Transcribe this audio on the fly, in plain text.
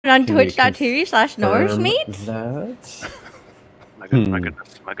on twitch.tv/NorseMeat. That. My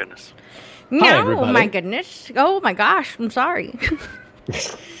goodness, my goodness. No, my goodness. Oh my gosh, I'm sorry.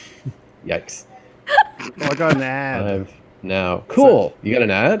 Yikes. Oh, I got an ad. Now. Cool. You got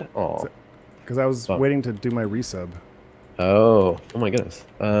an ad? Oh. Because I was waiting to do my resub. Oh my goodness.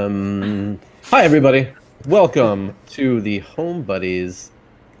 Hi, everybody. Welcome to the Homebuddies.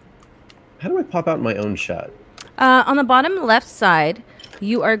 How do I pop out my own chat? On the bottom left side,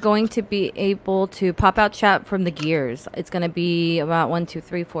 you are going to be able to pop out chat from the gears. It's going to be about 1, 2,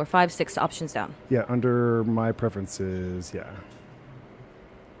 3, 4, 5, 6 options down. Yeah, under my preferences, yeah.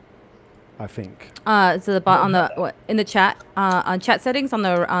 I think. So the on the in the chat on chat settings on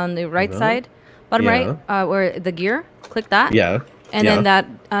the right side, bottom right, where the gear, click that. Yeah. And then that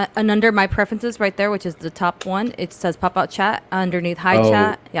and under my preferences right there, which is the top one, it says pop out chat underneath hi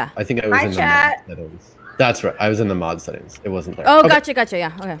chat. Yeah. I think I was in the mod settings. That's right. I was in the mod settings. It wasn't there. Oh, okay. Gotcha.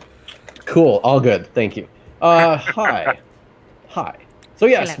 Yeah. Okay. Cool. All good. Thank you. Hi. So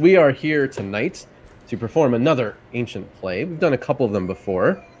yes, we are here tonight to perform another ancient play. We've done a couple of them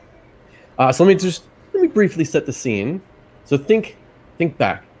before. So let me briefly set the scene. So think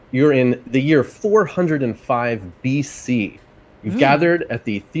back. You're in the year 405 BC. You've gathered at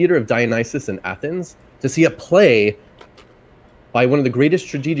the Theater of Dionysus in Athens to see a play by one of the greatest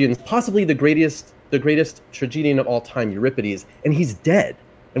tragedians, possibly the greatest tragedian of all time, Euripides, and he's dead.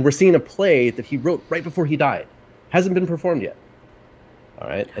 And we're seeing a play that he wrote right before he died. Hasn't been performed yet. All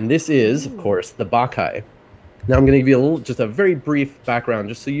right, and this is, of course, the Bacchae. Now I'm going to give you just a very brief background,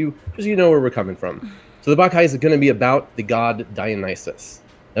 just so you know where we're coming from. So the Bacchae is going to be about the god Dionysus.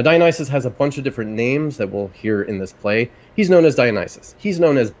 Now Dionysus has a bunch of different names that we'll hear in this play. He's known as Dionysus. He's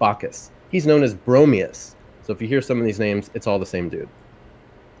known as Bacchus. He's known as Bromius. So if you hear some of these names, it's all the same dude.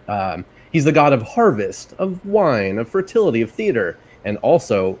 He's the god of harvest, of wine, of fertility, of theater, and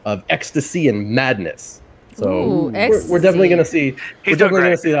also of ecstasy and madness. So we're definitely going to see. We're definitely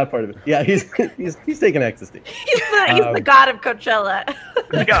going to see that part of it. Yeah, he's taking ecstasy. He's the god of Coachella.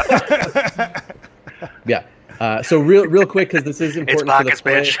 Yeah. So real quick, because this is important. It's Bacchus,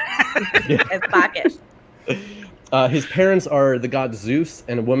 bitch. Yeah. It's Bacchus. His parents are the god Zeus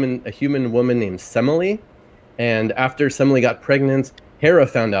and a human woman named Semele. And after Semele got pregnant, Hera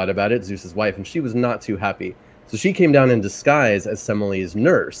found out about it, Zeus's wife, and she was not too happy. So she came down in disguise as Semele's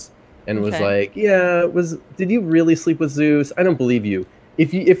nurse and was like, "Yeah, did you really sleep with Zeus? I don't believe you.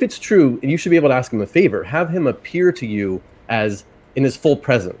 If it's true, you should be able to ask him a favor. Have him appear to you as in his full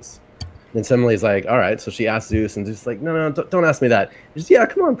presence." And Semele's like, "All right." So she asked Zeus, and Zeus is like, "No, don't ask me that. Just, yeah,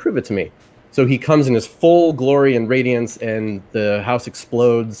 come on, prove it to me." So he comes in his full glory and radiance, and the house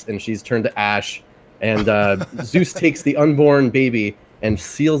explodes, and she's turned to ash. And Zeus takes the unborn baby and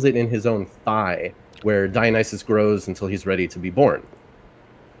seals it in his own thigh, where Dionysus grows until he's ready to be born.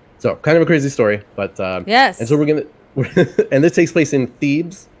 So kind of a crazy story, but yes. And so and this takes place in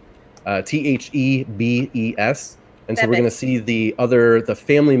Thebes, Thebes. And so we're going to see the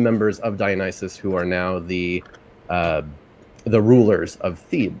family members of Dionysus, who are now the rulers of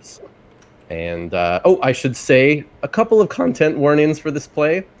Thebes. And I should say a couple of content warnings for this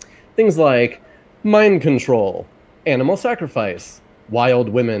play. Things like mind control, animal sacrifice, wild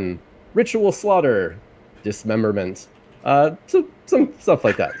women, ritual slaughter, dismemberment, so some stuff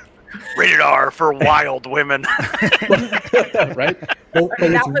like that. Rated R for wild women. Right?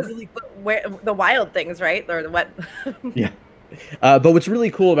 That was the wild things, right? Or what? Yeah. But what's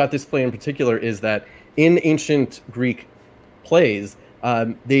really cool about this play in particular is that in ancient Greek plays,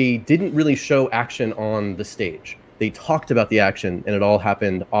 they didn't really show action on the stage. They talked about the action, and it all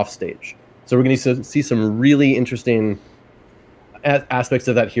happened off stage. So we're going to see some really interesting aspects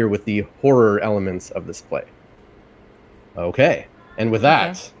of that here with the horror elements of this play. Okay, and with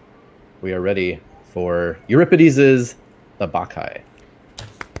that, we are ready for Euripides' The Bacchae.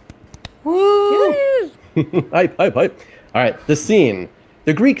 Woo! Hype. All right, the scene.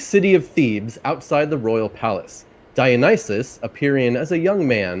 The Greek city of Thebes, outside the royal palace. Dionysus, appearing as a young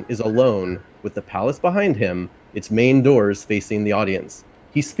man, is alone with the palace behind him, its main doors facing the audience.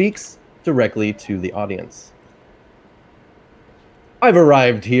 He speaks directly to the audience. "I've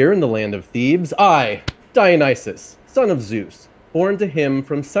arrived here in the land of Thebes. I, Dionysus, son of Zeus, born to him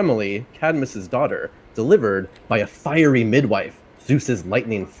from Semele, Cadmus's daughter, delivered by a fiery midwife, Zeus's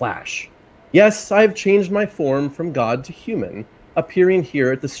lightning flash. Yes, I have changed my form from god to human, appearing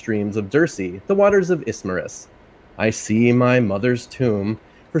here at the streams of Dirce, the waters of Ismarus. I see my mother's tomb,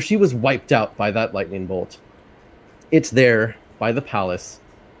 for she was wiped out by that lightning bolt. It's there, by the palace,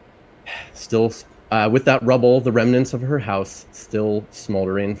 still with that rubble, the remnants of her house still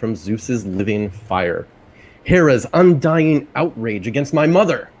smoldering from Zeus's living fire. Hera's undying outrage against my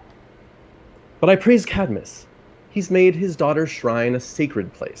mother. But I praise Cadmus. He's made his daughter's shrine a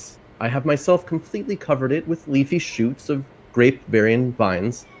sacred place. I have myself completely covered it with leafy shoots of grape-bearing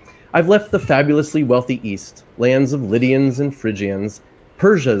vines. I've left the fabulously wealthy East, lands of Lydians and Phrygians,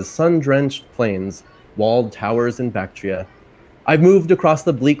 Persia's sun-drenched plains, walled towers in Bacchia. I've moved across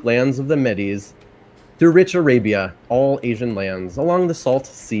the bleak lands of the Medes, through rich Arabia, all Asian lands, along the Salt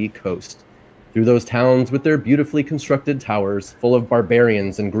Sea coast, through those towns with their beautifully constructed towers, full of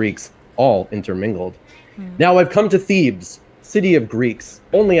barbarians and Greeks, all intermingled. Now I've come to Thebes, city of Greeks,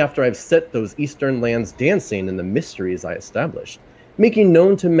 only after I've set those eastern lands dancing in the mysteries I established, making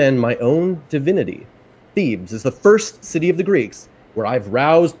known to men my own divinity. Thebes is the first city of the Greeks, where I've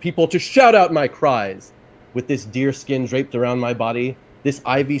roused people to shout out my cries. With this deer skin draped around my body, this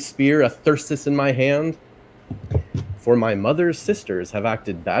ivy spear, a thyrsus in my hand. For my mother's sisters have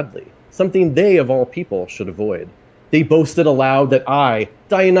acted badly, something they of all people should avoid. They boasted aloud that I,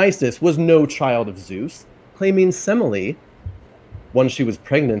 Dionysus, was no child of Zeus, claiming Semele, when she was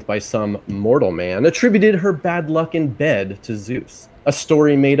pregnant by some mortal man, attributed her bad luck in bed to Zeus. A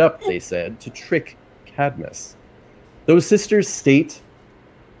story made up, they said, to trick Cadmus. Those sisters state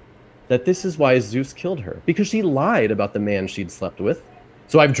that this is why Zeus killed her, because she lied about the man she'd slept with.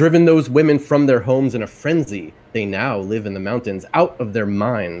 So I've driven those women from their homes in a frenzy. They now live in the mountains, out of their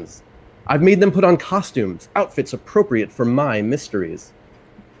minds. I've made them put on costumes, outfits appropriate for my mysteries.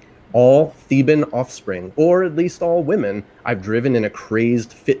 All Theban offspring, or at least all women, I've driven in a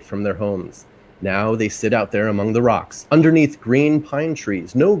crazed fit from their homes. Now they sit out there among the rocks, underneath green pine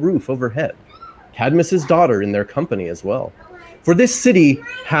trees, no roof overhead. Cadmus's daughter in their company as well. For this city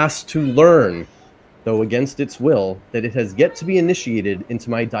has to learn, though against its will, that it has yet to be initiated into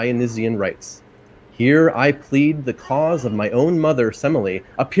my Dionysian rites. Here I plead the cause of my own mother, Semele,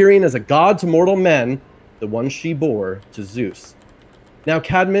 appearing as a god to mortal men, the one she bore to Zeus. Now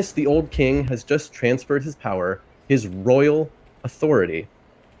Cadmus, the old king, has just transferred his power, his royal authority,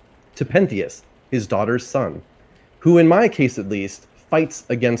 to Pentheus, his daughter's son, who, in my case at least, fights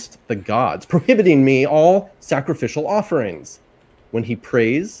against the gods, prohibiting me all sacrificial offerings. When he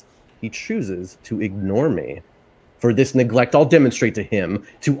prays, he chooses to ignore me. For this neglect, I'll demonstrate to him,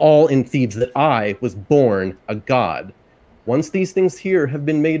 to all in Thebes, that I was born a god. Once these things here have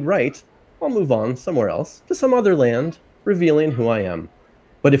been made right, I'll move on somewhere else, to some other land, revealing who I am.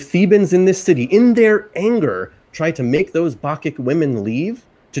 But if Thebans in this city, in their anger, try to make those Bacchic women leave,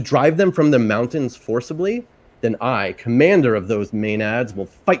 to drive them from the mountains forcibly, then I, commander of those Maenads, will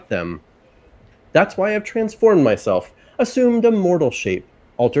fight them. That's why I've transformed myself, assumed a mortal shape,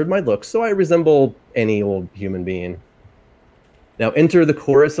 altered my looks so I resemble any old human being. Now enter the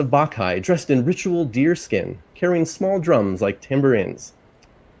chorus of Bacchae, dressed in ritual deer skin, carrying small drums like tambourines.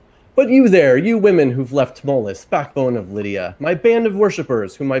 But you there, you women who've left Tmolus, backbone of Lydia, my band of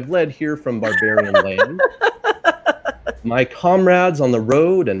worshippers whom I've led here from barbarian land, my comrades on the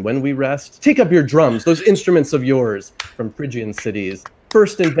road and when we rest, take up your drums, those instruments of yours from Phrygian cities,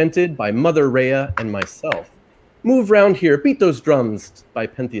 first invented by Mother Rhea and myself. Move round here, beat those drums by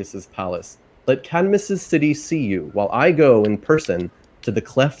Pentheus's palace. Let Cadmus's city see you, while I go in person to the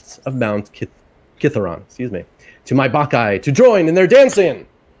clefts of Mount Kithaeron, to my Bacchae, to join in their dancing.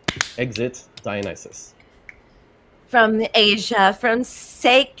 Exit Dionysus. From Asia, from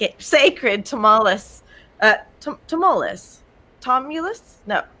sacred Tmolus. Tmolus?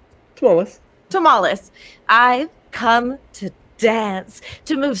 No. Tmolus. I've come to dance,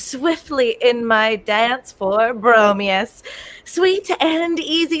 to move swiftly in my dance for Bromius. Sweet and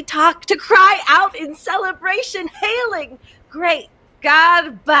easy talk, to cry out in celebration, hailing great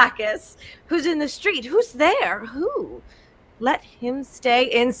god Bacchus. Who's in the street? Who's there? Who? Let him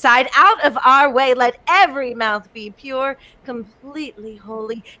stay inside, out of our way. Let every mouth be pure, completely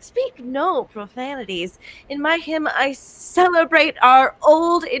holy. Speak no profanities. In my hymn, I celebrate our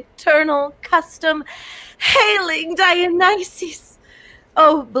old eternal custom, hailing Dionysus.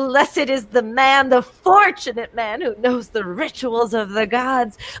 Oh, blessed is the man, the fortunate man who knows the rituals of the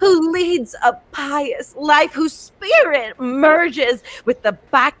gods, who leads a pious life, whose spirit merges with the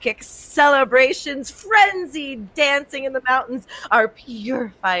Bacchic celebrations, frenzied dancing in the mountains, our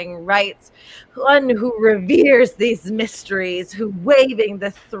purifying rites, one who reveres these mysteries, who waving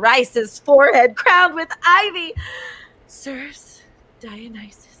the thrice's forehead crowned with ivy, serves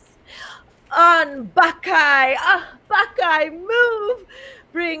Dionysus. On Bacchae, Bacchae, move!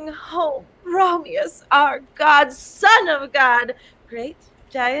 Bring home Bromius, our god, son of God, great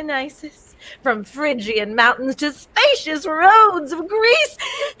Dionysus. From Phrygian mountains to spacious roads of Greece,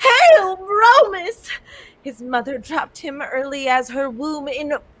 hail Bromius! His mother dropped him early as her womb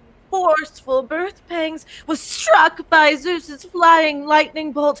in forceful birth pangs, was struck by Zeus's flying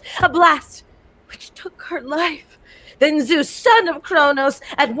lightning bolt, a blast which took her life. Then Zeus, son of Kronos,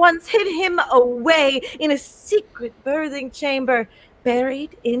 at once hid him away in a secret birthing chamber,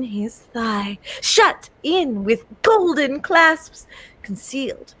 buried in his thigh, shut in with golden clasps,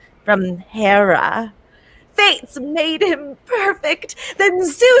 concealed from Hera. Fates made him perfect, then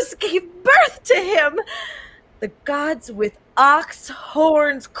Zeus gave birth to him. The gods with ox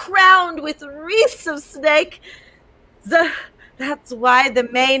horns, crowned with wreaths of snake. That's why the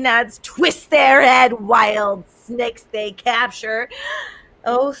Maenads twist their head, wild snakes they capture.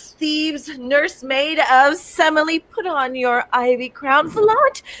 Oh, Thebes, nursemaid of Semele, put on your ivy crown.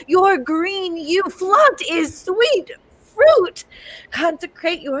 Flaunt your green hue. Flaunt is sweet fruit.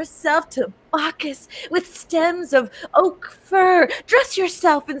 Consecrate yourself to Bacchus with stems of oak fir. Dress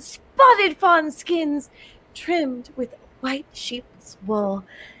yourself in spotted fawn skins, trimmed with white sheep's wool.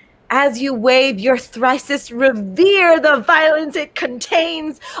 As you wave your thrisis, revere the violence it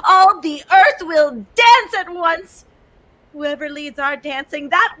contains. All the earth will dance at once. Whoever leads our dancing,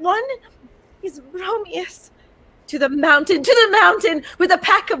 that one is Bromius. To the mountain, with a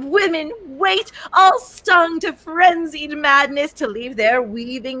pack of women wait, all stung to frenzied madness, to leave their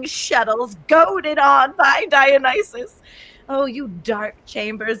weaving shuttles, goaded on by Dionysus. Oh, you dark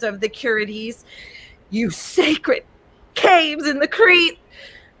chambers of the Euripides, you sacred caves in the Crete,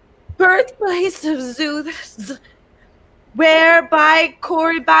 birthplace of Zeus, where by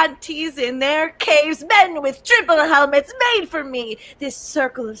Corybantes in their caves, men with triple helmets made for me this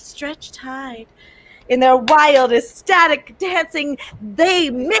circle of stretched hide. In their wild, ecstatic dancing, they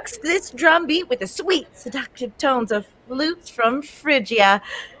mixed this drumbeat with the sweet, seductive tones of flutes from Phrygia,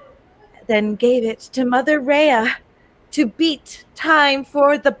 then gave it to Mother Rhea to beat time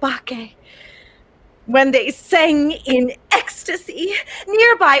for the Bacchae. When they sang in ecstasy,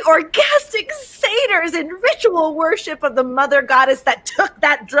 nearby orgastic satyrs in ritual worship of the mother goddess that took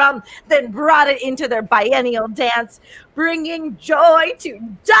that drum, then brought it into their biennial dance, bringing joy to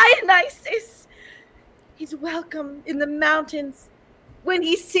Dionysus. He's welcome in the mountains when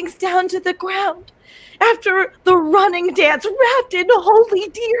he sinks down to the ground after the running dance, wrapped in holy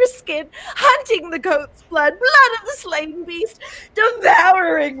deer skin, hunting the goat's blood of the slain beast,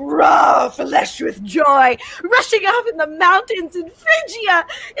 devouring raw flesh with joy, rushing off in the mountains in Phrygia,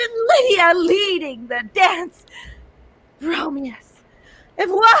 and Lydia leading the dance. Bromius,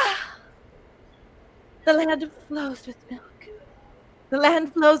 Evois! The land flows with milk. The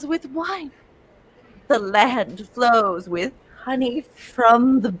land flows with wine. The land flows with honey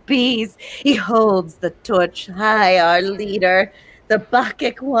from the bees. He holds the torch high, our leader, the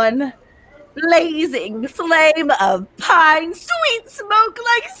Bacchic one. Blazing flame of pine, sweet smoke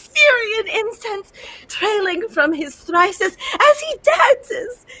like Syrian incense, trailing from his thrisis as he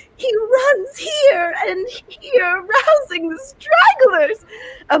dances. He runs here and here, rousing the stragglers.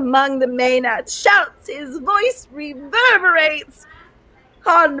 Among the Maenads shouts, his voice reverberates.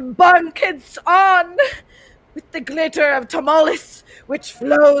 On, bunkets, on! With the glitter of Tmolus, which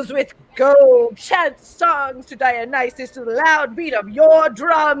flows with gold, chant songs to Dionysus to the loud beat of your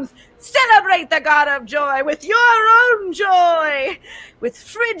drums. Celebrate the god of joy with your own joy, with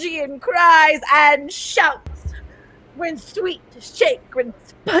Phrygian cries and shouts. When sweet sacred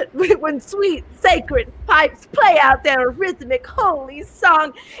pipes play out their rhythmic holy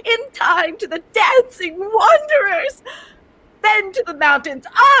song in time to the dancing wanderers. Then to the mountains,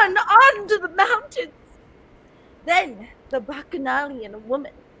 on to the mountains. Then the Bacchanalian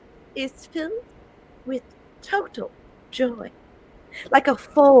woman is filled with total joy, like a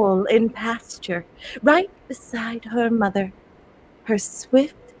foal in pasture, right beside her mother, her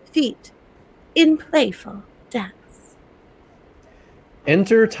swift feet in playful dance.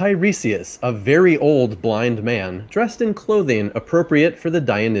 Enter Tiresias, a very old blind man, dressed in clothing appropriate for the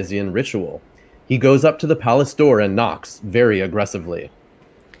Dionysian ritual. He goes up to the palace door and knocks very aggressively.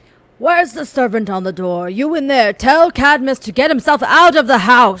 Where's the servant on the door? You in there, tell Cadmus to get himself out of the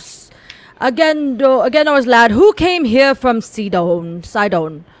house. Agenor's lad, who came here from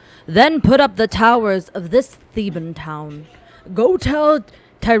Sidon, then put up the towers of this Theban town. Go tell him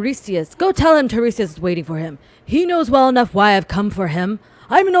Tiresias is waiting for him. He knows well enough why I've come for him.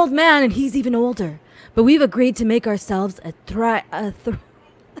 I'm an old man and he's even older, but we've agreed to make ourselves a Tiresias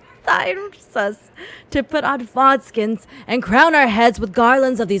to put on fawn skins and crown our heads with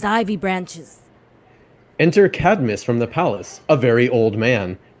garlands of these ivy branches. Enter Cadmus from the palace, a very old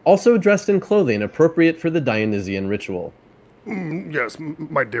man, also dressed in clothing appropriate for the Dionysian ritual. Yes,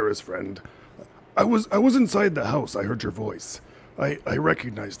 my dearest friend. I was inside the house. I heard your voice. I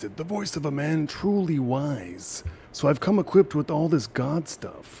recognized it, the voice of a man truly wise. So I've come equipped with all this god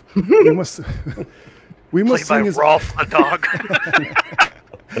stuff. We must Played sing by his Rolf the dog.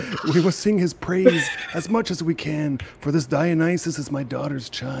 we must sing his praise as much as we can, for this Dionysus is my daughter's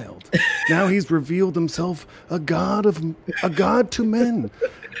child. Now he's revealed himself a god to men.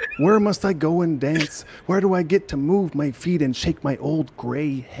 Where must I go and dance? Where do I get to move my feet and shake my old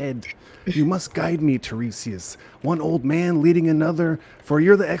gray head? You must guide me, Tiresias, one old man leading another, for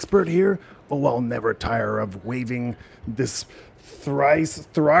you're the expert here. Oh, I'll never tire of waving this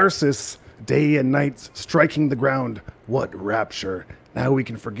Tiresias day and night, striking the ground. What rapture! Now we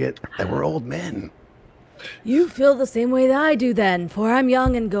can forget that we're old men. You feel the same way that I do then, for I'm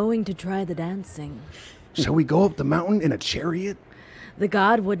young and going to try the dancing. Shall we go up the mountain in a chariot? The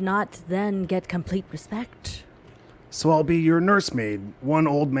god would not then get complete respect. So I'll be your nursemaid. One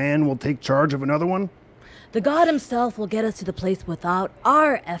old man will take charge of another one? The god himself will get us to the place without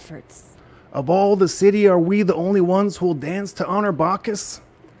our efforts. Of all the city, are we the only ones who will dance to honor Bacchus?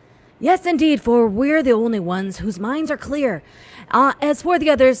 Yes, indeed, for we're the only ones whose minds are clear. As for the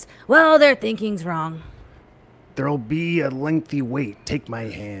others, well, their thinking's wrong. There'll be a lengthy wait. Take my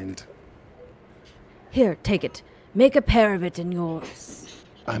hand. Here, take it. Make a pair of it in yours.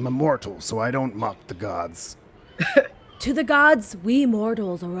 I'm a mortal, so I don't mock the gods. To the gods, we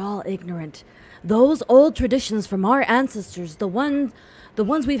mortals are all ignorant. Those old traditions from our ancestors, the ones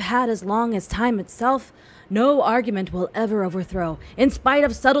we've had as long as time itself, no argument will ever overthrow. In spite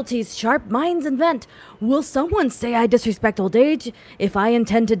of subtleties sharp minds invent, will someone say I disrespect old age if I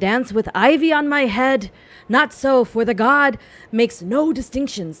intend to dance with ivy on my head? Not so, for the god makes no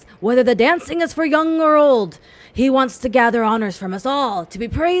distinctions, whether the dancing is for young or old. He wants to gather honors from us all, to be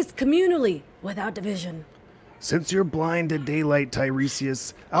praised communally, without division. Since you're blind to daylight,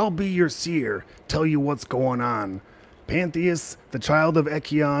 Tiresias, I'll be your seer, tell you what's going on. Pentheus, the child of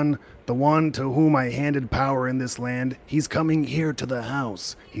Echion, the one to whom I handed power in this land, he's coming here to the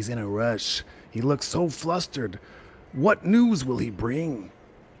house. He's in a rush. He looks so flustered. What news will he bring?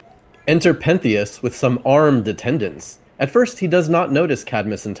 Enter Pentheus with some armed attendants. At first he does not notice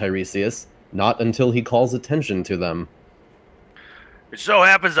Cadmus and Tiresias, not until he calls attention to them. It so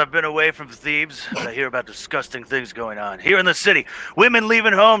happens I've been away from Thebes, and I hear about disgusting things going on. Here in the city, women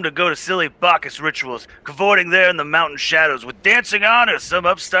leaving home to go to silly Bacchus rituals, cavorting there in the mountain shadows with dancing honors, some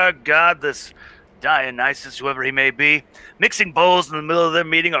upstart god, this Dionysus, whoever he may be, mixing bowls in the middle of their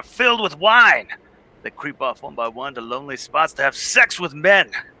meeting are filled with wine. They creep off one by one to lonely spots to have sex with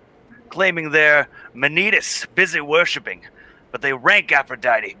men, claiming they're Manitas, busy worshipping, but they rank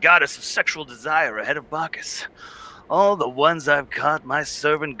Aphrodite, goddess of sexual desire, ahead of Bacchus. All the ones I've caught, my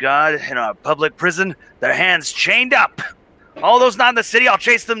servant god, in our public prison, their hands chained up. All those not in the city, I'll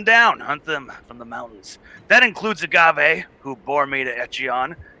chase them down, hunt them from the mountains. That includes Agave, who bore me to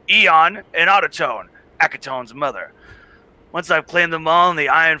Echion, Eon, and Autotone, Acatone's mother. Once I've claimed them all in the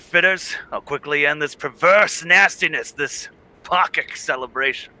Iron Fitters, I'll quickly end this perverse nastiness, this Bacchic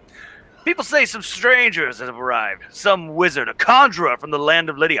celebration. People say some strangers have arrived. Some wizard, a conjurer from the land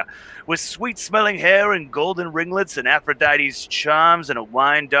of Lydia, with sweet-smelling hair and golden ringlets and Aphrodite's charms and a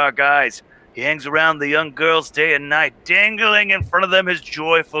wine-dark eyes. He hangs around the young girls day and night, dangling in front of them his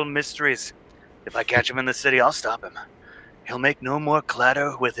joyful mysteries. If I catch him in the city, I'll stop him. He'll make no more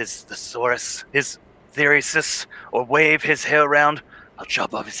clatter with his thesaurus, his Tiresias, or wave his hair around. I'll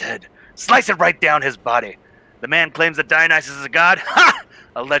chop off his head, slice it right down his body. The man claims that Dionysus is a god. Ha!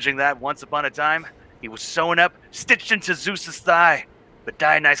 Alleging that once upon a time, he was sewn up, stitched into Zeus's thigh. But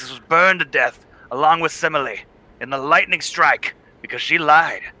Dionysus was burned to death, along with Semele, in the lightning strike, because she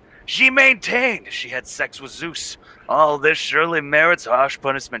lied. She maintained she had sex with Zeus. All this surely merits harsh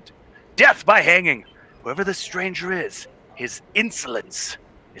punishment. Death by hanging. Whoever this stranger is, his insolence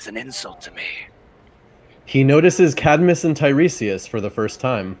is an insult to me. He notices Cadmus and Tiresias for the first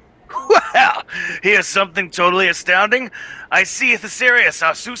time. Well, here's something totally astounding. I see Tiresias,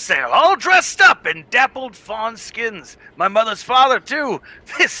 our soothsayer, all dressed up in dappled fawn skins. My mother's father, too.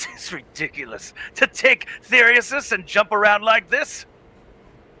 This is ridiculous. To take Tiresias and jump around like this?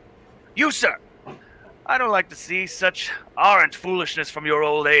 You, sir. I don't like to see such arrant foolishness from your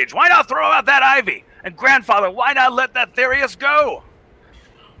old age. Why not throw out that ivy? And grandfather, why not let that Tiresias go?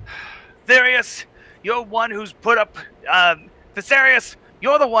 Tiresias, you're one who's put up... Tiresias...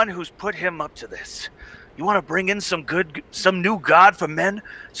 You're the one who's put him up to this. You want to bring in some new god for men,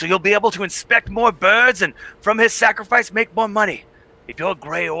 so you'll be able to inspect more birds and from his sacrifice make more money. If your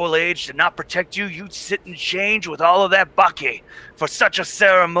gray old age did not protect you, you'd sit and change with all of that Bacchae for such a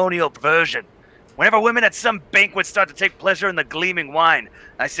ceremonial perversion. Whenever women at some banquet start to take pleasure in the gleaming wine,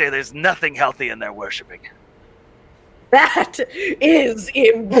 I say there's nothing healthy in their worshipping. That is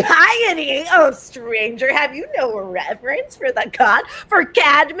impiety, oh stranger. Have you no reverence for the god, for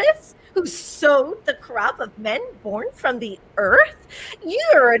Cadmus, who sowed the crop of men born from the earth?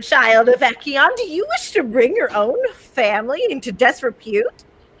 You're a child of Echion. Do you wish to bring your own family into disrepute?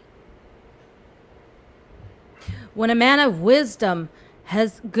 When a man of wisdom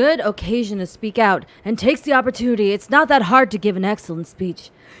has good occasion to speak out and takes the opportunity, it's not that hard to give an excellent speech.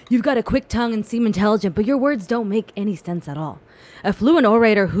 You've got a quick tongue and seem intelligent, but your words don't make any sense at all. A fluent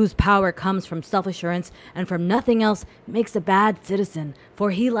orator whose power comes from self-assurance and from nothing else makes a bad citizen,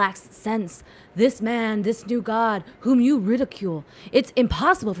 for he lacks sense. This man, this new god, whom you ridicule, it's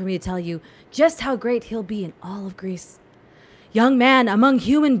impossible for me to tell you just how great he'll be in all of Greece. Young man, among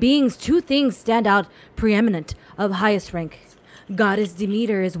human beings, two things stand out preeminent of highest rank. Goddess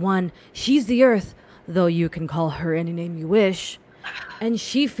Demeter is one. She's the earth, though you can call her any name you wish. And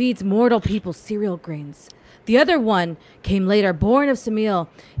she feeds mortal people cereal grains. The other one came later, born of Semele.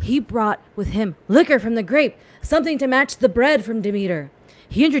 He brought with him liquor from the grape, something to match the bread from Demeter.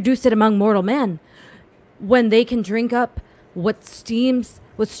 He introduced it among mortal men. When they can drink up what streams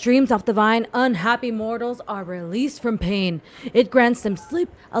off the vine, unhappy mortals are released from pain. It grants them sleep,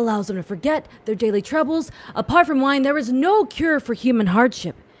 allows them to forget their daily troubles. Apart from wine, there is no cure for human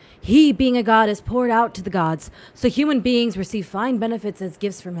hardship. He, being a god, is poured out to the gods, so human beings receive fine benefits as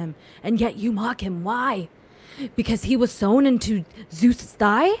gifts from him. And yet you mock him. Why? Because he was sown into Zeus'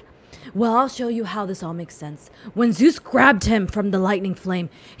 thigh? Well, I'll show you how this all makes sense. When Zeus grabbed him from the lightning flame,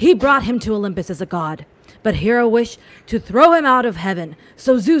 he brought him to Olympus as a god. But Hera wished to throw him out of heaven.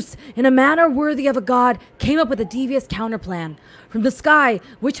 So Zeus, in a manner worthy of a god, came up with a devious counterplan. From the sky,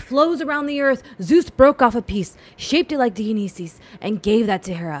 which flows around the earth, Zeus broke off a piece, shaped it like Dionysus, and gave that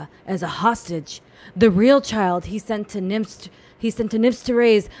to Hera as a hostage. The real child he sent to nymphs to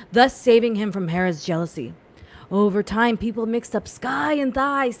raise, thus saving him from Hera's jealousy. Over time, people mixed up sky and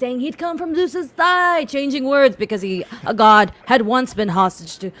thigh, saying he'd come from Zeus's thigh, changing words because he, a god, had once been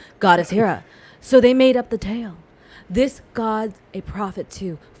hostage to goddess Hera. So they made up the tale. This god's a prophet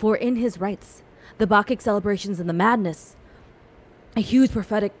too, for in his rites, the Bacchic celebrations and the madness, a huge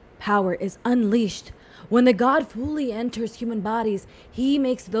prophetic power is unleashed. When the god fully enters human bodies, he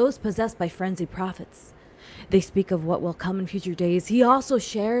makes those possessed by frenzied prophets. They speak of what will come in future days. He also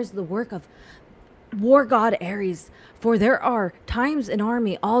shares the work of war god Ares, for there are times an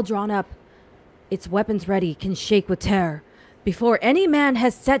army all drawn up, its weapons ready, can shake with terror before any man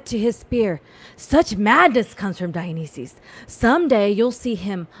has set to his spear. Such madness comes from Dionysus. Someday you'll see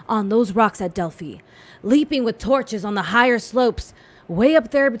him on those rocks at Delphi, leaping with torches on the higher slopes, way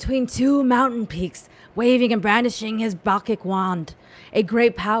up there between two mountain peaks, waving and brandishing his Bacchic wand, a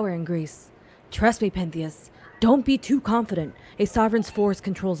great power in Greece. Trust me, Pentheus, don't be too confident. A sovereign's force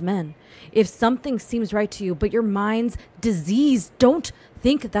controls men. If something seems right to you, but your mind's diseased, don't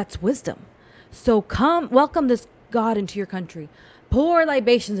think that's wisdom. So come, welcome this god into your country. Pour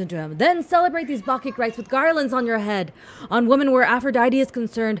libations into him. Then celebrate these Bacchic rites with garlands on your head. On women where Aphrodite is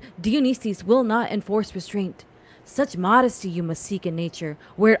concerned, Dionysus will not enforce restraint. Such modesty you must seek in nature,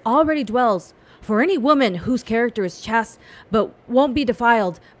 where it already dwells. For any woman whose character is chaste but won't be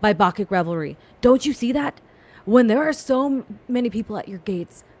defiled by Bacchic revelry. Don't you see that? When there are so many people at your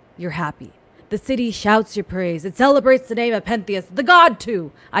gates, you're happy. The city shouts your praise. It celebrates the name of Pentheus, the god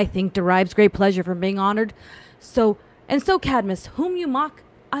too, I think, derives great pleasure from being honored. So Cadmus, whom you mock,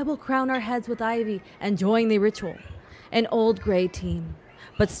 I will crown our heads with ivy and join the ritual. An old gray team.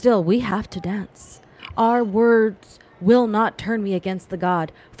 But still, we have to dance. Our words will not turn me against the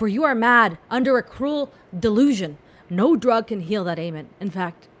god, for you are mad, under a cruel delusion. No drug can heal that ailment. In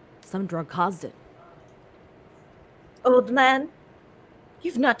fact, some drug caused it. Old man,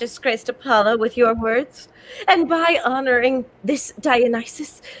 you've not disgraced Apollo with your words, and by honoring this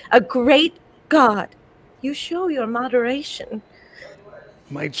Dionysus, a great god, you show your moderation.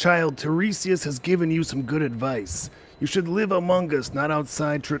 My child, Tiresias has given you some good advice. You should live among us, not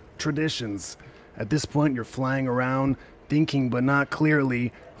outside traditions. At this point, you're flying around, thinking but not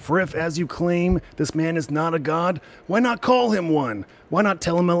clearly. For if, as you claim, this man is not a god, why not call him one? Why not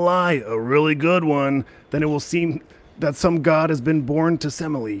tell him a lie, a really good one? Then it will seem that some god has been born to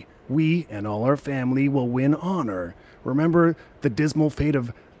Semele. We and all our family will win honor. Remember the dismal fate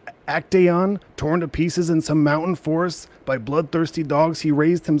of Actaeon, torn to pieces in some mountain forest by bloodthirsty dogs he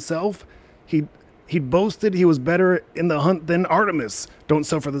raised himself? He'd boasted he was better in the hunt than Artemis. Don't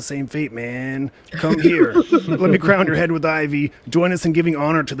suffer the same fate, man. Come here. Let me crown your head with ivy. Join us in giving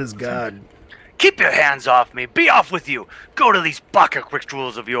honor to this god. Keep your hands off me. Be off with you. Go to these Bacchic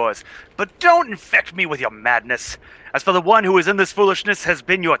rituals of yours. But don't infect me with your madness. As for the one who is in this foolishness has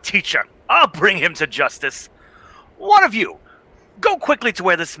been your teacher. I'll bring him to justice. one of you, go quickly to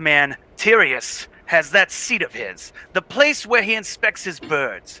where this man, Tiresias, has that seat of his, the place where he inspects his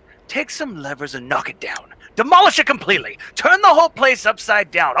birds. Take some levers and knock it down. Demolish it completely. Turn the whole place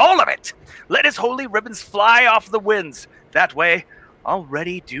upside down, all of it. Let his holy ribbons fly off the winds. That way, I'll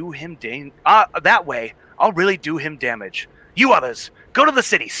really do him damage. You others, go to the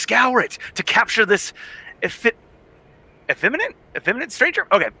city, scour it to capture this effeminate stranger?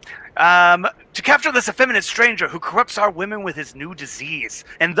 Okay. To capture this effeminate stranger who corrupts our women with his new disease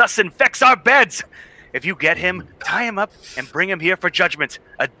and thus infects our beds. If you get him, tie him up and bring him here for judgment.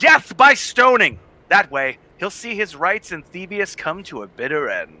 A death by stoning. That way, he'll see his rights in Thebes come to a bitter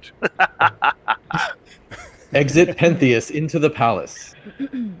end. Exit Pentheus into the palace.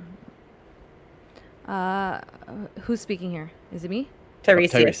 Who's speaking here? Is it me?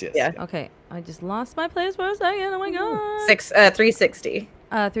 Tiresias. Yeah. Okay, I just lost my place for a second. Oh my god. 360.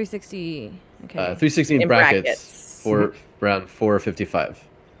 360. Okay. 360 in brackets. For around 455.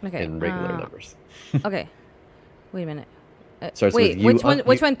 Okay. In regular numbers. Okay. Wait a minute. Starts wait, with you. Which one?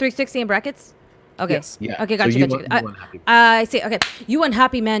 Which one? 360 in brackets? Okay. Yes. Yeah. Okay, gotcha. So gotcha. I see. Okay. You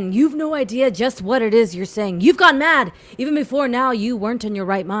unhappy men, you've no idea just what it is you're saying. You've gone mad. Even before now, you weren't in your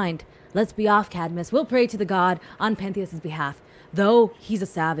right mind. Let's be off, Cadmus. We'll pray to the god on Pentheus' behalf, though he's a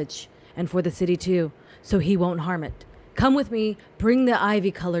savage, and for the city too, so he won't harm it. Come with me. Bring the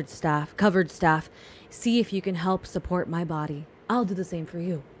ivy-covered staff. See if you can help support my body. I'll do the same for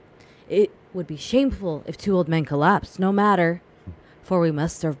you. It would be shameful if two old men collapsed. No matter, for we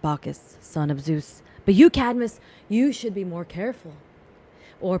must serve Bacchus, son of Zeus. But you, Cadmus, you should be more careful,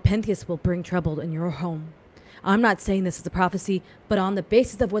 or Pentheus will bring trouble in your home. I'm not saying this is a prophecy, but on the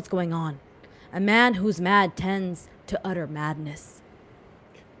basis of what's going on. A man who's mad tends to utter madness.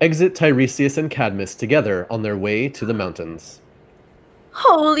 Exit Tiresias and Cadmus together on their way to the mountains.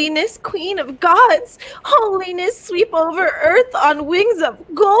 Holiness, queen of gods, holiness, sweep over earth on wings of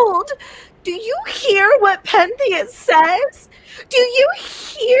gold. Do you hear what Pentheus says? Do you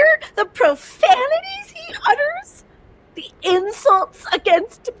hear the profanities he utters? The insults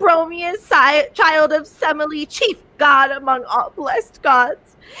against Bromius, child of Semele, chief god among all blessed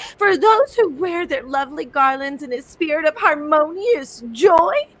gods. For those who wear their lovely garlands in a spirit of harmonious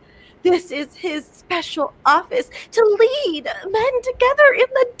joy, this is his special office to lead men together in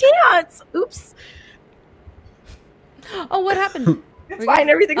the dance. Oops. Oh, what happened? It's fine.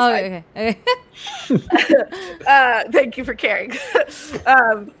 Everything's fine. Okay. Thank you for caring.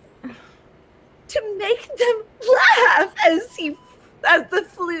 To make them laugh as the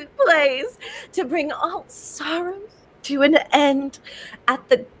flute plays, to bring all sorrows to an end at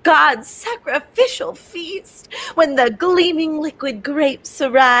the god's sacrificial feast, when the gleaming liquid grapes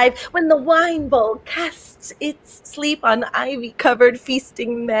arrive, when the wine bowl casts its sleep on ivy-covered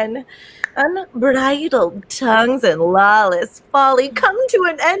feasting men. Unbridled tongues and lawless folly come to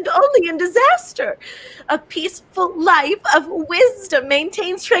an end only in disaster. A peaceful life of wisdom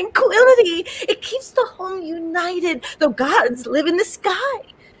maintains tranquility. It keeps the home united, though gods live in the sky.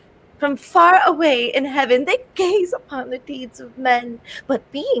 From far away in heaven, they gaze upon the deeds of men.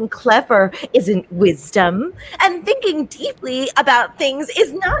 But being clever isn't wisdom, and thinking deeply about things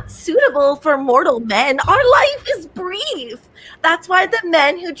is not suitable for mortal men. Our life is brief. That's why the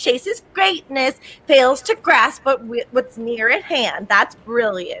man who chases greatness fails to grasp what's near at hand. That's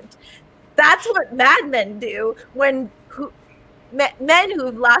brilliant. That's what madmen do men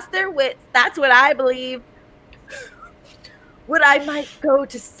who've lost their wits. That's what I believe. Would I might go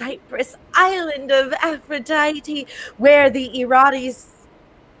to Cyprus, island of Aphrodite, where the Euripides,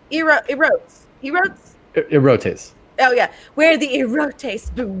 Erotes. Oh yeah, where the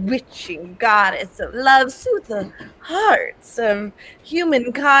Erotes, bewitching goddess of love, soothe the hearts of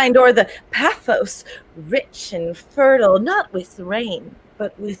humankind, or the Paphos, rich and fertile, not with rain,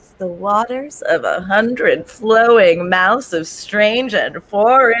 but with the waters of 100 flowing mouths of strange and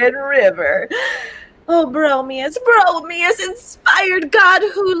foreign river. Oh, Bromius, inspired god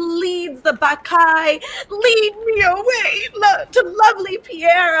who leads the Bacchae, lead me away to lovely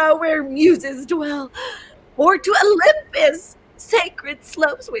Piera where muses dwell, or to Olympus, sacred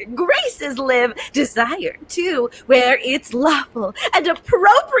slopes where graces live, desire too, where it's lawful and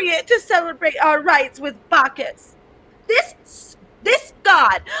appropriate to celebrate our rights with Bacchus. This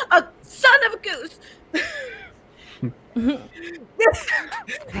god, a son of a goose.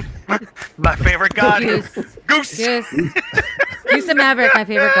 My favorite god. Goose. Goose and Maverick, my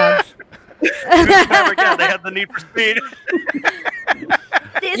favorite gods. Goose and Maverick, yeah, they have the need for speed.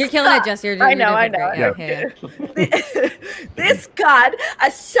 You're killing it, Jess. You're I know. Yeah, okay. This god,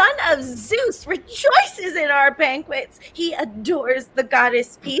 a son of Zeus, rejoices in our banquets. He adores the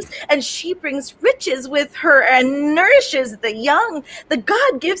goddess Peace, and she brings riches with her and nourishes the young. The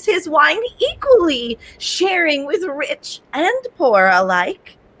god gives his wine equally, sharing with rich and poor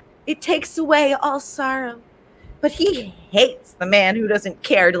alike. It takes away all sorrow. But he hates the man who doesn't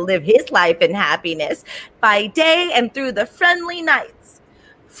care to live his life in happiness by day and through the friendly nights.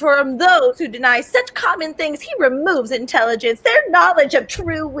 From those who deny such common things, he removes intelligence, their knowledge of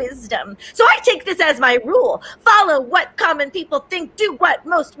true wisdom. So I take this as my rule. Follow what common people think, do what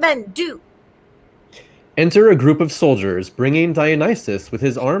most men do. Enter a group of soldiers, bringing Dionysus with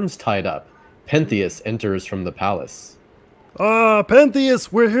his arms tied up. Pentheus enters from the palace.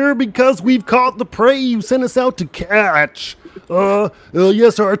 Pentheus, we're here because we've caught the prey you sent us out to catch.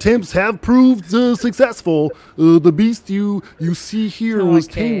 Yes, our attempts have proved successful. The beast you see here was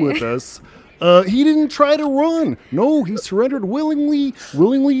tame with us. He didn't try to run. No, he surrendered willingly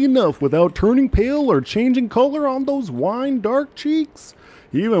enough, without turning pale or changing color on those wine-dark cheeks.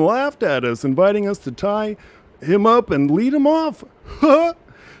 He even laughed at us, inviting us to tie him up and lead him off.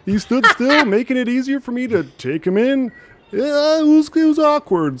 He stood still, making it easier for me to take him in. Yeah, it was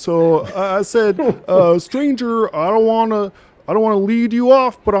awkward. So I said, stranger, I don't want to lead you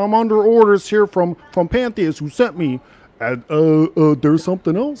off, but I'm under orders here from Pentheus, who sent me. And there's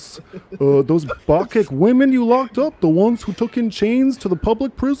something else. Those Bacchae women you locked up, the ones who took in chains to the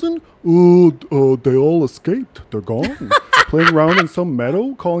public prison, they all escaped. They're gone. Playing around in some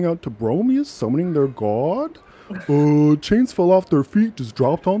meadow, calling out to Bromius, summoning their god. Chains fell off their feet, just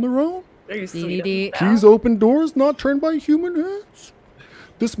dropped on their own. Keys open doors not turned by human hands.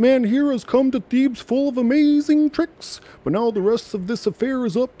 This man here has come to Thebes full of amazing tricks, but now the rest of this affair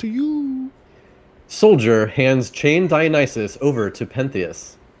is up to you. Soldier hands chained Dionysus over to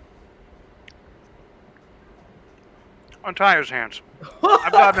Pentheus. Untie his hands.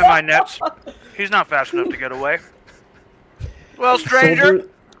 I've got him in my nets. He's not fast enough to get away. Well, stranger.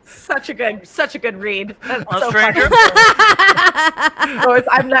 Such a good read. That's well, so stranger.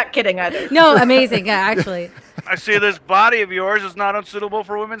 I'm not kidding either. No, amazing, actually. I see this body of yours is not unsuitable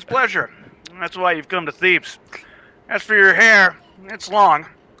for women's pleasure. That's why you've come to Thebes. As for your hair, it's long,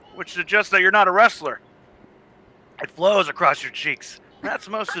 which suggests that you're not a wrestler. It flows across your cheeks. That's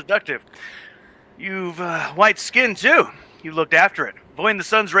most seductive. You've white skin, too. You looked after it, avoiding the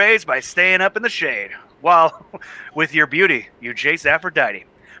sun's rays by staying up in the shade, while, with your beauty, you chase Aphrodite.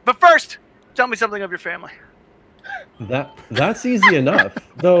 But first, tell me something of your family. That's easy enough,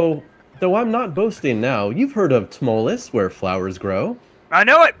 though I'm not boasting now. You've heard of Tmolus, where flowers grow. I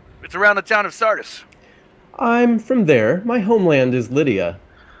know it. It's around the town of Sardis. I'm from there. My homeland is Lydia.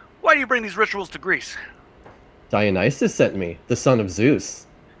 Why do you bring these rituals to Greece? Dionysus sent me, the son of Zeus.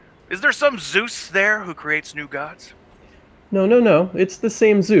 Is there some Zeus there who creates new gods? No. It's the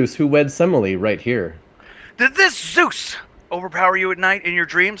same Zeus who wed Semele right here. Did this Zeus overpower you at night in your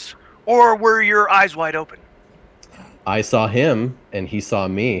dreams? Or were your eyes wide open? I saw him, and he saw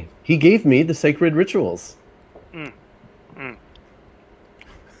me. He gave me the sacred rituals. Tell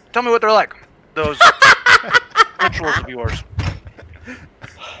me what they're like, those rituals of yours.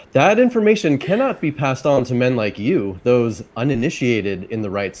 That information cannot be passed on to men like you, those uninitiated in the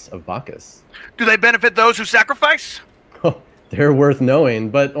rites of Bacchus. Do they benefit those who sacrifice? Oh, they're worth knowing,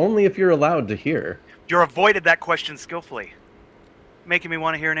 but only if you're allowed to hear. You avoided that question skillfully, making me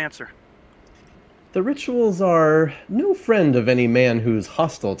want to hear an answer. The rituals are no friend of any man who's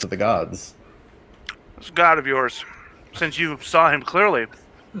hostile to the gods. This god of yours, since you saw him clearly,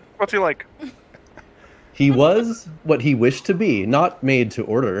 what's he like? He was what he wished to be, not made to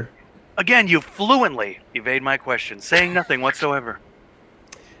order. Again, you fluently evade my question, saying nothing whatsoever.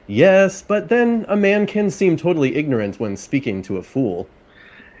 Yes, but then a man can seem totally ignorant when speaking to a fool.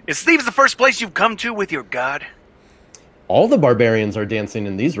 Is Thebes the first place you've come to with your god? All the barbarians are dancing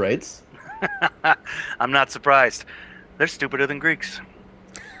in these rites. I'm not surprised. They're stupider than Greeks.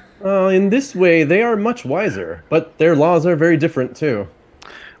 In this way, they are much wiser, but their laws are very different too.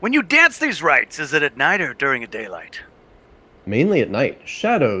 When you dance these rites, is it at night or during a daylight? Mainly at night.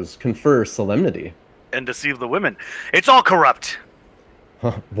 Shadows confer solemnity. And deceive the women. It's all corrupt.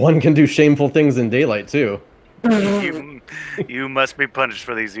 One can do shameful things in daylight too. You must be punished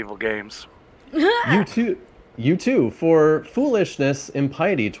for these evil games. You too, for foolishness,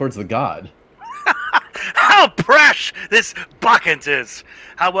 impiety towards the god. How brash this Bacchantes is!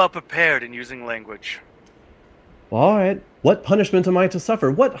 How well prepared in using language. All right, what punishment am I to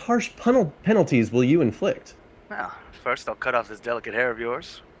suffer? What harsh penalties will you inflict? Well, first I'll cut off this delicate hair of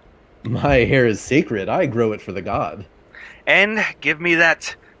yours. My hair is sacred. I grow it for the god. And give me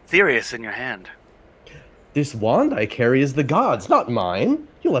that Tiresias in your hand. This wand I carry is the god's, not mine.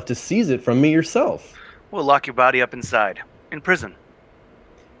 You'll have to seize it from me yourself. We'll lock your body up inside, in prison.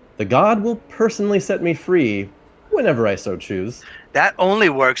 The god will personally set me free, whenever I so choose. That only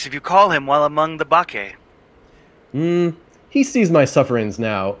works if you call him while among the Bacchae. He sees my sufferings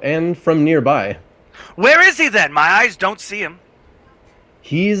now, and from nearby. Where is he then? My eyes don't see him.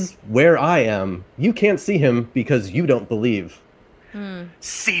 He's where I am. You can't see him because you don't believe.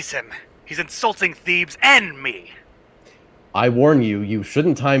 Seize him. He's insulting Thebes and me. I warn you, you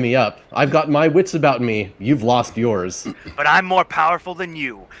shouldn't tie me up. I've got my wits about me. You've lost yours. But I'm more powerful than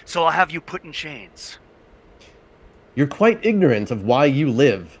you, so I'll have you put in chains. You're quite ignorant of why you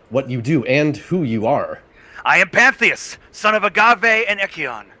live, what you do, and who you are. I am Pentheus, son of Agave and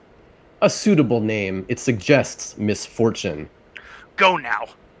Echeion. A suitable name. It suggests misfortune. Go now.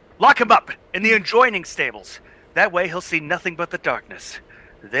 Lock him up in the adjoining stables. That way he'll see nothing but the darkness.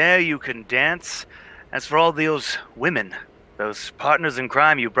 There you can dance. As for all those women, those partners in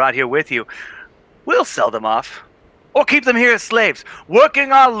crime you brought here with you, we'll sell them off. Or keep them here as slaves,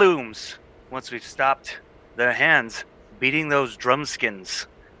 working our looms. Once we've stopped their hands beating those drumskins,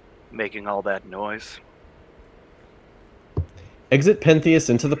 making all that noise. Exit Pentheus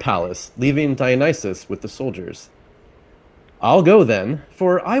into the palace, leaving Dionysus with the soldiers. I'll go then,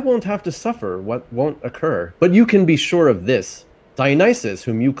 for I won't have to suffer what won't occur. But you can be sure of this. Dionysus,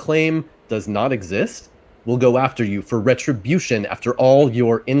 whom you claim does not exist, will go after you for retribution after all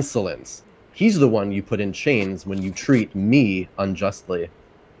your insolence. He's the one you put in chains when you treat me unjustly.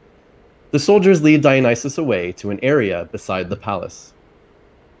 The soldiers lead Dionysus away to an area beside the palace.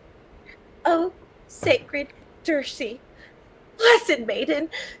 Oh, sacred Dirce, blessed maiden,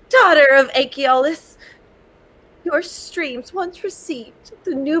 daughter of Aeolus, your streams once received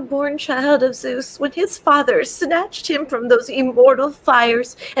the newborn child of Zeus when his father snatched him from those immortal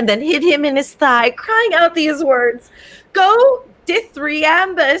fires and then hid him in his thigh, crying out these words, "Go,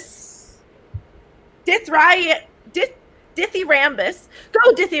 Dithyrambus, Dithyrambus,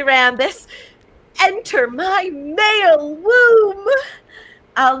 go, Dithyrambus, enter my male womb.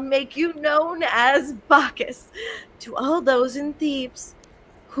 I'll make you known as Bacchus to all those in Thebes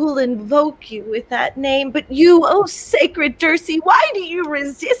who'll invoke you with that name. But you, oh sacred Dirce, why do you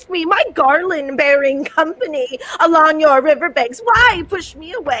resist me, my garland-bearing company along your riverbanks? Why push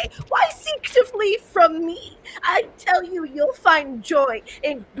me away? Why seek to flee from me? I tell you, you'll find joy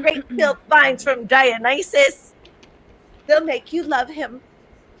in great milk vines from Dionysus. They'll make you love him.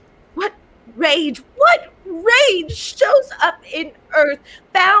 What rage shows up in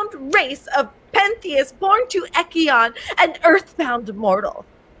earth-bound race of Pentheus, born to Echeion, an earthbound mortal?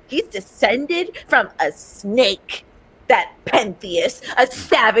 He's descended from a snake, that Pentheus, a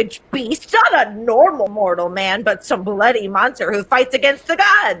savage beast, not a normal mortal man, but some bloody monster who fights against the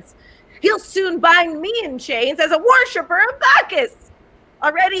gods. He'll soon bind me in chains as a worshiper of Bacchus.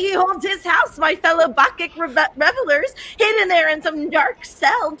 Already he holds his house, my fellow Bacchic revelers, hidden there in some dark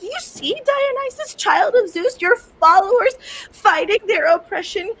cell. Do you see, Dionysus, child of Zeus, your followers fighting their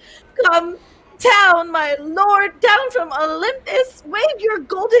oppression? Come down, my lord, down from Olympus. Wave your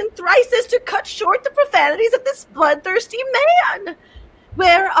golden thrices to cut short the profanities of this bloodthirsty man.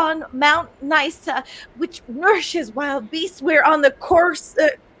 Where on Mount Nysa, which nourishes wild beasts, where on the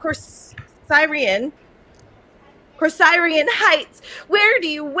Corcyrian heights, where do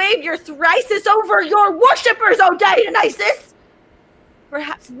you wave your thrices over your worshippers, O Dionysus?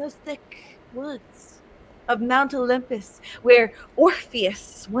 Perhaps in those thick woods of Mount Olympus, where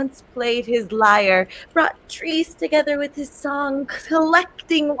Orpheus once played his lyre, brought trees together with his song,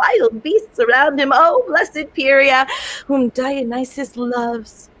 collecting wild beasts around him. Oh, blessed Pieria, whom Dionysus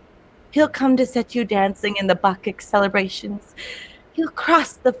loves. He'll come to set you dancing in the Bacchic celebrations. He'll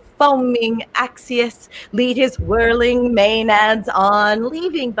cross the foaming Axius, lead his whirling maenads on,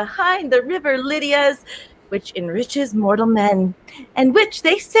 leaving behind the river Lydias, which enriches mortal men, and which,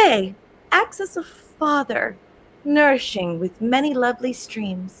 they say, acts as a father, nourishing with many lovely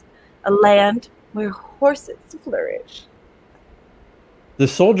streams, a land where horses flourish. The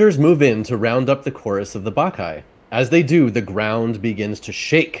soldiers move in to round up the chorus of the Bacchae. As they do, the ground begins to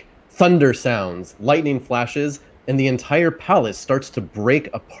shake. Thunder sounds, lightning flashes, and the entire palace starts to break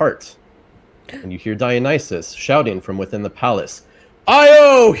apart. And you hear Dionysus shouting from within the palace,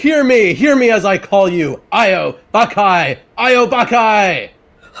 "Io, hear me as I call you! Io, Bacchae! Io, Bacchae!"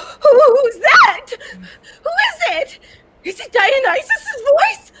 Who's that? Who is it? Is it Dionysus'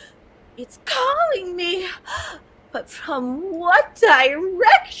 voice? It's calling me. But from what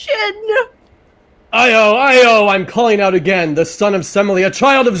direction? Io, I'm calling out again, the son of Semele, a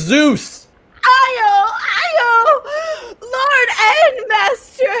child of Zeus! Io, Lord and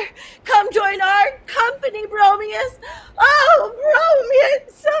Master, come join our company Bromius! Oh,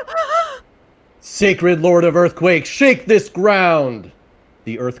 Bromius! Sacred Lord of Earthquake, shake this ground!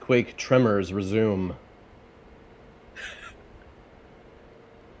 The earthquake tremors resume.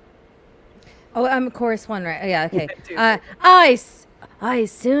 Oh, chorus 1, right? Oh, yeah, okay.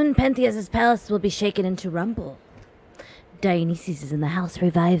 Soon Pentheus' palace will be shaken into rumble. Dionysus is in the house,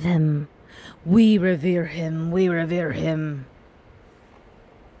 revive him. We revere him, we revere him.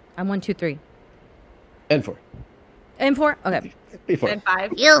 I'm 1, 2, 3. And 4. And 4? Okay. Before. And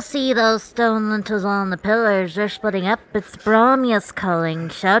 5. You'll see those stone lintels on the pillars. They're splitting up. It's Bromius calling,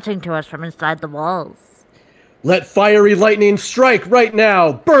 shouting to us from inside the walls. Let fiery lightning strike right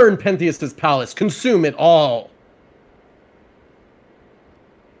now! Burn Pentheus' palace! Consume it all!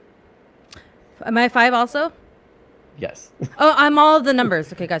 Am I 5 also? Yes. Oh, I'm all of the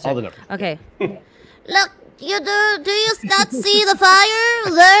numbers. Okay, gotcha. All the numbers. Okay. Look, do you not see the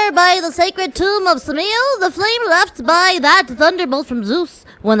fire there by the sacred tomb of Samael? The flame left by that thunderbolt from Zeus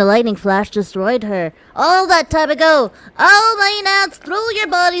when the lightning flash destroyed her. All that time ago. All Maenads, throw your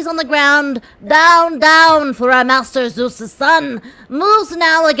bodies on the ground. Down, down, for our master Zeus' son moves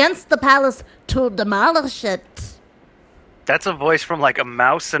now against the palace to demolish it. That's a voice from like a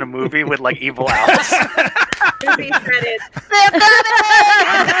mouse in a movie with like evil owls. Susie said it.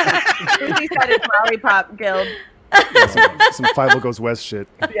 Susie said it's Lollipop Guild. Some Five Goes West shit.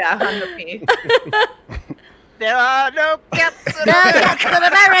 Yeah, 100p. There are no cats in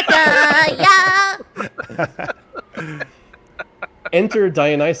America, yeah. Enter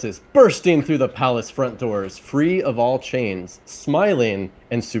Dionysus, bursting through the palace front doors, free of all chains, smiling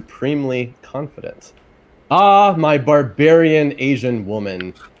and supremely confident. Ah, my barbarian Asian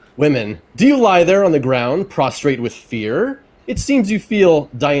women, do you lie there on the ground, prostrate with fear? It seems you feel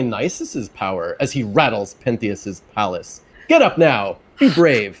Dionysus's power as he rattles Pentheus's palace. Get up now, be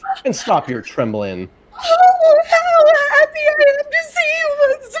brave, and stop your trembling. Oh, how happy I am to see you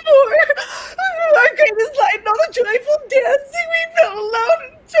once more! Our greatest light and all the joyful dancing, we felt alone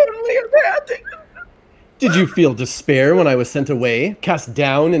and totally abandoned. Did you feel despair when I was sent away, cast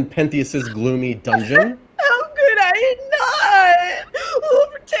down in Pentheus's gloomy dungeon? How could I not? Who will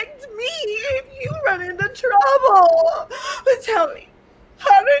protect me if you run into trouble? But tell me,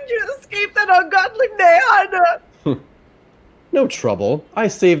 how did you escape that ungodly man? No trouble. I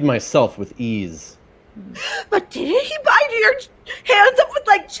saved myself with ease. But didn't he bind your hands up with,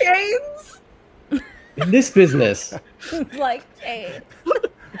 like, chains? In this business... Like chains.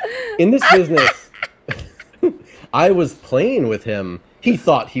 In this business... I was playing with him. He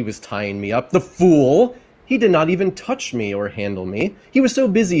thought he was tying me up. The fool! He did not even touch me or handle me. He was so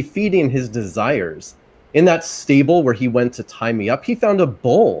busy feeding his desires. In that stable where he went to tie me up, he found a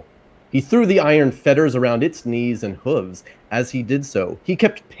bull. He threw the iron fetters around its knees and hooves. As he did so, he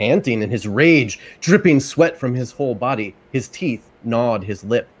kept panting in his rage, dripping sweat from his whole body. His teeth gnawed his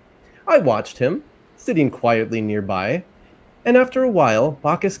lip. I watched him, sitting quietly nearby. And after a while,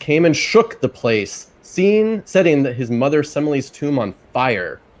 Bacchus came and shook the place, setting his mother Semele's tomb on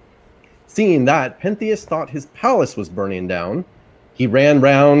fire. Seeing that, Pentheus thought his palace was burning down. He ran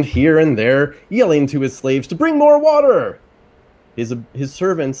round here and there, yelling to his slaves to bring more water. His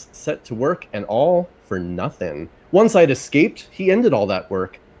servants set to work, and all for nothing. Once I'd escaped, he ended all that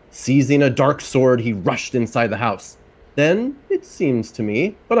work. Seizing a dark sword, he rushed inside the house. Then, it seems to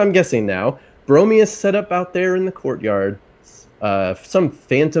me, but I'm guessing now, Bromius set up out there in the courtyard some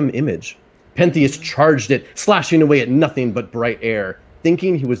phantom image. Pentheus charged it, slashing away at nothing but bright air,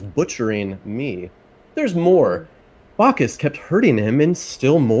 thinking he was butchering me. There's more. Bacchus kept hurting him in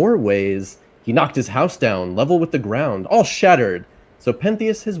still more ways. He knocked his house down, level with the ground, all shattered. So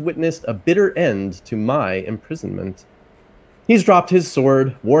Pentheus has witnessed a bitter end to my imprisonment. He's dropped his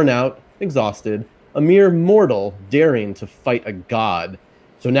sword, worn out, exhausted, a mere mortal daring to fight a god.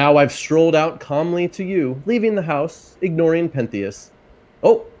 So now I've strolled out calmly to you, leaving the house, ignoring Pentheus.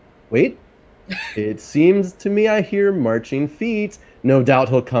 Oh, wait. It seems to me I hear marching feet. No doubt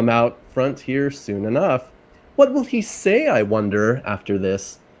he'll come out front here soon enough. What will he say, I wonder, after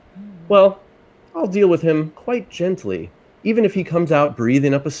this? Well, I'll deal with him quite gently, even if he comes out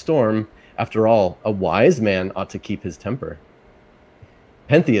breathing up a storm. After all, a wise man ought to keep his temper.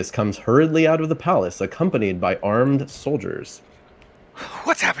 Pentheus comes hurriedly out of the palace, accompanied by armed soldiers.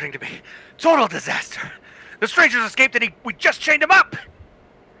 What's happening to me? Total disaster. The stranger's escaped and we just chained him up.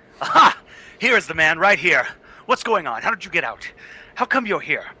 Aha! Here is the man right here. What's going on? How did you get out? How come you're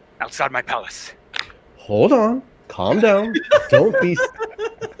here, outside my palace? Hold on. Calm down. Don't be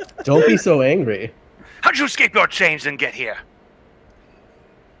so angry. How'd you escape your chains and get here?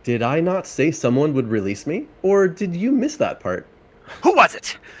 Did I not say someone would release me? Or did you miss that part? Who was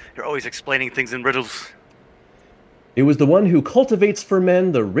it? You're always explaining things in riddles. It was the one who cultivates for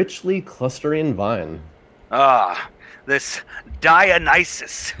men the richly clustering vine. Ah, this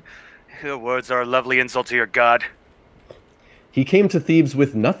Dionysus. Your words are a lovely insult to your god. He came to Thebes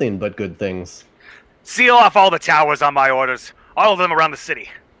with nothing but good things. Seal off all the towers on my orders. All of them around the city.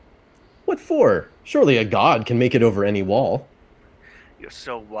 What for? Surely a god can make it over any wall. You're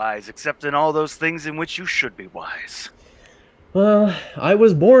so wise, except in all those things in which you should be wise. Well, I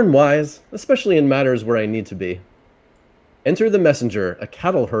was born wise, especially in matters where I need to be. Enter the messenger, a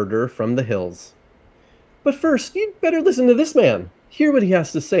cattle herder from the hills. But first, you'd better listen to this man. Hear what he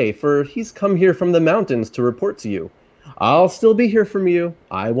has to say, for he's come here from the mountains to report to you. I'll still be here from you.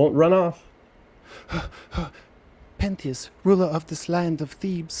 I won't run off. Pentheus, ruler of this land of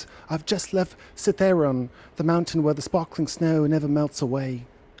Thebes, I've just left Cytheron, the mountain where the sparkling snow never melts away.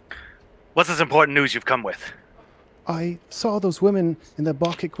 What's this important news you've come with? I saw those women in their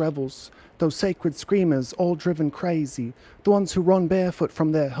Bacchic revels, those sacred screamers, all driven crazy, the ones who run barefoot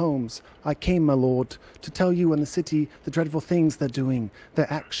from their homes. I came, my lord, to tell you in the city the dreadful things they're doing.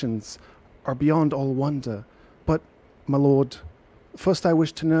 Their actions are beyond all wonder. But, my lord, first I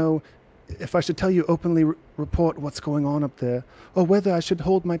wish to know if I should tell you openly report what's going on up there, or whether I should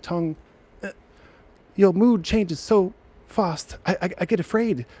hold my tongue. Your mood changes so fast. I get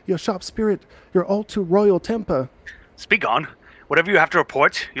afraid. Your sharp spirit, your all too royal temper. Speak on. Whatever you have to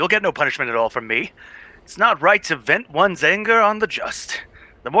report, you'll get no punishment at all from me. It's not right to vent one's anger on the just.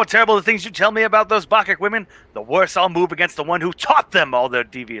 The more terrible the things you tell me about those Bacchic women, the worse I'll move against the one who taught them all their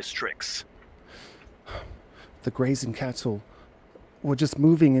devious tricks. The grazing cattle were just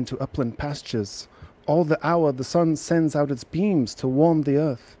moving into upland pastures. All the hour the sun sends out its beams to warm the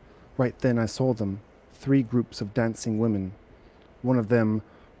earth. Right then I saw them, 3 groups of dancing women. One of them,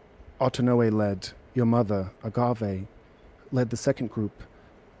 Autonoe led, your mother, Agave, led the second group,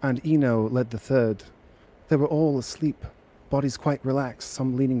 and Eno led the third. They were all asleep, bodies quite relaxed,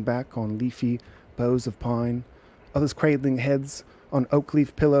 some leaning back on leafy boughs of pine, others cradling heads on oak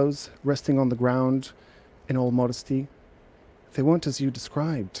leaf pillows, resting on the ground in all modesty. They weren't as you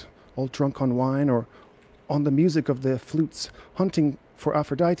described, all drunk on wine or on the music of their flutes, hunting for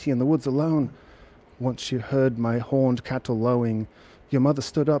Aphrodite in the woods alone. Once she heard my horned cattle lowing, your mother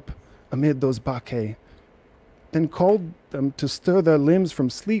stood up amid those Bacchae, then called them to stir their limbs from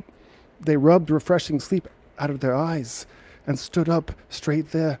sleep. They rubbed refreshing sleep out of their eyes and stood up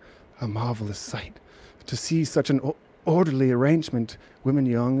straight there, a marvelous sight. To see such an orderly arrangement, women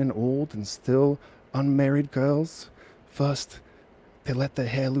young and old and still unmarried girls. First, they let their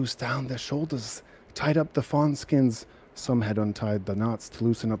hair loose down their shoulders, tied up the fawn skins. Some had untied the knots to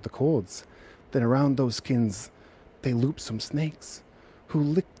loosen up the cords. Then around those skins, they looped some snakes, who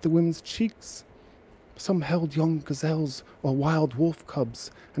licked the women's cheeks. Some held young gazelles or wild wolf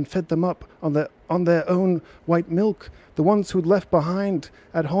cubs and fed them up on their own white milk, the ones who'd left behind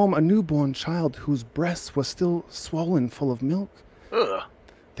at home a newborn child whose breasts were still swollen full of milk. Ugh.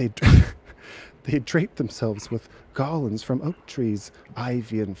 They draped themselves with garlands from oak trees,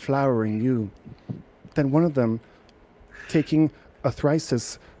 ivy and flowering yew. Then one of them, taking a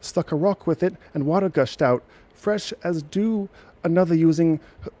thyrsus, stuck a rock with it, and water gushed out, fresh as dew. Another, using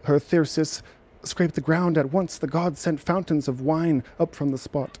her thyrsus, scraped the ground at once. The gods sent fountains of wine up from the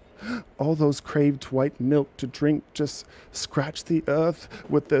spot. All those craved white milk to drink just scratched the earth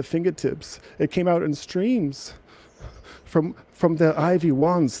with their fingertips. It came out in streams. From their ivy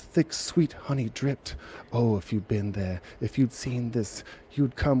wands, thick, sweet honey dripped. Oh, if you'd been there, if you'd seen this,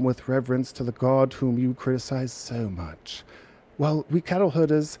 you'd come with reverence to the god whom you criticize so much. Well, we cattle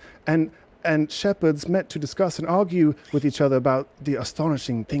herders and shepherds met to discuss and argue with each other about the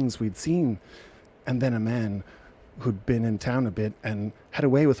astonishing things we'd seen. And then a man who'd been in town a bit and had a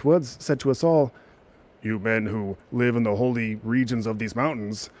way with words said to us all, "You men who live in the holy regions of these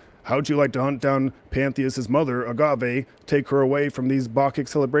mountains, how'd you like to hunt down Pentheus' mother, Agave, take her away from these Bacchic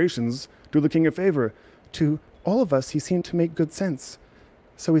celebrations, do the king a favor?" To all of us, he seemed to make good sense.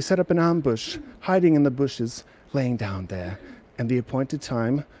 So we set up an ambush, hiding in the bushes, laying down there. And the appointed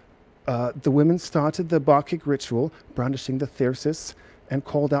time, the women started the Bacchic ritual, brandishing the thyrsus, and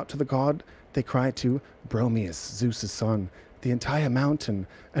called out to the god. They cried to Bromius, Zeus' son. The entire mountain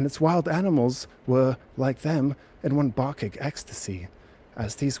and its wild animals were, like them, in one Bacchic ecstasy.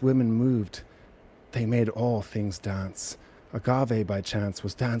 As these women moved, they made all things dance. Agave, by chance,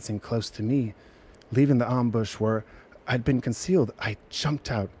 was dancing close to me. Leaving the ambush where I'd been concealed, I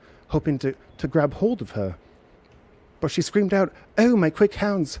jumped out, hoping to grab hold of her. But she screamed out, "Oh, my quick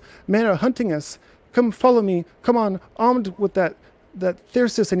hounds! Men are hunting us! Come follow me! Come on, armed with that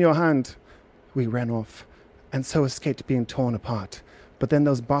thyrsus in your hand!" We ran off, and so escaped being torn apart. But then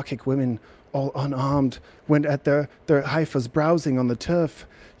those Bacchic women all unarmed, went at their heifers browsing on the turf,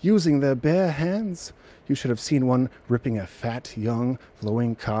 using their bare hands. You should have seen one ripping a fat, young,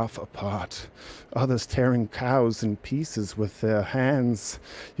 lowing calf apart. Others tearing cows in pieces with their hands.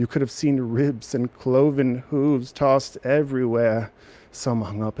 You could have seen ribs and cloven hooves tossed everywhere. Some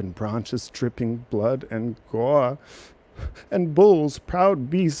hung up in branches, dripping blood and gore. And bulls, proud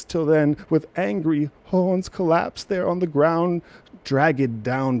beasts till then, with angry horns collapsed there on the ground, dragged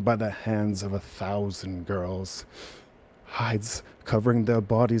down by the hands of 1,000 girls. Hides covering their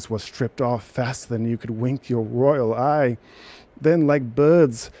bodies were stripped off faster than you could wink your royal eye. Then, like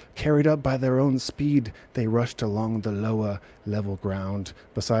birds, carried up by their own speed, they rushed along the lower, level ground,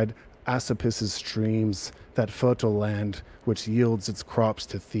 beside Asopus' streams, that fertile land which yields its crops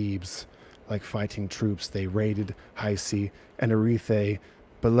to Thebes. Like fighting troops, they raided Hyce and Erethe,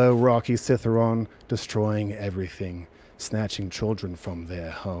 below rocky Citharon, destroying everything, snatching children from their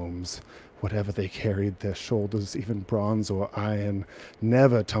homes. Whatever they carried, their shoulders, even bronze or iron,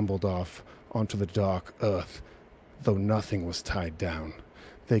 never tumbled off onto the dark earth, though nothing was tied down.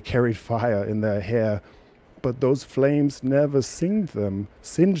 They carried fire in their hair, but those flames never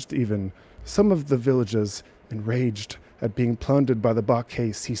singed even. Some of the villagers, enraged at being plundered by the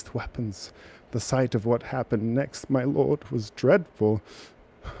Bacchae, seized weapons. The sight of what happened next, my lord, was dreadful,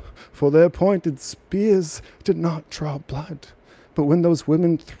 for their pointed spears did not draw blood. But when those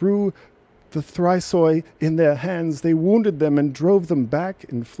women threw the thryssoi in their hands, they wounded them and drove them back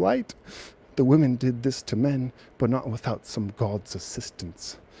in flight. The women did this to men, but not without some god's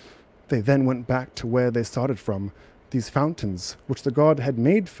assistance. They then went back to where they started from. These fountains, which the god had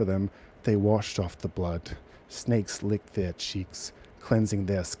made for them, they washed off the blood. Snakes licked their cheeks, cleansing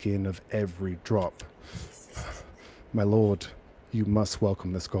their skin of every drop. My lord, you must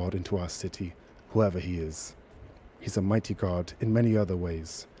welcome this god into our city, whoever he is. He's a mighty god in many other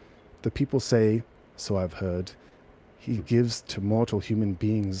ways. The people say, so I've heard, he gives to mortal human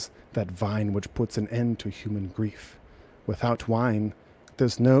beings that vine which puts an end to human grief. Without wine,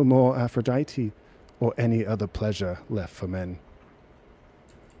 there's no more Aphrodite or any other pleasure left for men.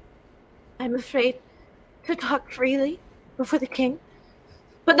 I'm afraid to talk freely before the king,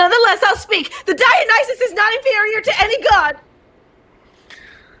 but nonetheless I'll speak. The Dionysus is not inferior to any god.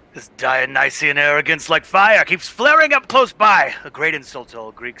 This Dionysian arrogance like fire keeps flaring up close by. A great insult to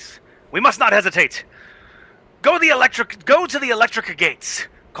all Greeks. We must not hesitate. Go to the electric gates.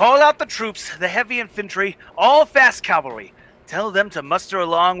 Call out the troops, the heavy infantry, all fast cavalry. Tell them to muster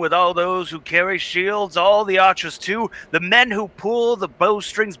along with all those who carry shields, all the archers too, the men who pull the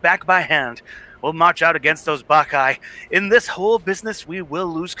bowstrings back by hand. We'll march out against those Bacchae. In this whole business, we will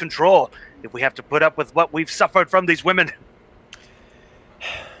lose control if we have to put up with what we've suffered from these women.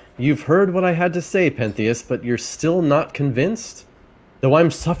 You've heard what I had to say, Pentheus, but you're still not convinced? Though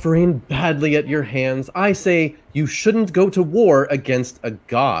I'm suffering badly at your hands, I say you shouldn't go to war against a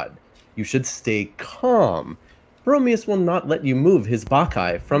god. You should stay calm. Bromius will not let you move his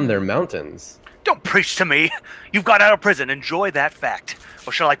Bacchae from their mountains. Don't preach to me. You've got out of prison. Enjoy that fact.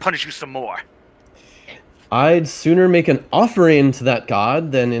 Or shall I punish you some more? I'd sooner make an offering to that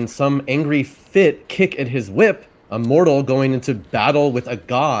god than in some angry fit kick at his whip, a mortal going into battle with a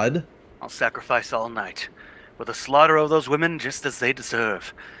god. I'll sacrifice all night, with the slaughter of those women just as they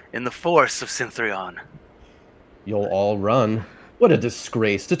deserve, in the force of Cynthrion. You'll all run. What a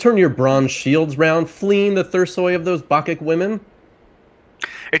disgrace, to turn your bronze shields round, fleeing the thursoi of those Bacchic women.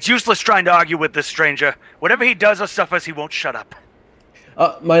 It's useless trying to argue with this stranger. Whatever he does or suffers, he won't shut up.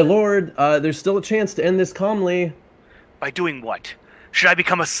 My lord, there's still a chance to end this calmly. By doing what? Should I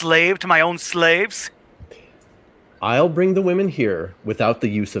become a slave to my own slaves? I'll bring the women here without the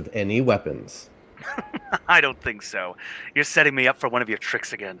use of any weapons. I don't think so. You're setting me up for one of your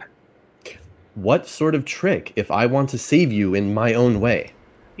tricks again. What sort of trick if I want to save you in my own way?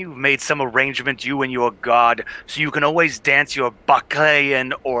 You've made some arrangement, you and your god, so you can always dance your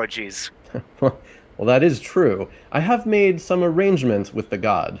Bacchaean orgies. Well, that is true. I have made some arrangement with the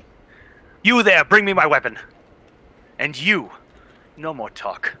god. You there, bring me my weapon. And you, no more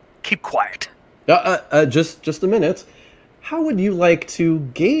talk. Keep quiet. Just a minute. How would you like to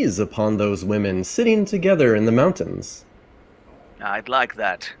gaze upon those women sitting together in the mountains? I'd like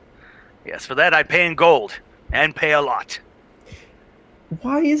that. Yes, for that I'd pay in gold, and pay a lot.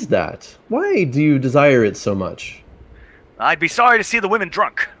 Why is that? Why do you desire it so much? I'd be sorry to see the women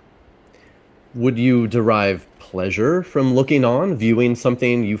drunk. Would you derive pleasure from looking on, viewing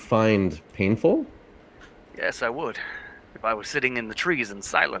something you find painful? Yes, I would, if I was sitting in the trees in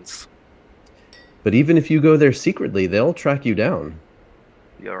silence. But even if you go there secretly, they'll track you down.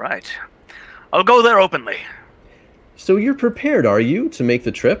 You're right. I'll go there openly. So you're prepared, are you, to make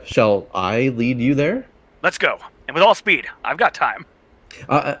the trip? Shall I lead you there? Let's go. And with all speed. I've got time.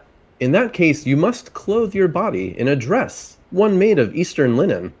 In that case, you must clothe your body in a dress, one made of Eastern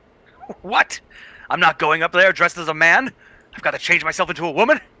linen. What? I'm not going up there dressed as a man? I've got to change myself into a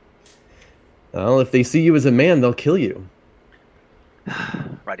woman? Well, if they see you as a man, they'll kill you.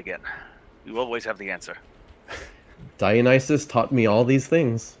 Right again. You always have the answer. Dionysus taught me all these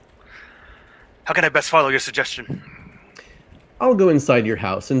things. How can I best follow your suggestion? I'll go inside your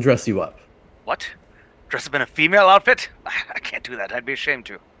house and dress you up. What? Dress up in a female outfit? I can't do that. I'd be ashamed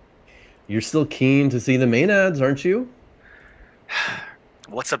to. You're still keen to see the Maenads, aren't you?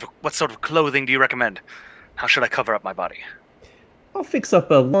 What sort of clothing do you recommend? How should I cover up my body? I'll fix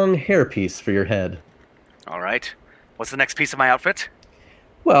up a long hairpiece for your head. All right. What's the next piece of my outfit?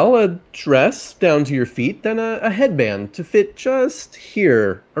 Well, a dress down to your feet, then a headband to fit just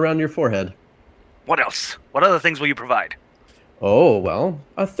here around your forehead. What else? What other things will you provide? Oh, well,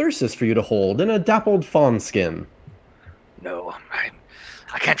 a thyrsus for you to hold and a dappled fawn skin. No,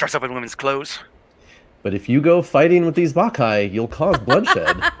 I can't dress up in women's clothes. But if you go fighting with these Bacchae, you'll cause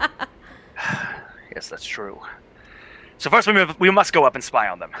bloodshed. Yes, that's true. So first we must go up and spy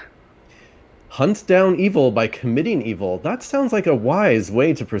on them. Hunt down evil by committing evil. That sounds like a wise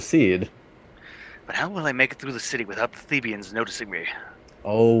way to proceed. But how will I make it through the city without the Thebians noticing me?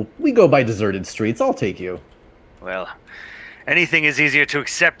 Oh, we go by deserted streets. I'll take you. Well, anything is easier to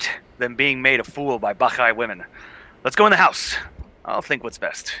accept than being made a fool by Bacchae women. Let's go in the house. I'll think what's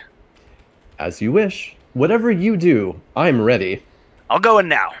best. As you wish. Whatever you do, I'm ready. I'll go in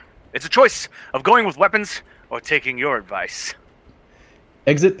now. It's a choice of going with weapons or taking your advice.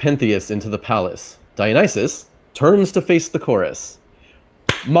 Exit Pentheus into the palace. Dionysus turns to face the chorus.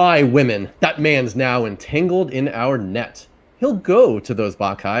 My women, that man's now entangled in our net. He'll go to those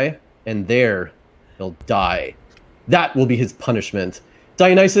Bacchae, and there he'll die. That will be his punishment.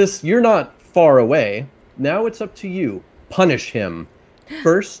 Dionysus, you're not far away. Now it's up to you. Punish him.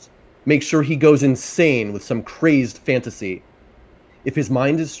 First, make sure he goes insane with some crazed fantasy. If his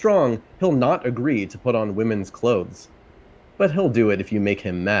mind is strong, he'll not agree to put on women's clothes. But he'll do it if you make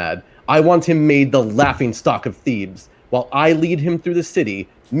him mad. I want him made the laughingstock of Thebes, while I lead him through the city,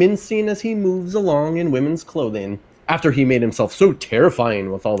 mincing as he moves along in women's clothing, after he made himself so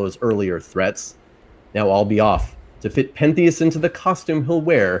terrifying with all those earlier threats. Now I'll be off to fit Pentheus into the costume he'll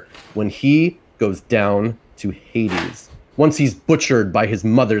wear when he goes down to Hades. Once he's butchered by his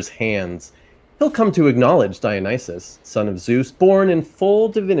mother's hands, he'll come to acknowledge Dionysus, son of Zeus, born in full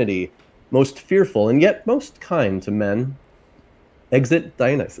divinity, most fearful and yet most kind to men. Exit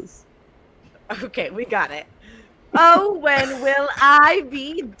Dionysus. Okay, we got it. Oh, when will I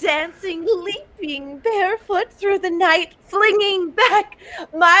be dancing, leaping barefoot through the night, flinging back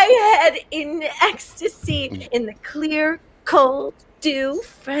my head in ecstasy in the clear, cold, dew,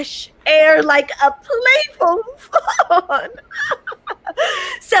 fresh air like a playful fawn,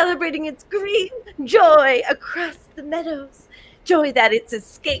 celebrating its green joy across the meadows. Joy that it's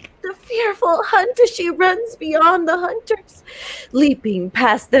escaped the fearful hunt as she runs beyond the hunters. Leaping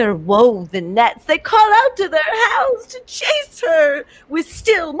past their woven nets, they call out to their hounds to chase her with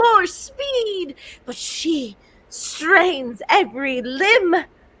still more speed. But she strains every limb,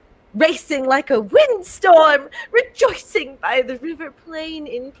 racing like a windstorm, rejoicing by the river plain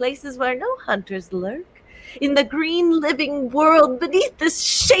in places where no hunters lurk. In the green living world beneath the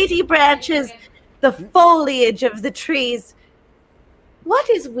shady branches, the foliage of the trees.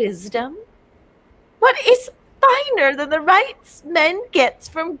 What is wisdom? What is finer than the rights men get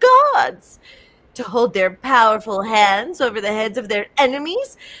from gods? To hold their powerful hands over the heads of their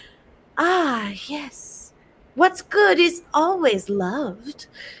enemies? Ah, yes. What's good is always loved.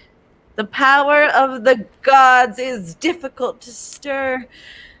 The power of the gods is difficult to stir,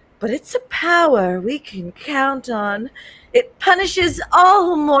 but it's a power we can count on. It punishes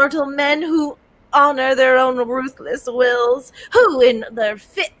all mortal men who honor their own ruthless wills, who in their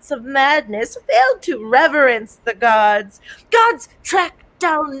fits of madness fail to reverence the gods. Gods track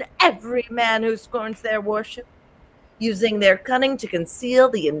down every man who scorns their worship, using their cunning to conceal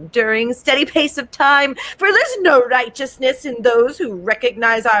the enduring steady pace of time, for there's no righteousness in those who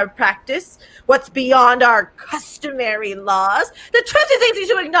recognize our practice, what's beyond our customary laws. The truth is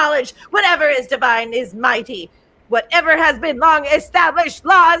easy to acknowledge. Whatever is divine is mighty. Whatever has been long established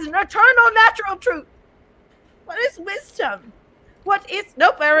laws and eternal natural truth. What is wisdom? What is...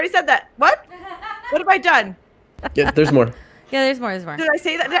 Nope, I already said that. What? What have I done? Yeah, there's more. Yeah, there's more. Did I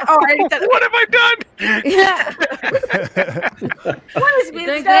say that? Oh, I already said What have I done? Yeah. What is You're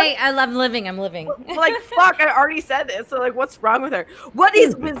wisdom? great. I'm living. I'm living. Like, fuck, I already said this. So, like, what's wrong with her? What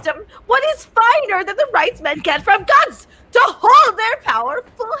is wisdom? What is finer than the rights men get from gods to hold their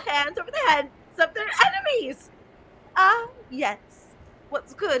powerful hands over the heads of their enemies? Ah, yes.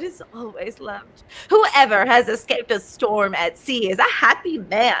 What's good is always loved. Whoever has escaped a storm at sea is a happy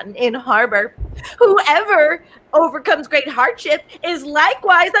man in harbor. Whoever overcomes great hardship is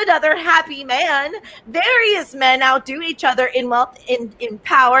likewise another happy man. Various men outdo each other in wealth, in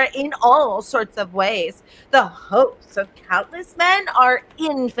power, in all sorts of ways. The hopes of countless men are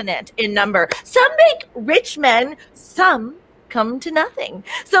infinite in number. Some make rich men, some come to nothing.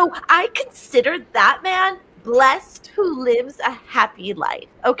 So I consider that man blessed who lives a happy life,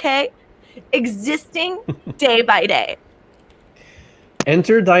 okay? Existing day by day.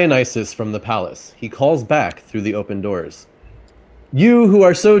 Enter Dionysus from the palace. He calls back through the open doors. You who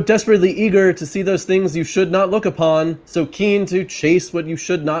are so desperately eager to see those things you should not look upon, so keen to chase what you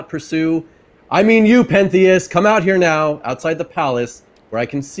should not pursue. I mean you, Pentheus, come out here now, outside the palace, where I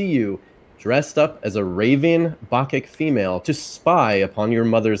can see you, dressed up as a raving Bacchic female to spy upon your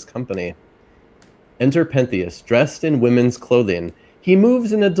mother's company. Enter Pentheus, dressed in women's clothing. He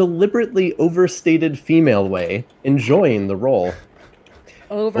moves in a deliberately overstated female way, enjoying the role.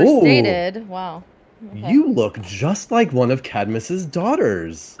 Overstated? Ooh, wow. Okay. You look just like one of Cadmus's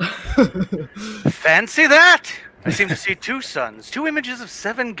daughters. Fancy that? I seem to see two suns, two images of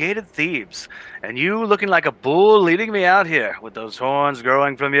 7 gated Thebes, and you looking like a bull leading me out here with those horns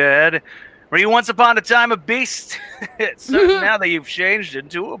growing from your head. Were you once upon a time a beast? It's certain now that you've changed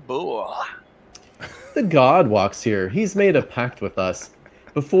into a bull. The god walks here. He's made a pact with us.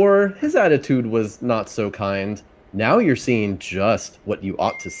 Before, his attitude was not so kind. Now you're seeing just what you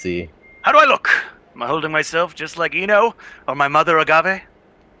ought to see. How do I look? Am I holding myself just like Eno or my mother Agave?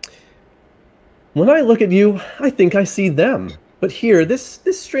 When I look at you, I think I see them. But here, this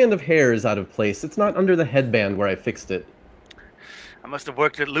strand of hair is out of place. It's not under the headband where I fixed it. I must have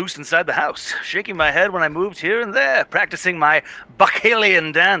worked it loose inside the house, shaking my head when I moved here and there, practicing my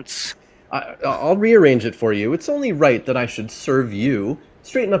Bacchanalian dance. I'll rearrange it for you. It's only right that I should serve you.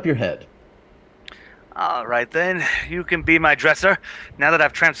 Straighten up your head. All right, then. You can be my dresser, now that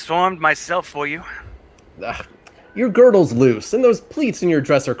I've transformed myself for you. Your girdle's loose, and those pleats in your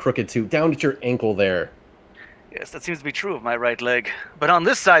dress are crooked too, down at your ankle there. Yes, that seems to be true of my right leg. But on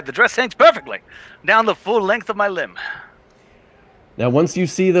this side, the dress hangs perfectly, down the full length of my limb. Now, once you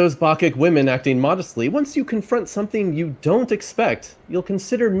see those Bacchic women acting modestly, once you confront something you don't expect, you'll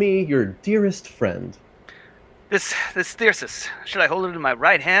consider me your dearest friend. This Tiresias, should I hold it in my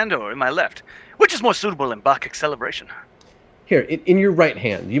right hand or in my left? Which is more suitable in Bacchic celebration? Here, in your right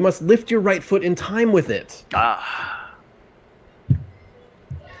hand. You must lift your right foot in time with it. Ah.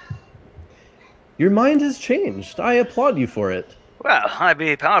 Your mind has changed. I applaud you for it. Well, I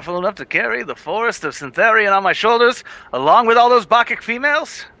be powerful enough to carry the forest of Syntherian on my shoulders, along with all those Bacchic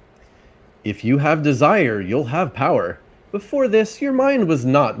females? If you have desire, you'll have power. Before this, your mind was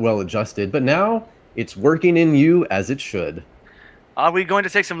not well adjusted, but now it's working in you as it should. Are we going to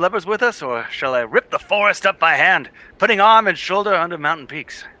take some lepers with us, or shall I rip the forest up by hand, putting arm and shoulder under mountain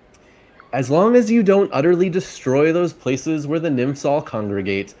peaks? As long as you don't utterly destroy those places where the nymphs all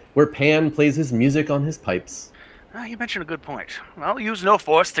congregate, where Pan plays his music on his pipes. You mentioned a good point. I'll use no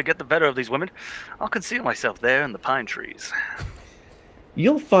force to get the better of these women. I'll conceal myself there in the pine trees.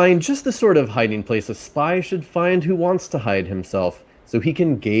 You'll find just the sort of hiding place a spy should find who wants to hide himself, so he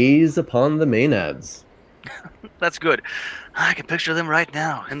can gaze upon the maenads. That's good. I can picture them right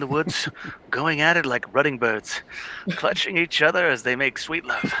now, in the woods, going at it like rutting birds, clutching each other as they make sweet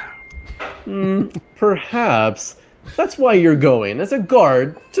love. Perhaps. That's why you're going, as a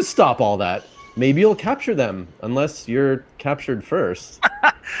guard, to stop all that. Maybe you'll capture them, unless you're captured first.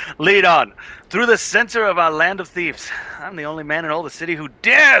 Lead on. Through the center of our land of thieves. I'm the only man in all the city who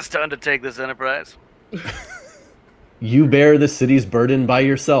dares to undertake this enterprise. You bear the city's burden by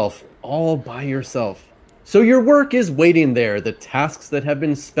yourself, all by yourself. So your work is waiting there, the tasks that have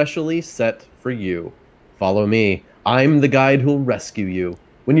been specially set for you. Follow me. I'm the guide who'll rescue you.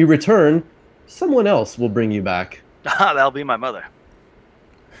 When you return, someone else will bring you back. That'll be my mother.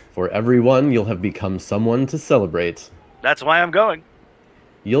 For everyone, you'll have become someone to celebrate. That's why I'm going.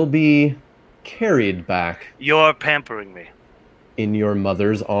 You'll be carried back. You're pampering me. In your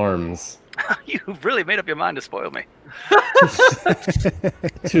mother's arms. You've really made up your mind to spoil me.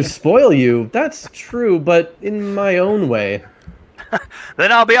 To spoil you, that's true, but in my own way.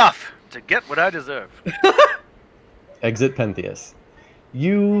 Then I'll be off to get what I deserve. Exit Pentheus.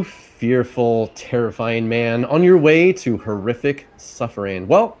 You fearful, terrifying man, on your way to horrific suffering.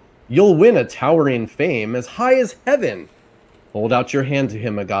 Well, you'll win a towering fame as high as heaven. Hold out your hand to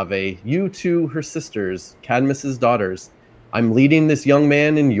him, Agave. You two, her sisters, Cadmus's daughters. I'm leading this young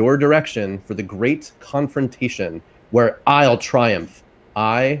man in your direction for the great confrontation, where I'll triumph,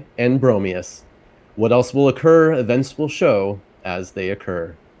 I and Bromius. What else will occur, events will show as they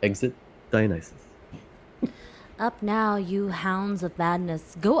occur. Exit Dionysus. Up now, you hounds of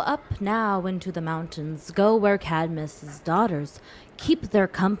madness. Go up now into the mountains. Go where Cadmus's daughters keep their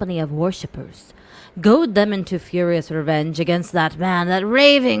company of worshippers. Goad them into furious revenge against that man, that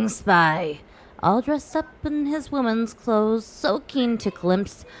raving spy, all dressed up in his woman's clothes, so keen to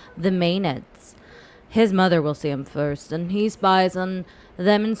glimpse the Maenads. His mother will see him first, and he spies on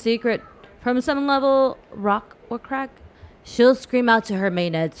them in secret from some level rock or crag. She'll scream out to her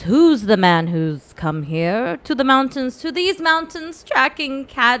Maenads, "Who's the man who's come here? To the mountains, to these mountains, tracking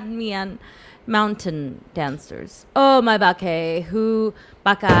Cadmean mountain dancers. Oh, my Bacchae, who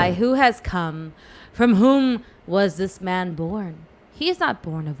has come? From whom was this man born? He is not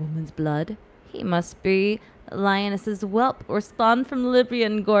born of woman's blood. He must be lioness's whelp or spawned from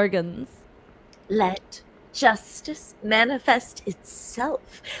Libyan gorgons." Let justice manifest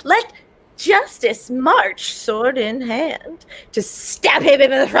itself. Let justice march sword in hand to stab him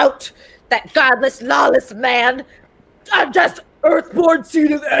in the throat, that godless, lawless man. I'm just earthborn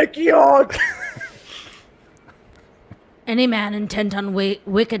seed of Echion. Any man intent on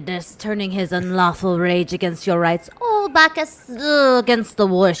wickedness, turning his unlawful rage against your rights, oh, Bacchus, against the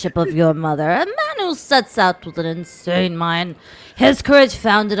worship of your mother, a man who sets out with an insane mind, his courage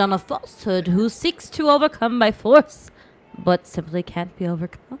founded on a falsehood, who seeks to overcome by force, but simply can't be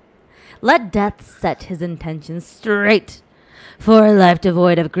overcome. Let death set his intentions straight, for a life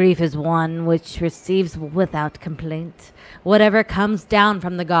devoid of grief is one which receives without complaint whatever comes down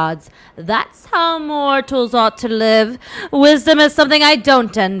from the gods. That's how mortals ought to live. Wisdom is something I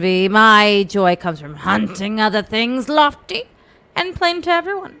don't envy. My joy comes from hunting other things lofty and plain to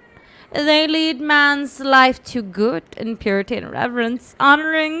everyone. They lead man's life to good and purity and reverence,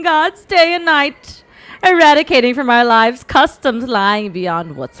 honoring gods day and night, eradicating from our lives customs lying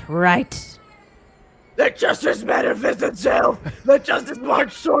beyond what's right. Let justice manifest itself. Let justice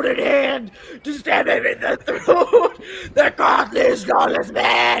march sword in hand to stab him in the throat. The godless, lawless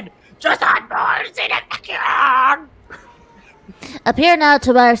man, just unborn seed of Echion. Appear now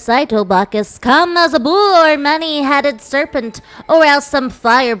to our sight, O Bacchus. Come as a bull or many-headed serpent, or else some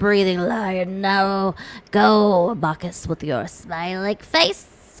fire-breathing lion. Now go, Bacchus, with your smiling face.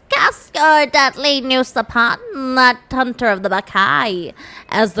 Cast your deadly noose upon that hunter of the Bacchae,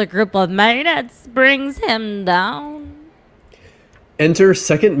 as the group of Maenads brings him down. Enter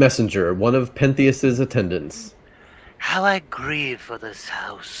second messenger, one of Pentheus's attendants. How I grieve for this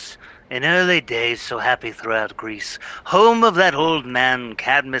house. In early days so happy throughout Greece, home of that old man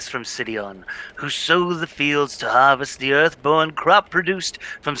Cadmus from Sidon, who sowed the fields to harvest the earth-born crop produced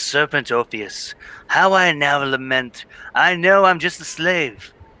from serpent Orpheus. How I now lament. I know I'm just a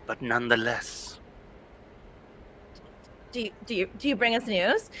slave, but nonetheless. Do you bring us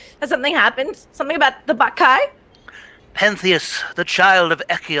news? Has something happened? Something about the Bacchae? Pentheus, the child of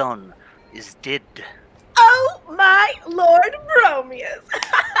Echion, is dead. Oh, my Lord Bromius!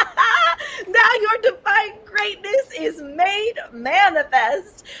 Now your divine greatness is made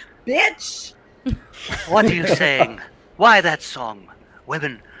manifest, bitch! What are you saying? Why that song?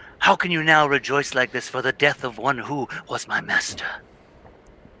 Women, how can you now rejoice like this for the death of one who was my master?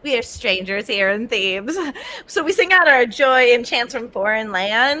 We are strangers here in Thebes, so we sing out our joy in chants from foreign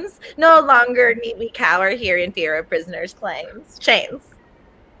lands. No longer need we cower here in fear of prisoners' chains.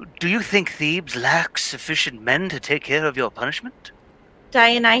 Do you think Thebes lacks sufficient men to take care of your punishment?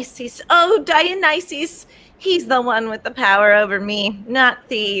 Dionysus, oh Dionysus, he's the one with the power over me, not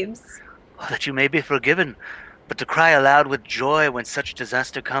Thebes. Oh, that you may be forgiven, but to cry aloud with joy when such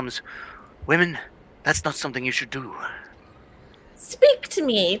disaster comes, women, that's not something you should do. Speak to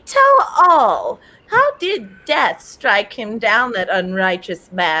me, tell all. How did death strike him down, that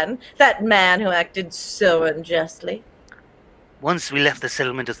unrighteous man, that man who acted so unjustly? Once we left the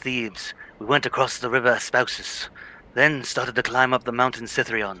settlement of Thebes, we went across the river Spousus, then started to climb up the mountain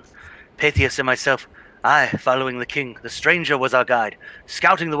Cythrion. Pentheus and myself, I following the king, the stranger was our guide,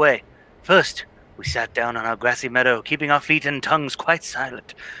 scouting the way. First, we sat down on our grassy meadow, keeping our feet and tongues quite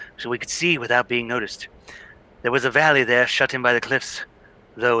silent, so we could see without being noticed. There was a valley there shut in by the cliffs.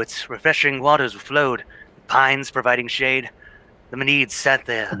 Though its refreshing waters flowed, the pines providing shade, the Maenads sat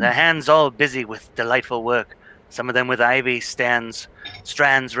there, their hands all busy with delightful work, some of them with ivy strands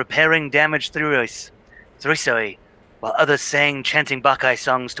repairing damaged Tiresias, while others sang, chanting Bacchae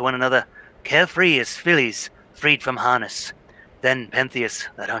songs to one another, carefree as fillies freed from harness. Then Pentheus,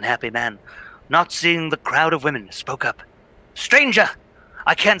 that unhappy man, not seeing the crowd of women, spoke up. "Stranger,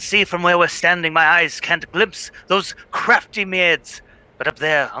 I can't see from where we're standing. My eyes can't glimpse those crafty maids. But up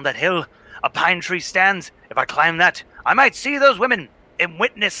there, on that hill, a pine tree stands. If I climb that, I might see those women and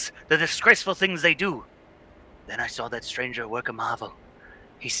witness the disgraceful things they do." Then I saw that stranger work a marvel.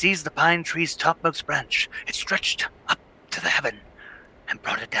 He seized the pine tree's topmost branch. It stretched up to the heaven and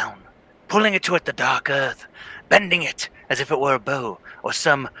brought it down, pulling it toward the dark earth, bending it as if it were a bow or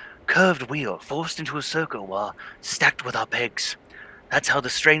some curved wheel forced into a circle while stacked with our pegs. That's how the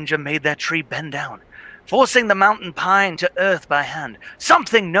stranger made that tree bend down, forcing the mountain pine to earth by hand,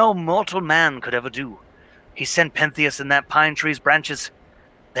 something no mortal man could ever do. He sent Pentheus in that pine tree's branches.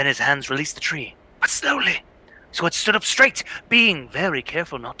 Then his hands released the tree, but slowly, so it stood up straight, being very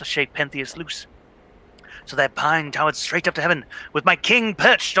careful not to shake Pentheus loose. So that pine towered straight up to heaven, with my king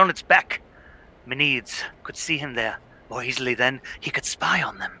perched on its back. Menades could see him there more easily than he could spy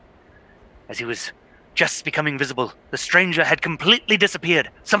on them. As he was just becoming visible, the stranger had completely disappeared.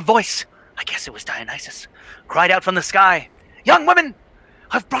 Some voice, I guess it was Dionysus, cried out from the sky, "Young women,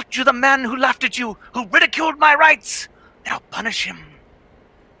 I've brought you the man who laughed at you, who ridiculed my rights. Now punish him."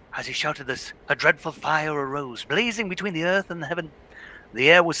 As he shouted this, a dreadful fire arose, blazing between the earth and the heaven.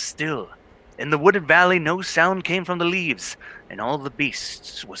 The air was still. In the wooded valley, no sound came from the leaves, and all the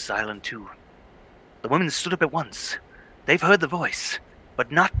beasts were silent too. The women stood up at once. They've heard the voice,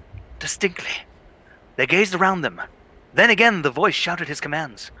 but not distinctly. They gazed around them. Then again the voice shouted his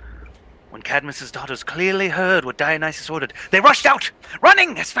commands. When Cadmus's daughters clearly heard what Dionysus ordered, they rushed out,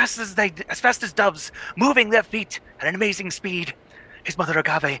 running as fast as doves, moving their feet at an amazing speed. His mother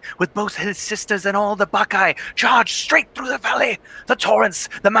Agave, with both his sisters and all the Bacchae, charged straight through the valley. The torrents,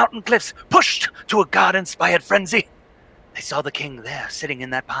 the mountain cliffs, pushed to a god-inspired frenzy. They saw the king there, sitting in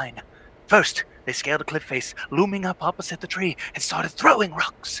that pine. First, they scaled a cliff face, looming up opposite the tree, and started throwing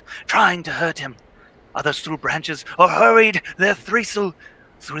rocks, trying to hurt him. Others threw branches or hurried their threesel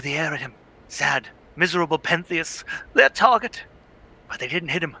through the air at him. Sad, miserable Pentheus, their target. But they didn't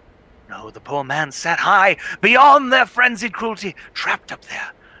hit him. No, the poor man sat high, beyond their frenzied cruelty, trapped up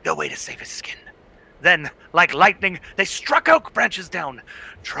there, no way to save his skin. Then, like lightning, they struck oak branches down,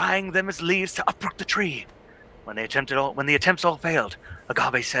 trying them as leaves to uproot the tree. When the attempts all failed,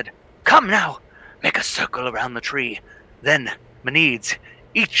 Agave said, "Come now, make a circle around the tree. Then, Menades,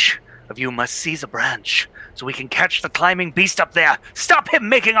 each of you must seize a branch, so we can catch the climbing beast up there. Stop him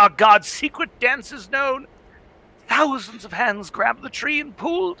making our god's secret dances known." Thousands of hands grabbed the tree and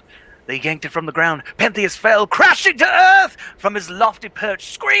pulled. They yanked it from the ground. Pentheus fell, crashing to earth from his lofty perch,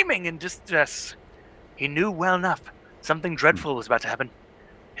 screaming in distress. He knew well enough something dreadful was about to happen.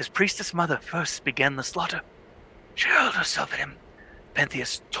 His priestess mother first began the slaughter. She hurled herself at him.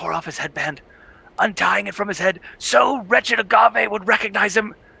 Pentheus tore off his headband, untying it from his head so wretched Agave would recognize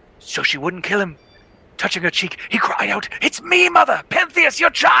him, so she wouldn't kill him. Touching her cheek, he cried out, "It's me, mother! Pentheus,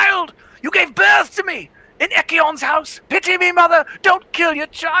 your child! You gave birth to me! In Echion's house! Pity me, mother! Don't kill your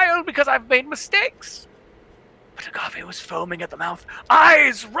child because I've made mistakes!" But Agave was foaming at the mouth,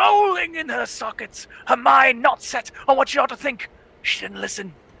 eyes rolling in her sockets, her mind not set on what she ought to think. She didn't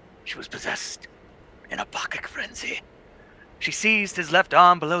listen. She was possessed in a Bacchic frenzy. She seized his left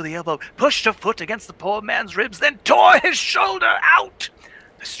arm below the elbow, pushed her foot against the poor man's ribs, then tore his shoulder out.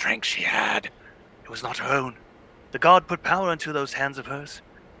 The strength she had, it was not her own. The god put power into those hands of hers.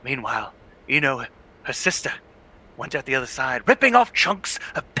 Meanwhile, Ino, her sister, went at the other side, ripping off chunks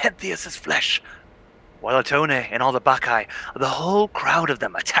of Pentheus's flesh. While Atone and all the Bacchae, the whole crowd of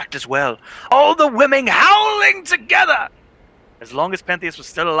them, attacked as well, all the women howling together. As long as Pentheus was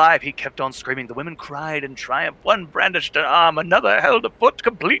still alive, he kept on screaming. The women cried in triumph. One brandished an arm, another held a foot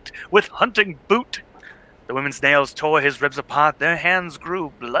complete with hunting boot. The women's nails tore his ribs apart. Their hands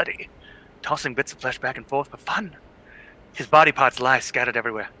grew bloody, tossing bits of flesh back and forth for fun. His body parts lie scattered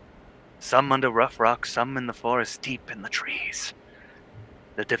everywhere. Some under rough rocks, some in the forest, deep in the trees.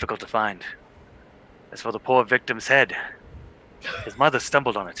 They're difficult to find. As for the poor victim's head, his mother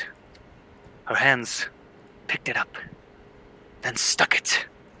stumbled on it. Her hands picked it up, then stuck it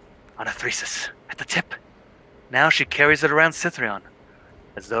on a thresis at the tip. Now she carries it around Cythrion,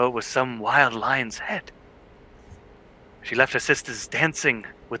 as though it was some wild lion's head. She left her sisters dancing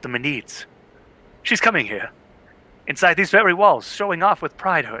with the Menades. She's coming here, inside these very walls, showing off with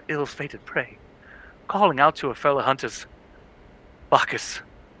pride her ill-fated prey, calling out to her fellow hunters. Bacchus,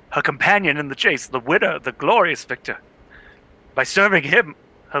 her companion in the chase, the winner, the glorious victor. By serving him,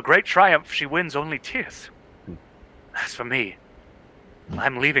 her great triumph, she wins only tears. As for me,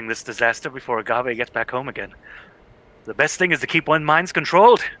 I'm leaving this disaster before Agave gets back home again. The best thing is to keep one's minds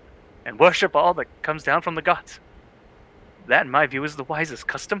controlled and worship all that comes down from the gods. That, in my view, is the wisest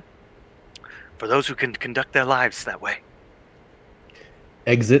custom for those who can conduct their lives that way.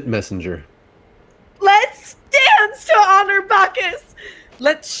 Exit messenger. Let's dance to honor Bacchus.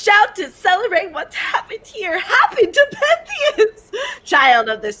 Let's shout to celebrate what's happened here. Happened to Pentheus, child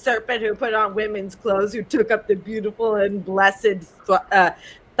of the serpent who put on women's clothes, who took up the beautiful and blessed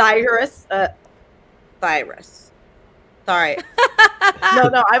Thyrus. Sorry.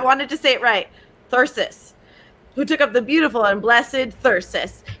 No, I wanted to say it right. Thyrsis, who took up the beautiful and blessed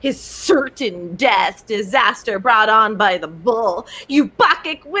Thyrsis, his certain death, disaster brought on by the bull. You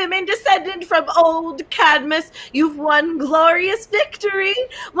Bacchic women, descended from old Cadmus, you've won glorious victory,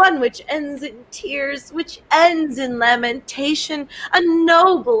 one which ends in tears, which ends in lamentation. A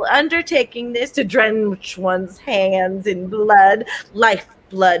noble undertaking this, to drench one's hands in blood,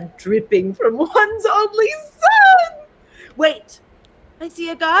 lifeblood dripping from one's only son. Wait, I see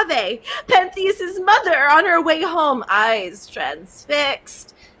Agave, Pentheus' mother, on her way home, eyes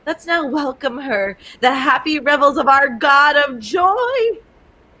transfixed. Let's now welcome her, the happy revels of our god of joy.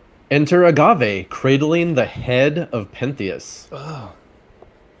 Enter Agave, cradling the head of Pentheus. Oh.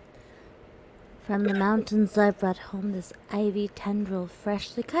 From the mountains I brought home this ivy tendril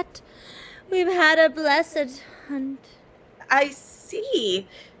freshly cut. We've had a blessed hunt. I see.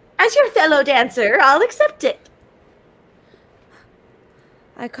 As your fellow dancer, I'll accept it.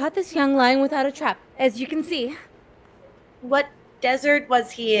 I caught this young lion without a trap, as you can see. What desert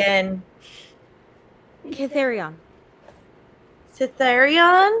was he in? Cytherion.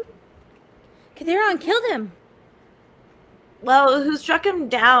 Cytherion? Cytherion killed him. Well, who struck him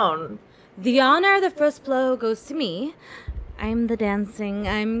down? The honor of the first blow goes to me. I'm the dancing.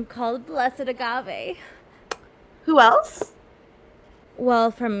 I'm called Blessed Agave. Who else? Well,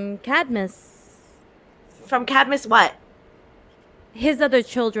 from Cadmus. From Cadmus what? His other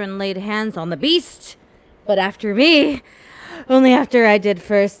children laid hands on the beast. But after me, only after I did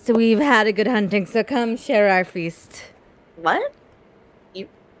first, we've had a good hunting, so come share our feast. What? You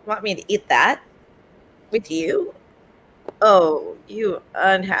want me to eat that? With you? Oh, you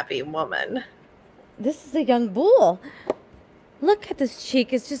unhappy woman. This is a young bull. Look at this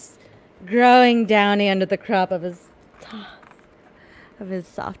cheek. It's just growing downy under the crop of his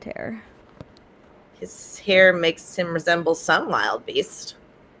soft hair. His hair makes him resemble some wild beast.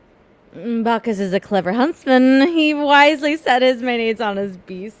 Bacchus is a clever huntsman. He wisely set his mates on this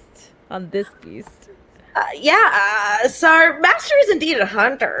beast. So our master is indeed a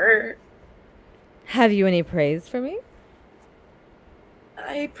hunter. Have you any praise for me?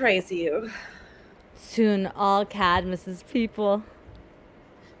 I praise you. Soon all Cadmus's people.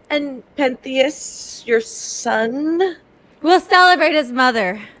 And Pentheus, your son? We'll celebrate his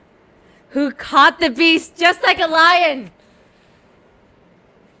mother, who caught the beast just like a lion.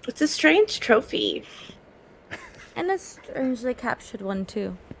 It's a strange trophy. And a strangely captured one,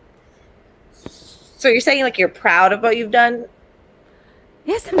 too. So you're saying, like, you're proud of what you've done?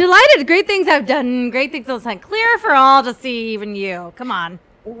 Yes, I'm delighted. Great things I've done. Great things will stand clear for all to see, even you. Come on.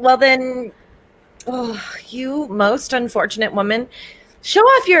 Well, then, you most unfortunate woman, show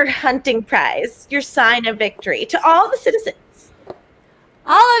off your hunting prize, your sign of victory, to all the citizens.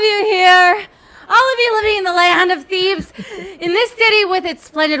 All of you here, all of you living in the land of Thebes, in this city with its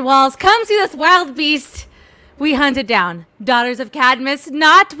splendid walls, come see this wild beast we hunted down. Daughters of Cadmus,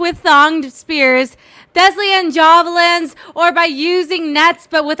 not with thonged spears, Thessalian javelins, or by using nets,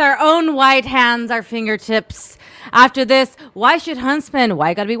 but with our own white hands, our fingertips. After this, why should huntsmen,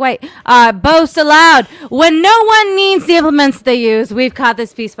 why gotta be white, boast aloud when no one needs the implements they use? We've caught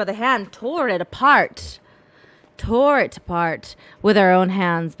this beast by the hand, tore it apart with our own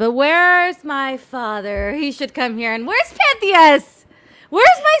hands. But where's my father? He should come here. And where's Pentheus?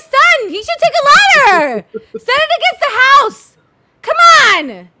 Where's my son? He should take a ladder. Set it against the house. Come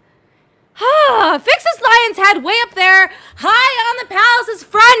on. Fix this lion's head way up there, high on the palace's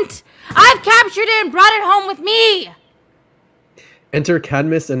front. I've captured it and brought it home with me. Enter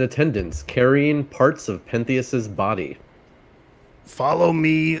Cadmus and attendants, carrying parts of Pentheus's body. Follow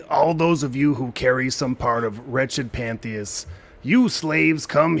me, all those of you who carry some part of wretched Pentheus. You slaves,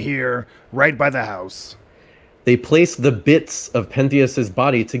 come here, right by the house. They place the bits of Pentheus's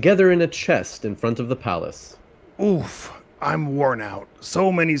body together in a chest in front of the palace. Oof, I'm worn out.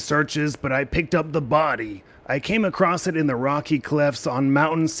 So many searches, but I picked up the body. I came across it in the rocky clefts on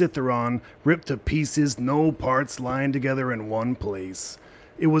Mountain Citharon, ripped to pieces, no parts lying together in one place.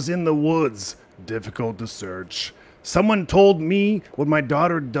 It was in the woods, difficult to search. Someone told me what my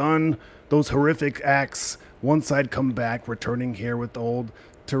daughter done, those horrific acts, once I'd come back, returning here with old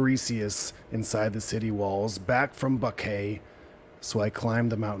Tiresias inside the city walls, back from Bacchae. So I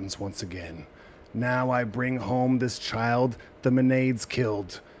climbed the mountains once again. Now I bring home this child the Menades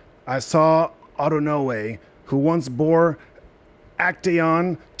killed. I saw Autonoe, who once bore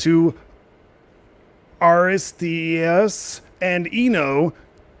Actaeon to Aristeas, and Eno.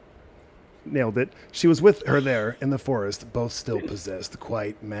 Nailed it. She was with her there in the forest, both still possessed,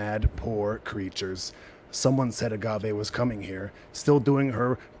 quite mad, poor creatures. Someone said Agave was coming here, still doing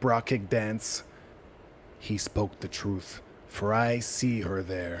her Bacchic dance. He spoke the truth, for I see her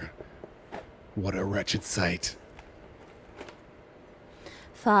there. What a wretched sight.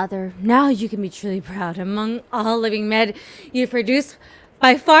 Father, now you can be truly proud. Among all living men, you produce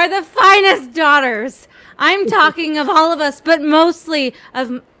by far the finest daughters. I'm talking of all of us, but mostly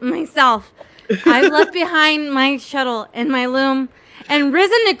of myself. I've left behind my shuttle and my loom and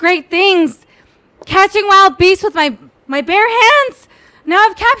risen to great things, catching wild beasts with my bare hands. Now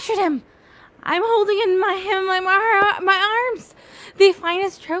I've captured him. I'm holding in my arms the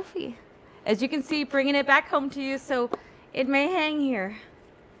finest trophy. As you can see, bringing it back home to you so it may hang here.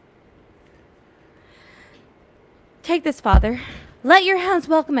 Take this, Father. Let your hounds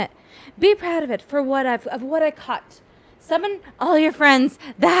welcome it. Be proud of it for what I caught. Summon all your friends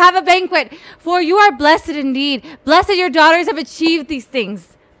to have a banquet, for you are blessed indeed. Blessed your daughters have achieved these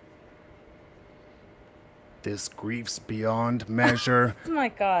things. This grief's beyond measure. Oh my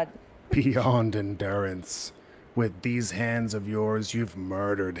God. Beyond endurance. With these hands of yours, you've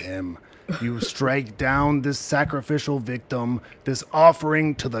murdered him. You strike down this sacrificial victim, this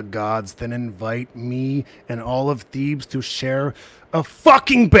offering to the gods, then invite me and all of Thebes to share a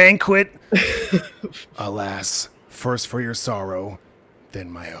fucking banquet. Alas, first for your sorrow,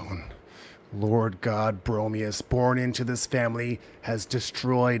 then my own. Lord God Bromius, born into this family, has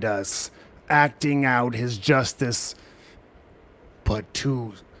destroyed us, acting out his justice, but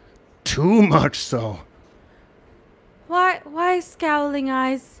too much so. Why scowling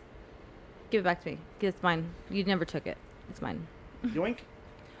eyes? Give it back to me. It's mine. You never took it. It's mine. Yoink.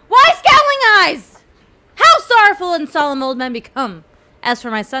 Why scowling eyes? How sorrowful and solemn old men become. As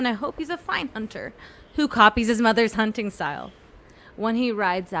for my son, I hope he's a fine hunter who copies his mother's hunting style. When he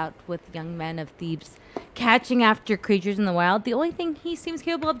rides out with young men of Thebes, catching after creatures in the wild, the only thing he seems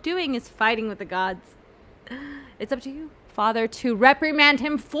capable of doing is fighting with the gods. It's up to you, Father, to reprimand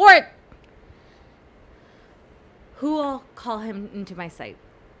him for it. Who will call him into my sight,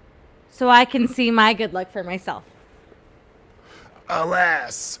 so I can see my good luck for myself?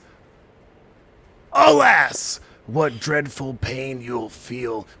 Alas! Alas! What dreadful pain you'll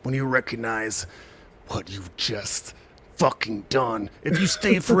feel when you recognize what you've just fucking done. If you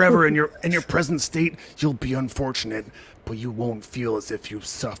stay forever in your present state, you'll be unfortunate, but you won't feel as if you've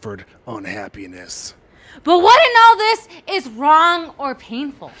suffered unhappiness. But what in all this is wrong or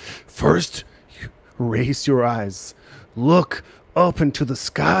painful? First, raise your eyes. Look up into the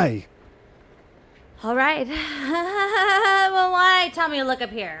sky. All right. Well, why tell me to look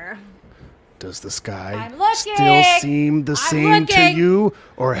up here? Does the sky still still seem the same to you,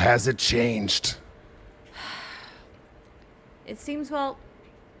 or has it changed? It seems, well,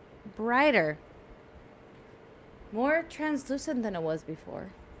 brighter. More translucent than it was before.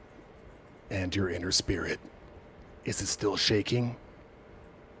 And your inner spirit, is it still shaking?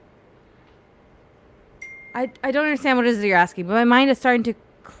 I don't understand what it is that you're asking, but my mind is starting to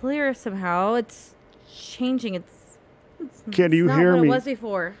clear somehow. It's changing. It's Can you not hear what me? It was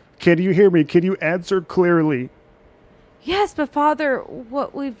before. Can you hear me? Can you answer clearly? Yes, but Father,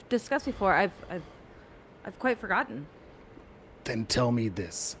 what we've discussed before, I've quite forgotten. Then tell me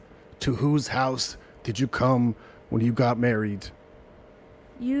this. To whose house did you come when you got married?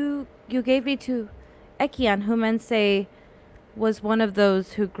 You gave me to Ekion, who men say was one of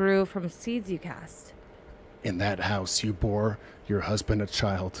those who grew from seeds you cast. In that house you bore your husband a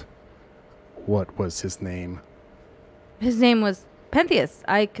child. What was his name? His name was Pentheus.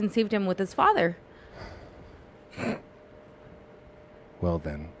 I conceived him with his father. Well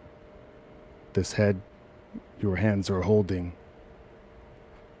then, this head your hands are holding,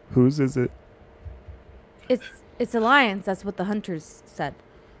 whose is it? It's a lion's. That's what the hunters said.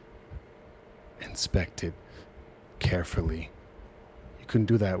 Inspect it carefully. You can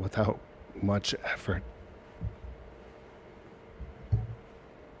do that without much effort.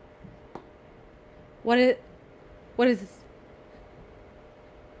 What is this?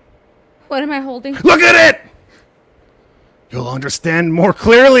 What am I holding? Look at it! You'll understand more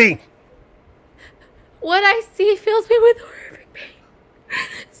clearly. What I see fills me with horrific pain.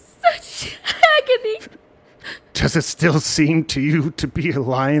 Such agony. Does it still seem to you to be a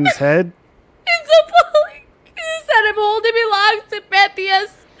lion's head? It's appalling. This head I'm holding belongs to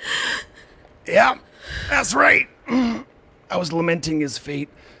Pentheus. Yeah, that's right. I was lamenting his fate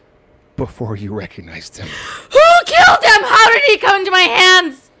before you recognized him. Who killed him? How did he come into my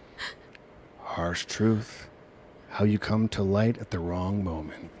hands? Harsh truth. How you come to light at the wrong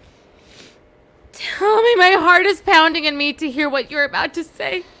moment. Tell me, my heart is pounding in me to hear what you're about to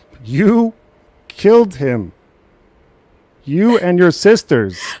say. You killed him. You and your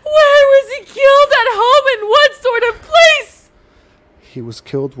sisters. Where was he killed? At home? In what sort of place? He was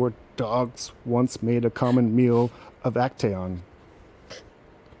killed where dogs once made a common meal of Actaeon.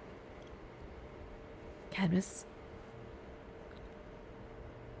 Cadmus.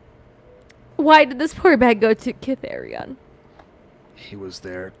 Why did this poor man go to Cytherion? He was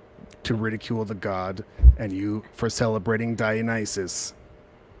there to ridicule the god and you for celebrating Dionysus.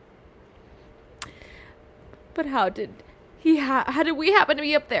 But how did we happen to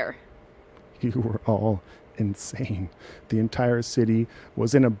be up there? You were all insane. The entire city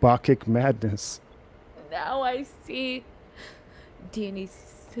was in a Bacchic madness. Now I see.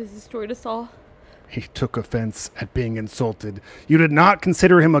 Dionysus has destroyed us all. He took offense at being insulted. You did not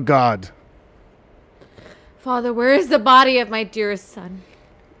consider him a god. Father, where is the body of my dearest son?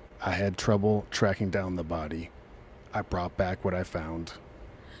 I had trouble tracking down the body. I brought back what I found.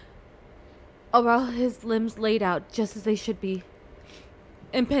 Are all his limbs laid out just as they should be?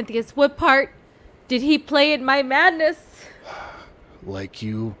 And Pentheus, what part did he play in my madness? Like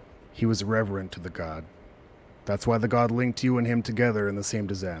you, he was irreverent to the god. That's why the god linked you and him together in the same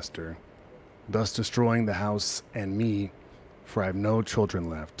disaster, thus destroying the house and me, for I have no children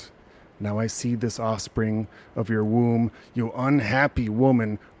left. Now I see this offspring of your womb, you unhappy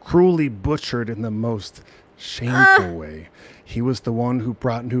woman, cruelly butchered in the most shameful way. He was the one who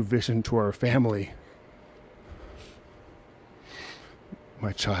brought new vision to our family.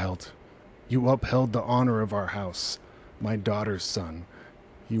 My child, you upheld the honor of our house, my daughter's son.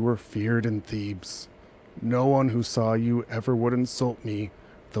 You were feared in Thebes. No one who saw you ever would insult me,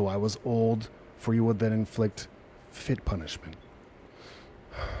 though I was old, for you would then inflict fit punishment.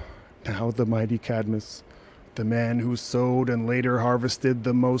 Now the mighty Cadmus, the man who sowed and later harvested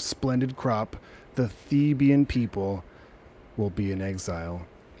the most splendid crop, the Theban people, will be in exile,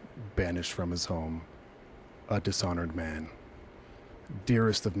 banished from his home, a dishonored man.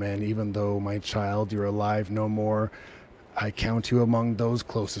 Dearest of men, even though, my child, you're alive no more, I count you among those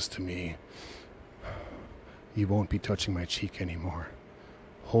closest to me. You won't be touching my cheek anymore,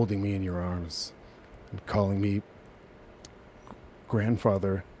 holding me in your arms, and calling me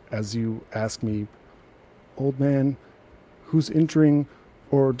grandfather, as you ask me, old man, who's injuring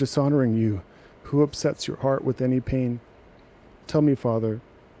or dishonoring you? Who upsets your heart with any pain? Tell me, Father,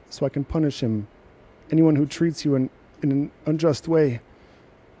 so I can punish him. Anyone who treats you in an unjust way.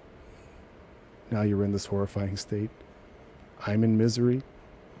 Now you're in this horrifying state. I'm in misery.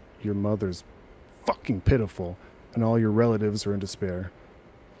 Your mother's fucking pitiful, and all your relatives are in despair.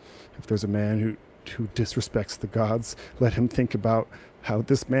 If there's a man who disrespects the gods, let him think about how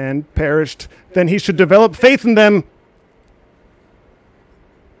this man perished. Then he should develop faith in them.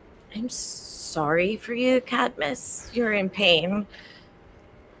 I'm sorry for you, Cadmus. You're in pain.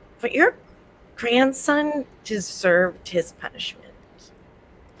 But your grandson deserved his punishment.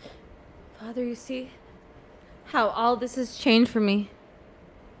 Father, you see how all this has changed for me.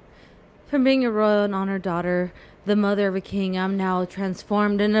 From being a royal and honored daughter, the mother of a king, I'm now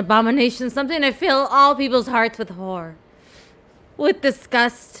transformed in an abomination, something to fill all people's hearts with horror. With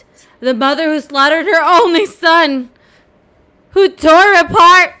disgust, the mother who slaughtered her only son, who tore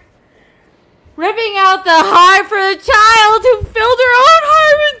apart, ripping out the heart for the child, who filled her own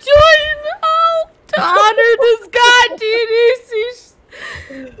heart with joy and hope to honor this god, Dionysus.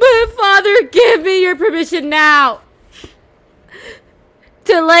 But Father, give me your permission now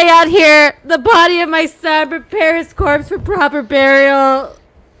to lay out here the body of my son, prepare his corpse for proper burial.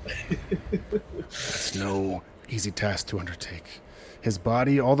 It's no easy task to undertake. His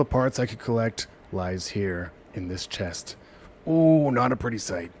body, all the parts I could collect, lies here in this chest. Ooh, not a pretty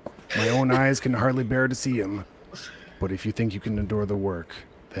sight. My own eyes can hardly bear to see him. But if you think you can endure the work,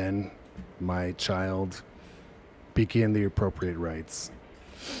 then, my child, begin the appropriate rites.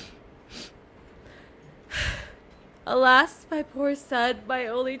 Alas, my poor son, my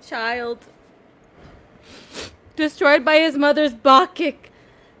only child, destroyed by his mother's Bacchic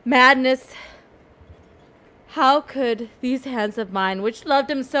madness. How could these hands of mine, which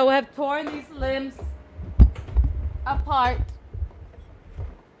loved him so, have torn these limbs apart,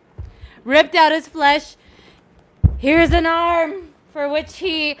 ripped out his flesh? Here's an arm for which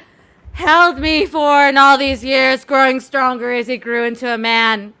he held me for in all these years, growing stronger as he grew into a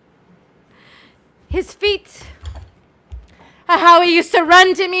man. His feet How he used to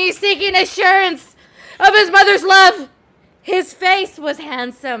run to me seeking assurance of his mother's love. His face was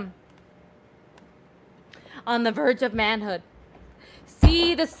handsome, on the verge of manhood.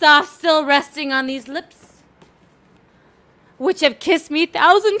 See the soft still resting on these lips, which have kissed me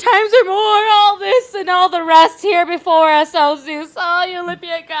 1,000 times or more. All this and all the rest here before us, O Zeus, all you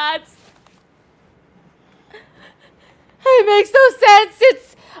Olympian gods. It makes no sense.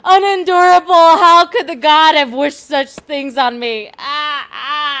 It's unendurable. How could the god have wished such things on me?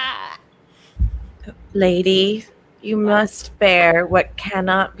 Lady, you must bear what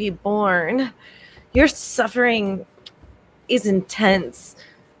cannot be borne. Your suffering is intense,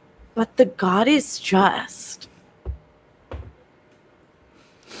 but the god is just.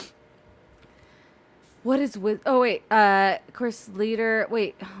 What is with? Oh wait, course leader.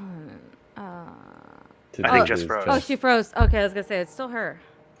 Wait, I think just froze. Oh, she froze. Okay, I was gonna say it's still her.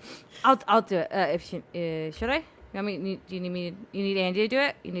 I'll do it. If she should I? I mean, do you need me? You need Andy to do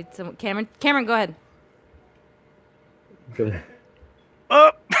it? You need some Cameron? Cameron, go ahead. Good.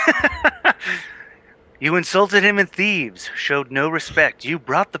 Oh! You insulted him in Thebes, showed no respect. You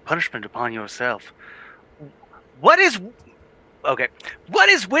brought the punishment upon yourself. What is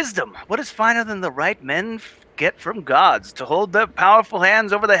wisdom? What is finer than the right men get from gods to hold their powerful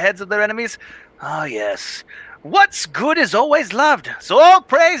hands over the heads of their enemies? Ah, yes. What's good is always loved. So all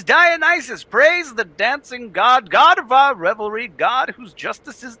praise Dionysus, praise the dancing god, god of our revelry, god whose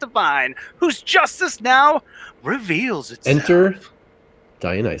justice is divine, whose justice now reveals itself. Enter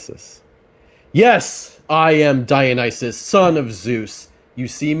Dionysus. Yes, I am Dionysus, son of Zeus. You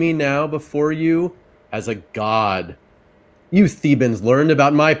see me now before you as a god. You Thebans learned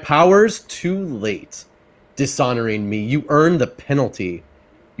about my powers too late. Dishonoring me, you earned the penalty.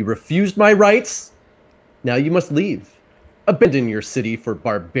 You refused my rights. Now you must leave. Abandon your city for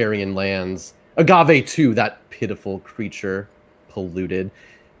barbarian lands. Agave too, that pitiful creature, polluted,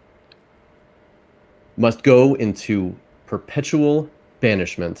 must go into perpetual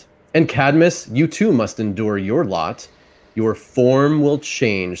banishment. And Cadmus, you too must endure your lot. Your form will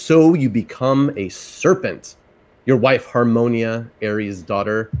change, so you become a serpent. Your wife Harmonia, Ares'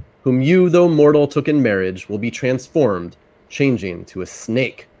 daughter, whom you, though mortal, took in marriage, will be transformed, changing to a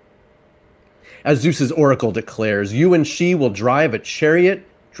snake. As Zeus's oracle declares, you and she will drive a chariot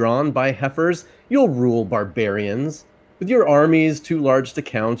drawn by heifers. You'll rule barbarians. With your armies too large to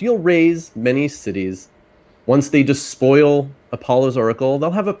count, you'll raise many cities. Once they despoil Apollo's oracle,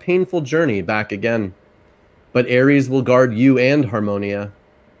 they'll have a painful journey back again. But Ares will guard you and Harmonia.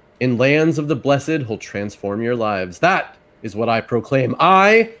 In lands of the blessed, he'll transform your lives. That is what I proclaim.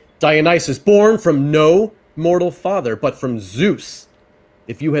 I, Dionysus, born from no mortal father, but from Zeus.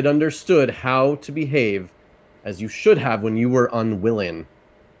 If you had understood how to behave as you should have when you were unwilling,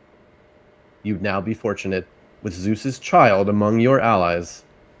 you'd now be fortunate with Zeus's child among your allies.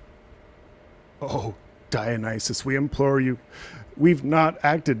 Oh, Dionysus, we implore you. We've not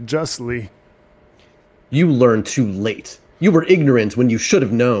acted justly. You learned too late. You were ignorant when you should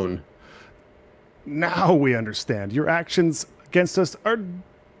have known. Now we understand. Your actions against us are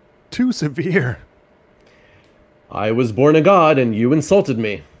too severe. I was born a god, and you insulted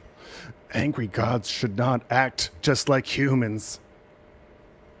me. Angry gods should not act just like humans.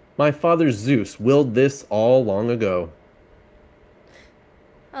 My father Zeus willed this all long ago.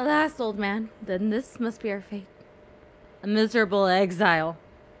 Alas, old man, then this must be our fate. A miserable exile.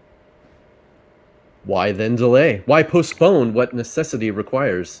 Why then delay? Why postpone what necessity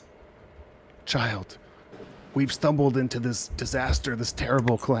requires? Child, we've stumbled into this disaster, this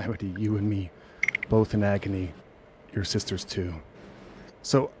terrible calamity, you and me, both in agony. Your sisters too.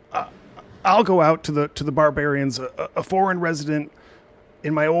 So I'll go out to the barbarians, a foreign resident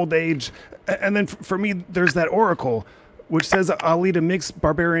in my old age, and then for me there's that oracle which says I'll lead a mixed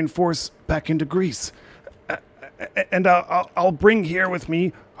barbarian force back into Greece, and I'll bring here with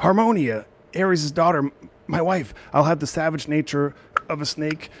me Harmonia, Ares' daughter, my wife. I'll have the savage nature of a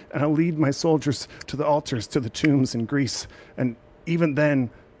snake, and I'll lead my soldiers to the altars, to the tombs in Greece, and even then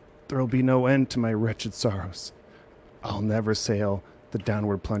there'll be no end to my wretched sorrows. I'll never sail the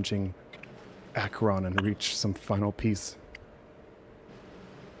downward plunging Acheron and reach some final peace.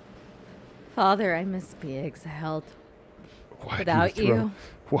 Father, I must be exiled. Without you.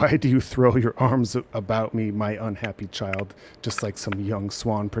 Why do you throw your arms about me, my unhappy child, just like some young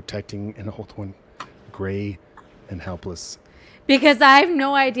swan protecting an old one, gray and helpless? Because I have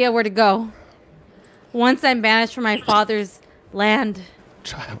no idea where to go. Once I'm banished from my father's land.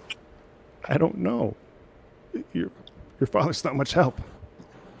 Child, I don't know. Your father's not much help.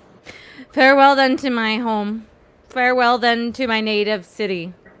 Farewell then to my home. Farewell then to my native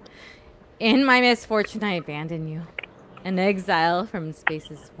city. In my misfortune, I abandon you. An exile from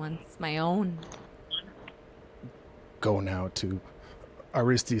spaces once my own. Go now to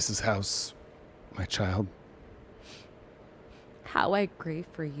Aristides' house, my child. How I grieve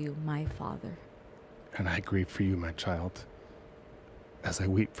for you, my father. And I grieve for you, my child, as I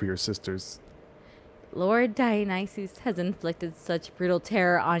weep for your sisters. Lord Dionysus has inflicted such brutal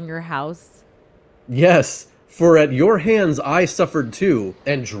terror on your house. Yes, for at your hands I suffered too,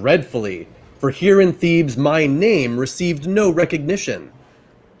 and dreadfully. For here in Thebes my name received no recognition.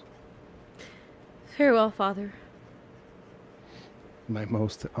 Farewell, father. My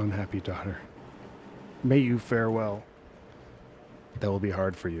most unhappy daughter. May you fare well. That will be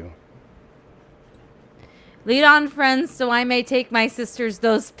hard for you. Lead on, friends, so I may take my sisters,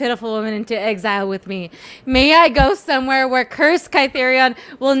 those pitiful women, into exile with me. May I go somewhere where cursed Cytherion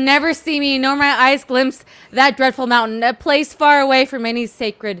will never see me, nor my eyes glimpse that dreadful mountain, a place far away from any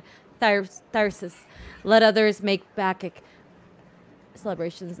sacred Tiresias. Let others make Bacchic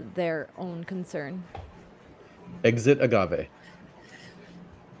celebrations their own concern. Exit Agave.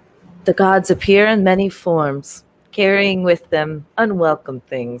 The gods appear in many forms, carrying with them unwelcome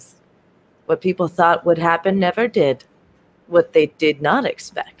things. What people thought would happen never did. What they did not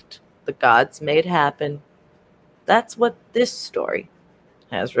expect, the gods made happen. That's what this story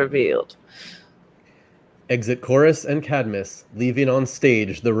has revealed. Exit Chorus and Cadmus, leaving on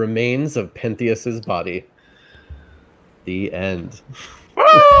stage the remains of Pentheus's body. The end.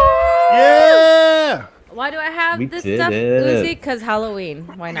 Yeah! Why do I have We this did stuff, it. Uzi? Because Halloween.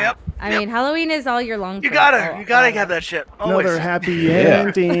 Why not? Yep, I mean, Halloween is all year long. You for- gotta have that shit. Always. Another happy Yeah.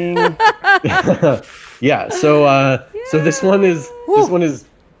 ending. Yeah, so this one is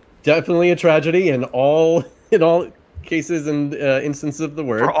definitely a tragedy in all cases and instances of the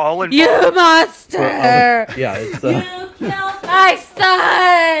word. For all involved. You monster! Yeah, it's You killed my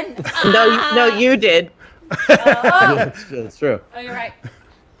son! No, you did. it's true. Oh, you're right.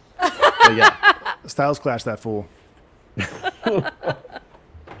 But yeah. Styles clash that fool.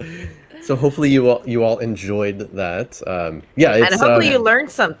 So hopefully you all enjoyed that. Yeah, it's, And hopefully you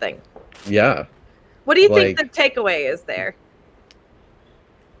learned something. Yeah. What do you think Like- the takeaway is there?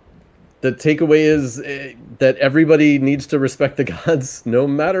 The takeaway is that everybody needs to respect the gods no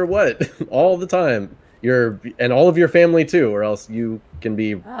matter what, all the time. And all of your family too, or else you can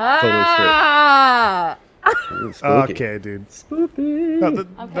be totally Ah! screwed. Ooh, spooky. Okay, dude. Spooky. No,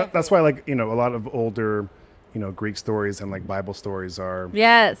 that's why, like, a lot of older, Greek stories and like Bible stories are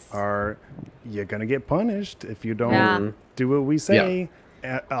Yes. you're gonna get punished if you don't Yeah. do what we say.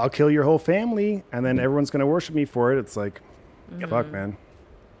 I'll kill your whole family, and then everyone's gonna worship me for it. It's like, fuck, man.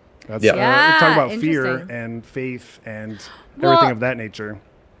 That's Yeah. Yeah, we're talking about fear interesting. and faith and Well- everything of that nature.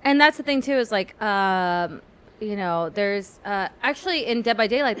 And that's the thing too, is like, there's actually in Dead by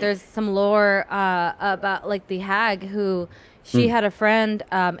Daylight, there's some lore about like the hag who she had a friend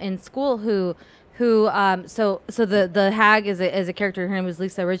in school who so the hag is a character. Her name was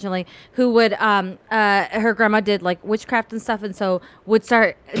Lisa originally, who would her grandma did like witchcraft and stuff, and so would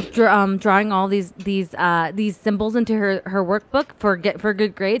start drawing all these symbols into her workbook for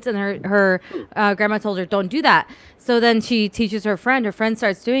good grades, and her grandma told her don't do that. So then she teaches her friend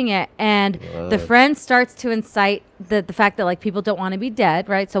starts doing it, and the friend starts to incite the fact that like people don't want to be dead,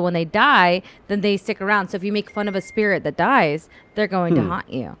 right? So when they die, then they stick around. So if you make fun of a spirit that dies, they're going to haunt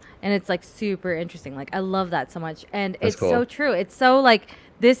you. And it's like super interesting. Like I love that so much. And That's it's cool. so true. It's so like,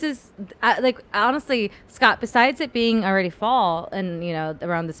 this is like, honestly, Scott, besides it being already fall and,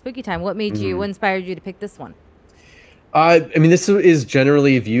 around the spooky time, what made you, what inspired you to pick this one? I mean, this is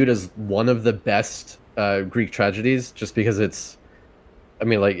generally viewed as one of the best Greek tragedies, just because it's, I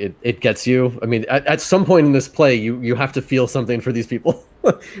mean, like it gets you. I mean, at some point in this play, you have to feel something for these people,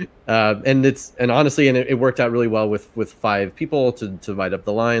 and honestly, it worked out really well with 5 people to divide up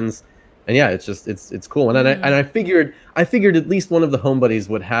the lines, and yeah, it's cool. And I figured at least one of the Homebuddies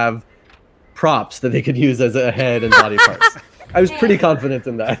would have props that they could use as a head and body parts. I was pretty confident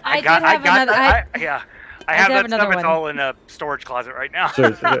in that. I have that another stuff. It's one. all in a storage closet right now. Sure.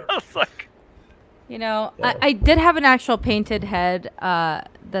 It's like, I did have an actual painted head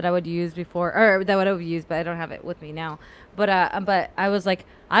that I would use before, or that I would have used, but I don't have it with me now. But I was like,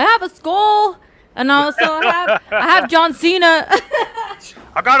 I have a skull, and also I have John Cena.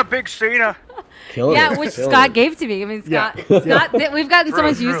 I got a big Cena. Killing Yeah, it, which killing Scott it. gave to me. I mean, Yeah. Scott, we've gotten so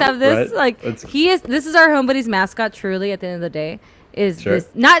much use out of this. Right. Like That's- this is our Homebuddies mascot. Truly, at the end of the day, is Sure. this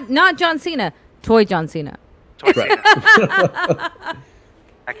not John Cena, toy John Cena. Right.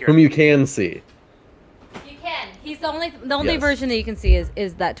 Accurate. Whom you can see. You can. He's the only Yes. version that you can see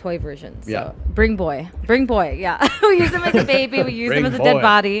is that toy version. So Yeah. bring boy. Yeah, we use him as a baby. We use him Bring as a dead boy.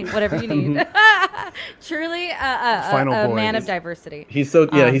 body. Whatever you need. Truly a Final man boy. of diversity. He's so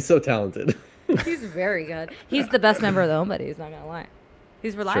he's so talented. He's very good. He's the best member of the Homebuddies, not gonna lie.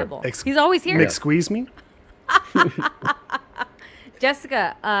 He's reliable. Sure. He's always here. Squeeze me?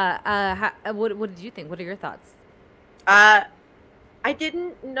 Jessica, what did you think? What are your thoughts? I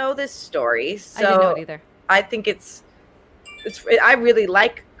didn't know this story, so I didn't know it either. I think I really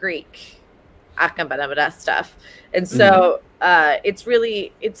like Greek Akambadabada stuff, and so it's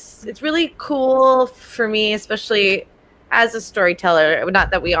really cool for me, especially as a storyteller.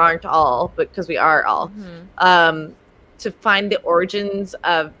 Not that we aren't all, but because we are all. To find the origins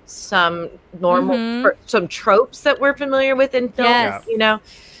of some normal, some tropes that we're familiar with in film. Yes. You know,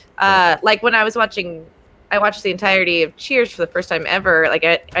 like when I watched the entirety of Cheers for the first time ever. Like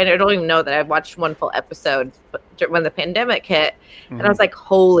I don't even know that I've watched one full episode, but when the pandemic hit, and I was like,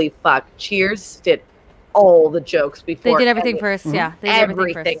 holy fuck, Cheers did all the jokes before. They did everything first. Yeah, they did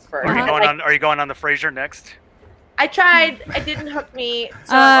everything first. Are you going on the Frasier next? I tried. It didn't hook me.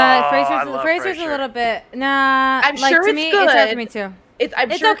 So Frasier's a little bit. Nah, I'm like, sure to me, it's good. It's hard for me too. I'm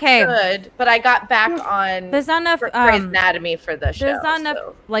it's sure okay. It's good, but I got back on. There's not enough Grey's Anatomy for the show. There's not enough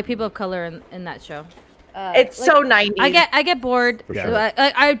like people of color in that show. It's like, so 90s. I get bored. Sure.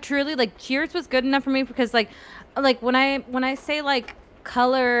 I truly like Cheers was good enough for me because like when I say like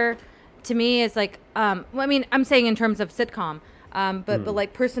color to me is like I mean I'm saying in terms of sitcom. But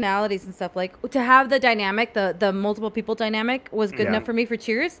like personalities and stuff, like to have the dynamic, the multiple people dynamic was good enough for me for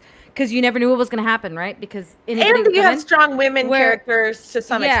Cheers, because you never knew what was going to happen, right? Because and you have strong women characters to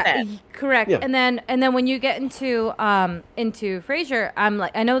some extent. Correct. Yeah. And then when you get into Frasier, I'm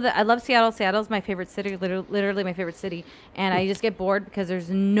like, I know that I love Seattle. Seattle's my favorite city, literally my favorite city, and I just get bored because there's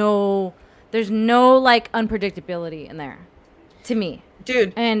no like unpredictability in there, to me.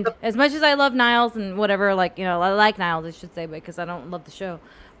 Dude, and as much as I love Niles and whatever, like, you know, I like Niles, I should say, because I don't love the show,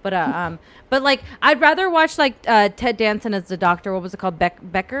 but but like I'd rather watch like Ted Danson as the doctor. What was it called?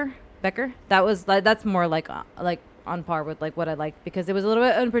 Becker. That's more like on par with like what I liked, because it was a little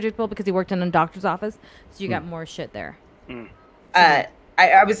bit unpredictable because he worked in a doctor's office, so you got more shit there.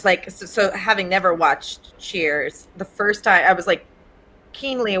 I was like, so having never watched Cheers, the first time I was like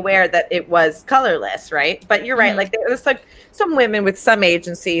keenly aware that it was colorless, right? But you're right, like there's like some women with some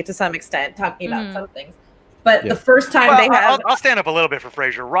agency to some extent talking about some things, but the first time I'll stand up a little bit for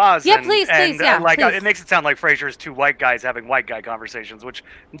Frasier. Roz, please, like please. It makes it sound like Frasier is two white guys having white guy conversations, which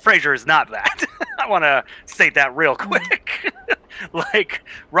Frasier is not that. I want to state that real quick. Like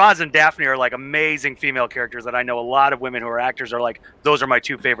Roz and Daphne are like amazing female characters that I know a lot of women who are actors are like, those are my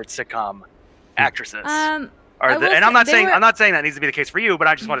two favorite sitcom actresses. And I'm not saying that needs to be the case for you, but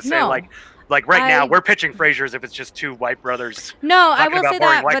I just want to say like right now we're pitching Frasier as if it's just two white brothers. No, I will say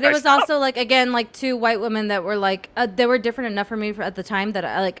that, but it was also like, again, like two white women that were like they were different enough for me at the time that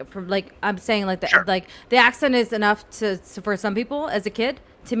I like, from like I'm saying like the like the accent is enough to for some people as a kid.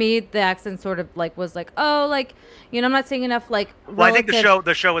 To me, the accent sort of like was like, oh, like, you know, I'm not saying enough like. Well, I think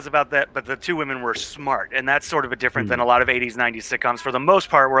the show was about that, but the two women were smart, and that's sort of a different than a lot of 80s, 90s sitcoms. For the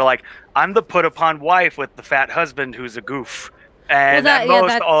most part, we're like, I'm the put upon wife with the fat husband who's a goof, and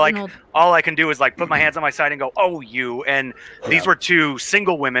all I can do is like put my hands on my side and go, oh, you. And these were two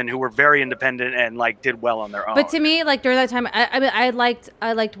single women who were very independent and like did well on their own. But to me, like during that time, I mean, I liked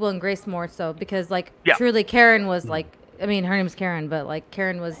Will and Grace more so because like truly Karen was like. I mean, her name was Karen, but like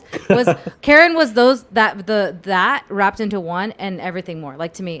Karen was those that wrapped into one and everything more.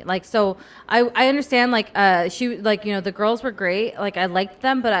 Like to me, like so I understand like she like, you know, the girls were great, like I liked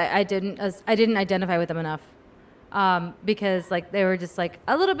them, but I didn't identify with them enough. Because like they were just like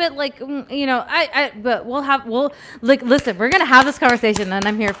a little bit like, you know, but we'll like listen, we're gonna have this conversation and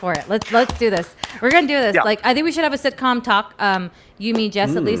I'm here for it. Let's do this. We're gonna do this. Like I think we should have a sitcom talk. You, me,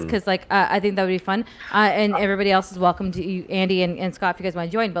 Jess, at least, because like I think that would be fun. And everybody else is welcome to you, Andy and Scott, if you guys want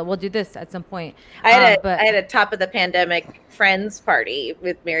to join. But we'll do this at some point. I had a top of the pandemic friends party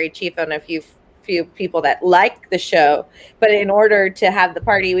with Mary Chief and a few people that like the show, but in order to have the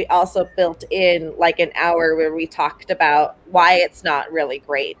party, we also built in like an hour where we talked about why it's not really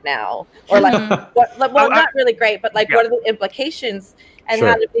great now, or like not really great, but like what are the implications and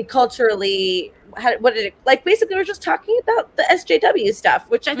how to be culturally. What did it like? Basically, we're just talking about the SJW stuff,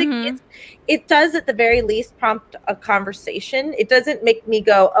 which I think it does at the very least prompt a conversation. It doesn't make me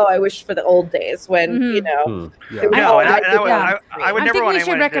go, "Oh, I wish for the old days when you know." I would never want we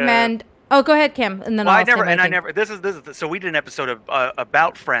should recommend. Oh, go ahead, Cam, and then I never. This is so we did an episode of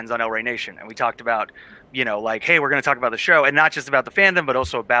about Friends on El Rey Nation, and we talked about you know, like, hey, we're going to talk about the show, and not just about the fandom, but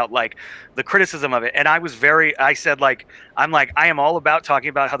also about like the criticism of it. And I said, like, I am all about talking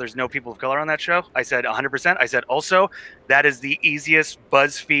about how there's no people of color on that show. I said 100%. I said also that is the easiest.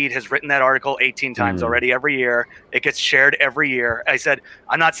 BuzzFeed has written that article 18 times already every year. It gets shared every year. I said,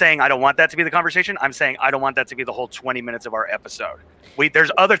 I'm not saying I don't want that to be the conversation. I'm saying I don't want that to be the whole 20 minutes of our episode.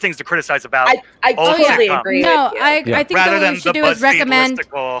 There's other things to criticize about. I totally agree. No, with you. I think what we should do is recommend.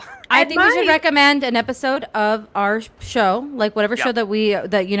 I think we should recommend an episode of our show, like whatever show that we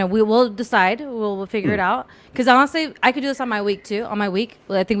will decide. We'll figure it out. Because honestly, I could do this on my week too. On my week,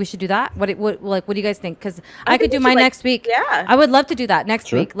 I think we should do that. What do you guys think? Because I could do mine next week. Yeah, I would love to do that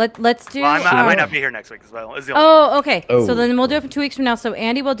next week. Let's do. Well, I might not be here next week as well. Okay. So then we'll do it for 2 weeks from now. So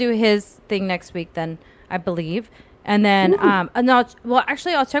Andy will do his thing next week. Then I believe. And then,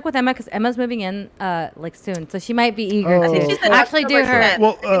 actually, I'll check with Emma because Emma's moving in like soon, so she might be eager to actually do her.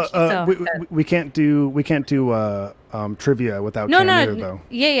 Well, we can't do trivia without Cam though.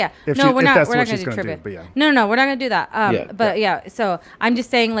 Yeah. If we're not that's going what to do trivia. But yeah. No, we're not going to do that. But yeah, so I'm just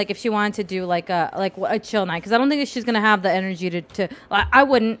saying, like, if she wanted to do like a chill night, because I don't think that she's going to have the energy to. I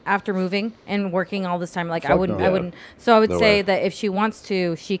wouldn't after moving and working all this time. Like I wouldn't. So I would say that if she wants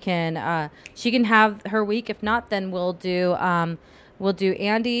to, she can have her week. If not, then we'll do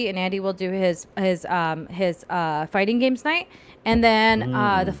Andy, and Andy will do his fighting games night, and then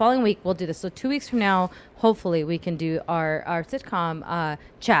the following week we'll do this. So 2 weeks from now, hopefully we can do our sitcom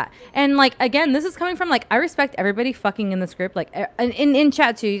chat. And like again, this is coming from like I respect everybody fucking in this group, like in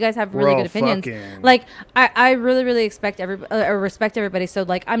chat too. You guys have really good opinions. Like I really respect everybody. So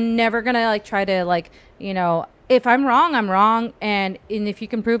like I'm never gonna like try to like if I'm wrong, I'm wrong, and if you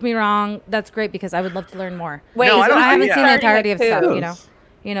can prove me wrong, that's great because I would love to learn more. Wait, I haven't seen the entirety of stuff,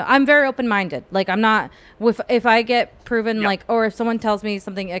 I'm very open-minded. Like I'm not if I get proven like, or if someone tells me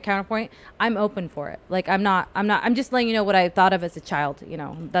something a counterpoint, I'm open for it. Like I'm just letting you know what I thought of as a child.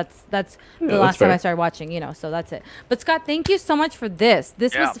 That's the last time I started watching. So that's it. But Scott, thank you so much for this.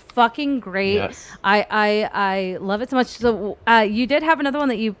 This was fucking great. Yes. I love it so much. So you did have another one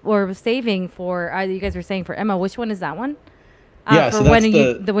that you were saving for. You guys were saying for Emma. Which one is that one? For so when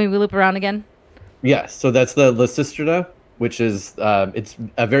we loop around again. Yes. So that's the Lysistrata, which is it's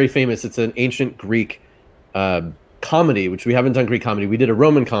a very famous. It's an ancient Greek comedy, which we haven't done Greek comedy. We did a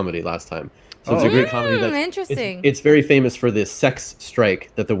Roman comedy last time, so it's a Greek comedy. That's interesting. It's very famous for the sex strike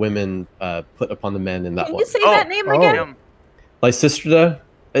that the women put upon the men in that one. Can you say that name again? Lysistrata.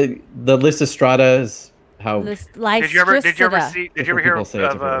 The Lysistrata is how. Did you ever hear of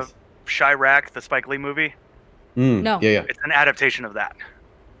Chirac, the Spike Lee movie? No. Yeah. It's an adaptation of that.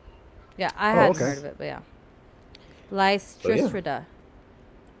 Yeah, I hadn't heard of it, but yeah. Lysistrata.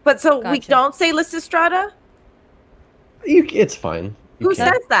 But so we don't say Lysistrata? It's fine. Who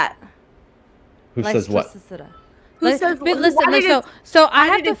says that? Who says what? Who says but listen, so I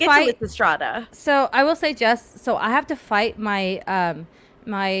have to fight Lysistrata. So I will say so I have to fight my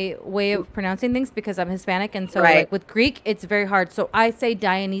my way of pronouncing things because I'm Hispanic, and so like with Greek it's very hard. So I say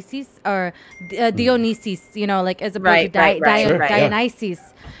Dionysus or Dionysus, like as opposed to Dionysus.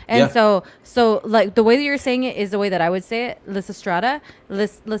 And so like the way that you're saying it is the way that I would say it. Lysistrata.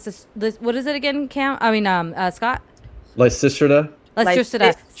 What is it again, Cam? I mean, Scott. Lysistrata.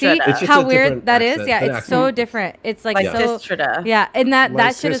 Lysistrata. See how weird that is? Yeah, it's so different. It's like Lysistrata. Yeah, and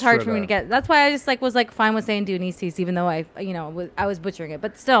that shit is hard for me to get. That's why I just was fine with saying Dionysus, even though I was butchering it.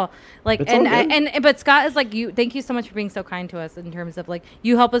 But still, like, but Scott is like, thank you so much for being so kind to us in terms of like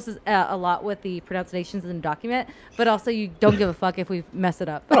you help us a lot with the pronunciations in the document, but also you don't give a fuck if we mess it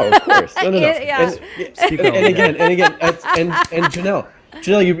up. Oh, of course. No. Yeah. And again, and Janelle,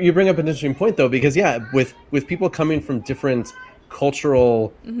 you bring up an interesting point though, because with people coming from different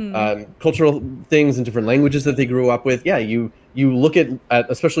cultural things and different languages that they grew up with, you look at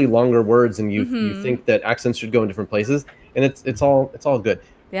especially longer words and you think that accents should go in different places, and it's all good.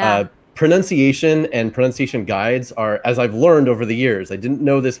 Pronunciation and pronunciation guides are, as I've learned over the years, I didn't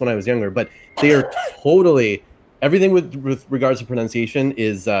know this when I was younger, but they are totally everything with regards to pronunciation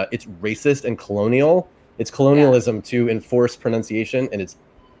is it's racist and colonial. It's colonialism to enforce pronunciation, and it's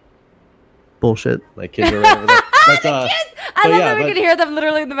bullshit. My kids are right over there. But, I love that we can hear them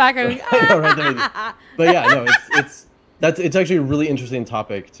literally in the background. But yeah, no, it's actually a really interesting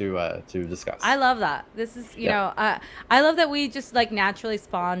topic to discuss. I love that. This is I love that we just like naturally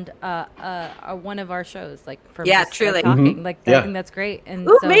spawned one of our shows like from truly talking. Like I think that's great. And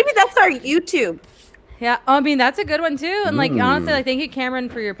maybe that's our YouTube. Yeah, I mean that's a good one too, and like honestly, like thank you, Cameron,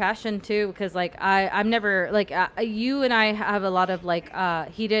 for your passion too, because like I'm never like you and I have a lot of like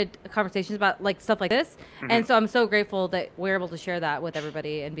heated conversations about like stuff like this, and so I'm so grateful that we're able to share that with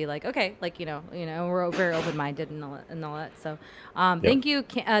everybody and be like, okay, like you know, we're very open minded and all that. So thank you,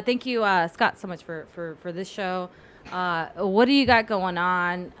 Scott, so much for this show. What do you got going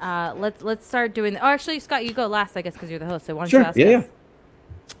on? Let's start doing. Oh, actually, Scott, you go last, I guess, because you're the host. So why don't you ask us? Yeah.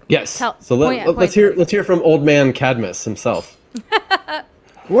 Yes. So let's hear from old man Cadmus himself.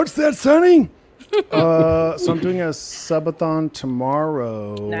 What's that, Sonny? So I'm doing a subathon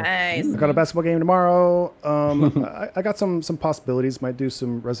tomorrow. Nice. I got a basketball game tomorrow. I got some possibilities. Might do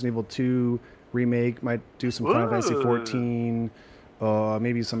some Resident Evil 2 remake. Might do some Final Fantasy 14.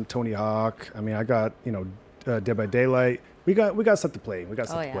 Maybe some Tony Hawk. I mean, I got Dead by Daylight. We got stuff to play.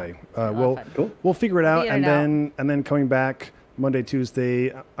 We'll figure it out, and then coming back Monday, Tuesday,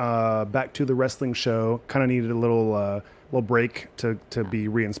 back to the wrestling show. Kind of needed a little break to be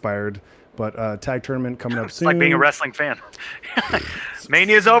re-inspired. But tag tournament coming up soon. It's like being a wrestling fan.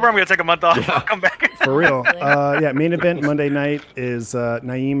 Mania's over. I'm going to take a month off. I'll come back. For real. Main event Monday night is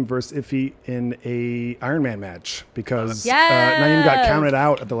Naeem versus Iffy in a Iron Man match because Naeem got counted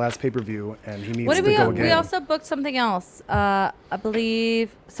out at the last pay-per-view and he needs to go again. We also booked something else. I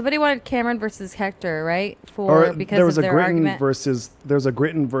believe somebody wanted Cameron versus Hector, right? Because of their argument. There's a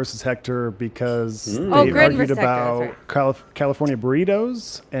Gritton versus Hector because they argued about California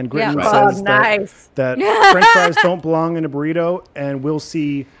burritos, and Gritton says that French fries don't belong in a burrito, and we'll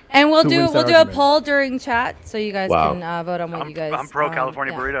see. And we'll do a poll during chat, so you guys can vote on what you guys. I'm pro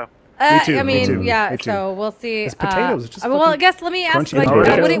California burrito. Me too. So we'll see. It's potatoes. It's just well, I guess let me ask. Like,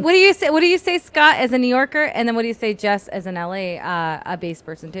 what do you say? What do you say, Scott, as a New Yorker, and then what do you say, Jess, as an LA based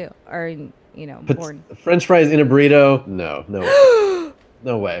person too, or born? French fries in a burrito? No,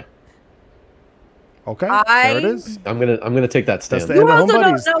 no way. Okay, there it is. I'm gonna take that stand. You also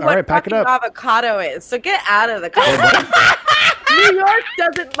don't know what fucking avocado is, so get out of the country. New York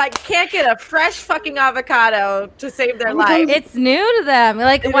can't get a fresh fucking avocado to save their life. It's new to them.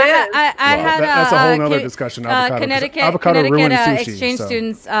 Like that's a whole other discussion. Connecticut exchange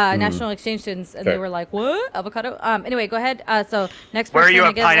students, national exchange students, and they were like, "What avocado?" Anyway, go ahead. So next person. Where are you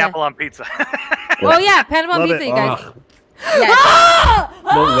at pineapple on pizza? Oh yeah, pineapple on pizza, you guys. Yes.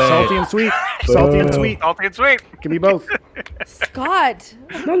 No way. Salty and sweet. Salty and sweet. Salty and sweet. Give me both. Scott.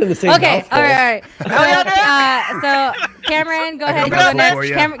 Not in the same Okay. All right. So Cameron, go ahead. Go next.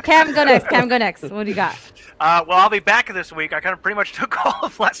 Cam, go next. Cam, go next. What do you got? Well, I'll be back this week. I kind of pretty much took all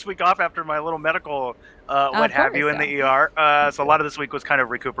of last week off after my little medical what have you in the ER. So a lot of this week was kind of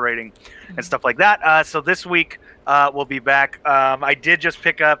recuperating and stuff like that. So this week we'll be back. I did just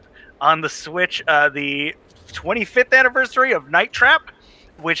pick up on the Switch the 25th anniversary of Night Trap,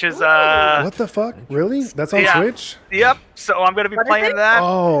 which is what the fuck? Really? That's on Switch? Yep. So I'm going to be playing that.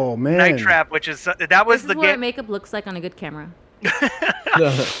 Oh man. Night Trap, which is that was the game. What makeup looks like on a good camera.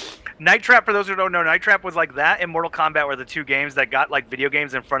 Night Trap, for those who don't know, Night Trap was like that and Mortal Kombat were the two games that got like video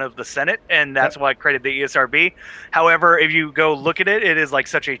games in front of the Senate, and that's why I created the ESRB. However, if you go look at it, it is like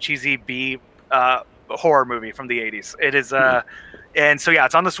such a cheesy B horror movie from the 80s. It is and so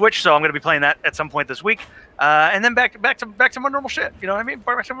it's on the Switch, so I'm going to be playing that at some point this week. And then back to my normal shit. You know what I mean?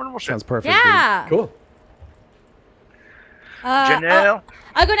 Back to my normal shit. Sounds perfect. Yeah. Dude. Cool. Janel.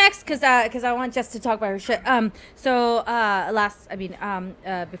 I'll go next because I want Jess to talk about her shit.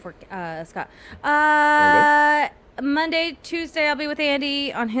 Before Scott. Monday, Tuesday, I'll be with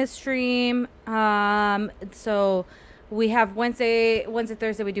Andy on his stream. So we have Wednesday,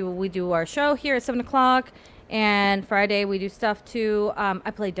 Thursday. We do our show here at 7:00. And Friday we do stuff too.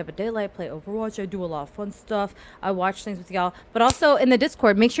 I play Dead by Daylight, I play Overwatch. I do a lot of fun stuff. I watch things with y'all. But also in the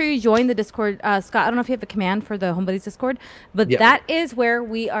Discord, make sure you join the Discord. Scott, I don't know if you have a command for the Homebuddies Discord, but that is where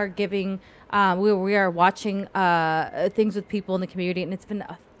we are giving, we are watching things with people in the community, and it's been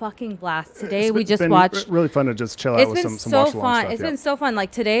a fucking blast. Today we just watched. Really fun to just chill out with some watch along stuff. It's been so fun.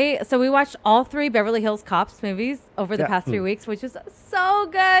 Like today, so we watched all 3 Beverly Hills Cops movies over the past 3 weeks, which was so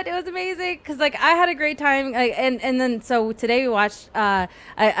good. It was amazing because like I had a great time. And then so today we watched.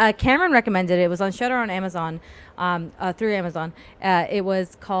 Cameron recommended it. It was on Shudder on Amazon, through Amazon. It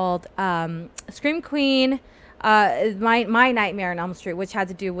was called Scream Queen. My Nightmare on Elm Street, which had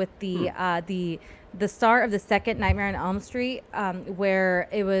to do with the star of the second Nightmare on Elm Street, where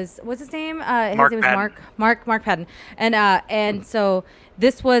it was, what's his name? His name was Mark Patton. And so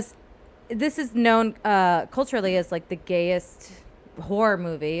this is known culturally as like the gayest horror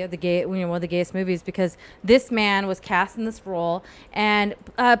movie, one of the gayest movies, because this man was cast in this role and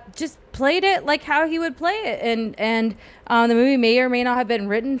just played it like how he would play it, and the movie may or may not have been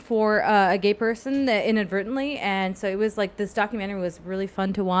written for a gay person inadvertently, and so it was like this documentary was really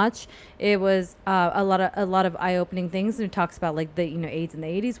fun to watch. It was a lot of eye-opening things, and it talks about like the AIDS in the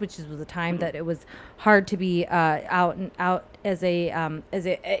 80s, which was a time that it was hard to be out as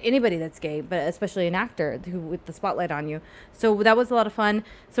anybody that's gay, but especially an actor with the spotlight on you. So that was a lot of fun.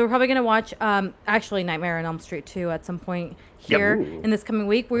 So we're probably gonna watch actually Nightmare on Elm Street 2 at some point here in this coming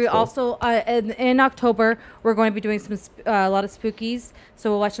week. We also in October we're going to be doing a lot of spookies. So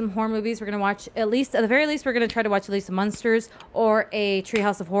we'll watch some horror movies. We're gonna watch at the very least we're gonna try to watch at least a Munsters or a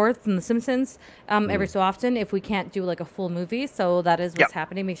Treehouse of Horror from The Simpsons every so often if we can't do like a full movie. So that is what's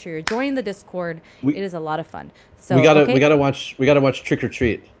happening. Make sure you're joining the Discord. It is a lot of fun. So we gotta watch Trick or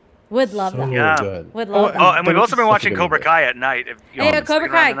Treat. Would love that. Yeah. Good. Would love that. Oh, and we've also been watching Cobra Kai at night. Cobra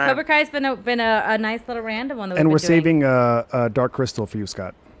Kai. Cobra Kai's been a nice little random one. And we're saving Dark Crystal for you,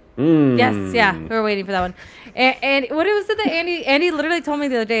 Scott. Yes, yeah, we were waiting for that one. And what was it that Andy literally told me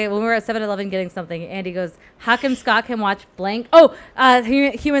the other day when we were at 7-Eleven getting something. Andy goes, "How come Scott can watch blank?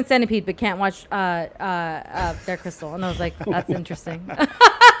 Human Centipede, but can't watch Dark Crystal?" And I was like, "That's interesting."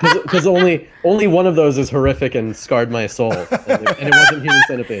 Because only one of those is horrific and scarred my soul, and it wasn't Human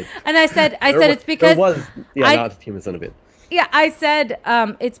Centipede. And I said it's because there was not Human Centipede. Yeah, I said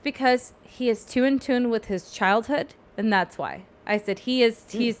it's because he is too in tune with his childhood, and that's why. I said he is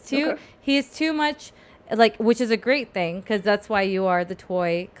too much, like, which is a great thing because that's why you are the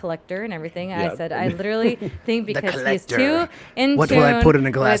toy collector and everything. Yeah. I said I literally think because he's too in what tune will I put in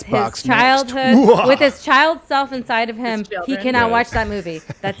a glass with box his childhood, with his child self inside of him. He cannot watch that movie.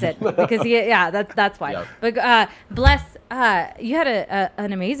 That's it because that's why. Yeah. But Bless, you had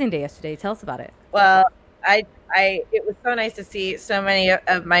an amazing day yesterday. Tell us about it. Well, it was so nice to see so many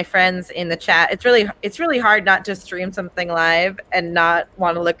of my friends in the chat. It's really hard not to stream something live and not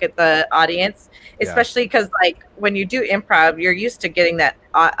want to look at the audience, especially because like when you do improv, you're used to getting that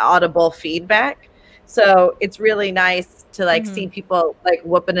audible feedback. So it's really nice to like see people like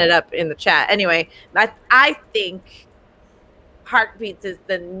whooping it up in the chat. Anyway, I think Heartbeats is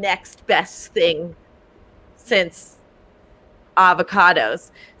the next best thing since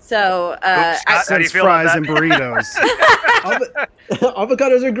avocados. So since fries and burritos.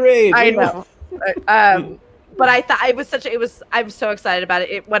 Avocados are great. I know. But I thought I'm so excited about it.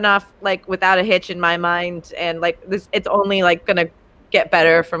 It went off like without a hitch in my mind, and like it's only like gonna get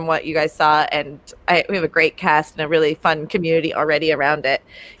better from what you guys saw. And we have a great cast and a really fun community already around it.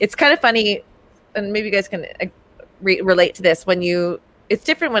 It's kind of funny, and maybe you guys can relate to this. It's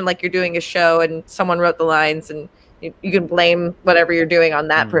different when like you're doing a show and someone wrote the lines and you can blame whatever you're doing on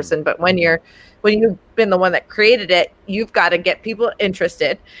that person, but when you've been the one that created it, you've got to get people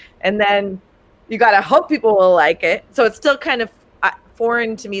interested, and then you got to hope people will like it. So it's still kind of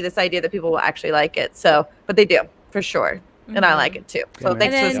foreign to me, this idea that people will actually like it. So, but they do for sure, and I like it too. So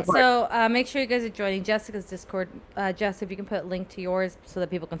thanks for the support. So make sure you guys are joining Jessica's Discord. Jess, if you can put a link to yours so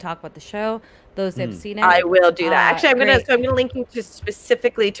that people can talk about the show. Those that have seen it, I will do that. Actually, I'm gonna link you to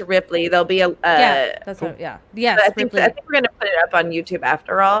specifically to Ripley. There'll be a yes. I think we're gonna put it up on YouTube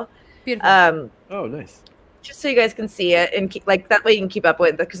after all. Beautiful. Oh, nice. Just so you guys can see it and like that way you can keep up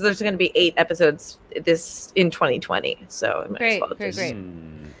with it, because there's going to be 8 episodes in 2020. So great.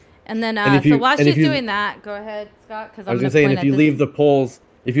 And then so while she's doing that, go ahead, Scott. Because I was going to say, and if you leave the polls.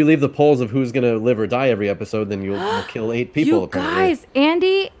 If you leave the polls of who's gonna live or die every episode, then you'll kill 8 people. You guys,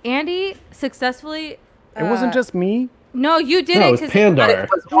 Andy successfully. It wasn't just me. No, you did it. It was Pandar.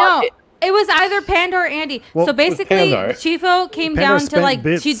 It was either Pandar or Andy. Well, so basically, Chifo came down to like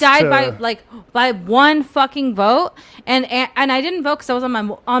she died by one fucking vote, and I didn't vote because I was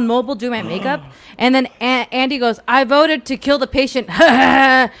on mobile doing my makeup, and then Andy goes, "I voted to kill the patient,"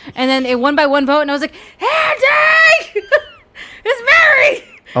 and then it won by 1 vote, and I was like, "Andy, it's Mary."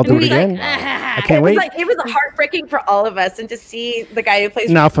 I'll do it again. I can't wait. It was heartbreaking for all of us, and to see the guy who plays.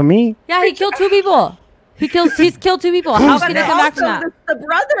 Now for me. Yeah, he killed 2 people. He's killed 2 people. How can he come back from that? The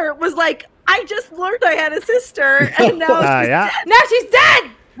brother was like, I just learned I had a sister, and now now she's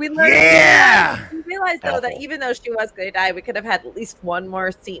dead. We learned. Yeah. We realized though that even though she was going to die, we could have had at least one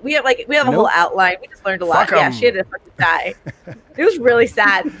more scene. We have a whole outline. We just learned a lot. Yeah, she had to fucking die. It was really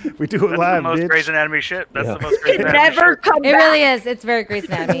sad. We do it live. That's the most Grey's Anatomy shit. That's the most Grey's Anatomy shit. Never come back. It really is. It's very Grey's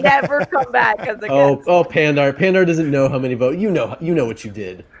Anatomy. Never come back. Pandar. Pandar doesn't know how many votes. You know what you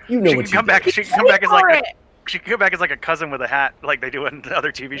did. You know what you did. She can come back as like. She could come back as like a cousin with a hat, like they do in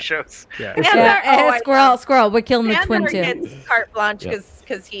other TV shows. Yeah. Squirrel. We're killing the twin too. Gets carte blanche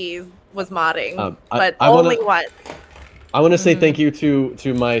because he was modding, but I only one. I want to say thank you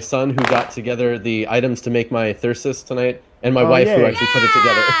to my son who got together the items to make my Thyrsus tonight. and my wife who actually put it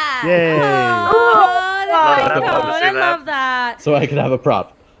together. Yay! I love that. So I could have a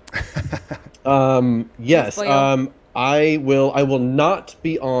prop. Yes. I will not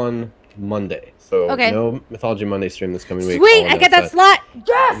be on Monday. So no Mythology Monday stream this coming week. Sweet, I get that slot.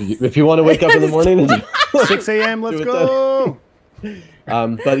 Yes. If you want to wake up in the morning and do 6 a.m. Let's go.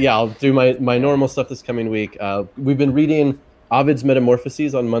 But yeah, I'll do my normal stuff this coming week. We've been reading Ovid's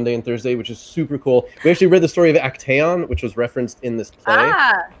Metamorphoses on Monday and Thursday, which is super cool. We actually read the story of Actaeon, which was referenced in this play.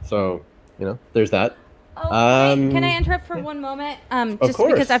 So there's that. Can I interrupt for one moment? Just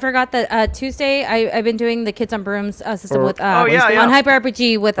because I forgot that Tuesday I've been doing the Kids on Brooms system with on Hyper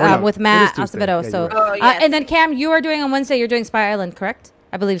RPG with Matt Acevedo. And then Cam, you are doing on Wednesday. You're doing Spy Island, correct?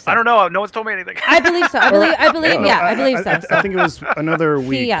 I believe so. I don't know. No one's told me anything. I believe so. I believe so. I think it was another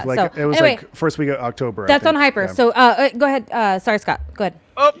week. Yeah, it was like first week of October. That's on Hyper. Yeah. So go ahead. Sorry, Scott. Go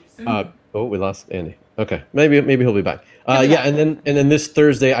ahead. We lost Andy. Okay, maybe he'll be back. And then this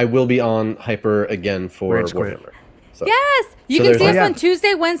Thursday I will be on Hyper again for Warhammer. So, yes, you can see us on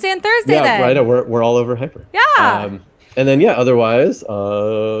Tuesday, Wednesday, and Thursday. Yeah, then. Right. We're all over Hyper. Yeah. And then otherwise, get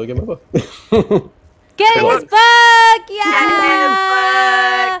my book. Get his book!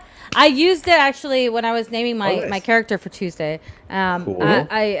 Yeah! I used it actually when I was naming my character for Tuesday. Cool.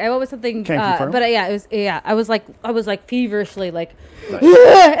 I went with something, but I was like feverishly like. Nice.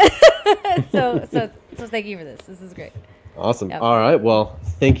 so thank you for this. This is great. Awesome. Yep. All right. Well,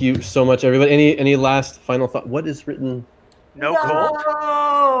 thank you so much, everybody. Any last final thought? What is written? No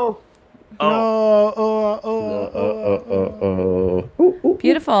cold.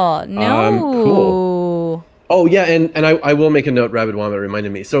 Beautiful. No. Cool. Oh yeah, and I will make a note. Rabid Wombat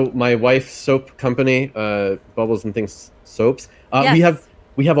reminded me. So my wife's soap company, Bubbles and Things Soaps. Yes.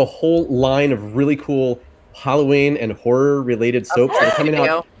 We have a whole line of really cool Halloween and horror related soaps that are coming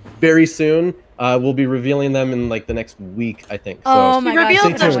out very soon. We'll be revealing them in like the next week, I think. Oh my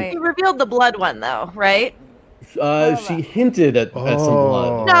god! She revealed the blood one though, right? She hinted at some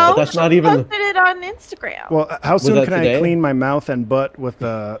blood. No, but that's not even. Posted it on Instagram. Well, how soon can I clean my mouth and butt with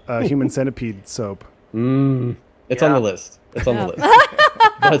a human centipede soap? It's on the list. It's on the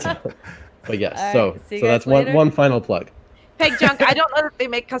list. But yes, right, so that's one final plug. Peg Junk, I don't know that they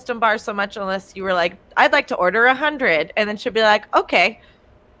make custom bars so much unless you were like, I'd like to order 100, and then she'll be like, okay.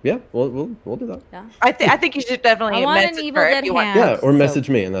 Yeah, we'll do that. Yeah. I think you should definitely message her if you want. Yeah, or message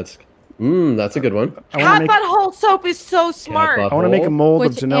me, and that's a good one. Cat butthole soap is so smart. I want to make a mold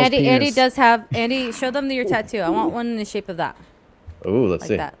of Janelle's penis. Andy does have. Andy, show them your tattoo. I want one in the shape of that. Oh, let's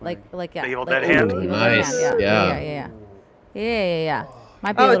see. That. Like yeah. Evil Dead hand. Nice. Yeah.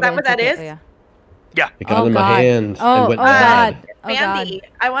 Might be is that what that is? Yeah. It got in my hand and went bad. Mandy,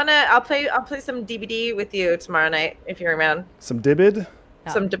 I'll play some DBD with you tomorrow night if you're around. Some Dibid?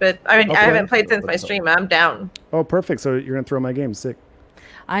 No. Some Dibid. I mean, I haven't played since my stream. I'm down. Oh, perfect. So you're gonna throw my game. Sick.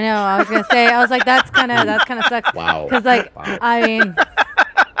 I know. I was gonna say. I was like, that's kind of sucks. Wow. Because I mean,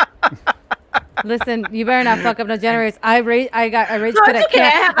 listen, you better not fuck up no generators. I rage quit at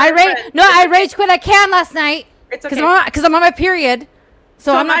Can. I rage quit at Can last night. It's okay. Because I'm on my period,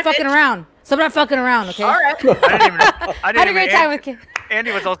 so I'm not fucking around. So I'm not fucking around, okay? All right. I had a great time with Kim.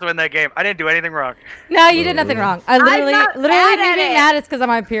 Andy was also in that game. I didn't do anything wrong. No, you did nothing wrong. I literally being mad is because I'm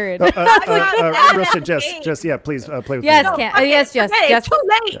on period. Russia, Jess, yeah, please play with me. Yes, Jess. It's too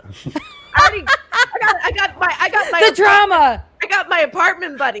late. I got my the drama. I got my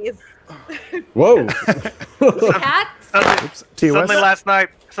apartment buddies. Whoa.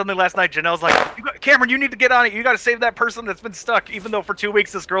 Suddenly last night, Janelle's like, Cameron, you need to get on it. You got to save that person that's been stuck. Even though for 2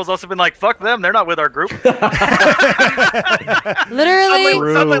 weeks, this girl's also been like, fuck them. They're not with our group. Literally.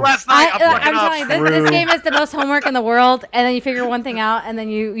 Suddenly last night, I'm telling you, this game is the most homework in the world. And then you figure one thing out, and then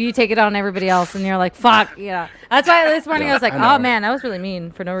you take it on everybody else, and you're like, fuck. Yeah. That's why this morning I was like, oh man, that was really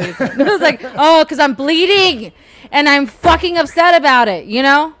mean for no reason. I was like, oh, because I'm bleeding, and I'm fucking upset about it, you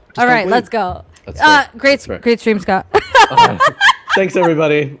know? All right, let's go. Great stream, Scott. Thanks,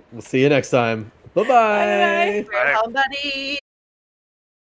 everybody. We'll see you next time. Bye-bye. Bye. Homebuddies.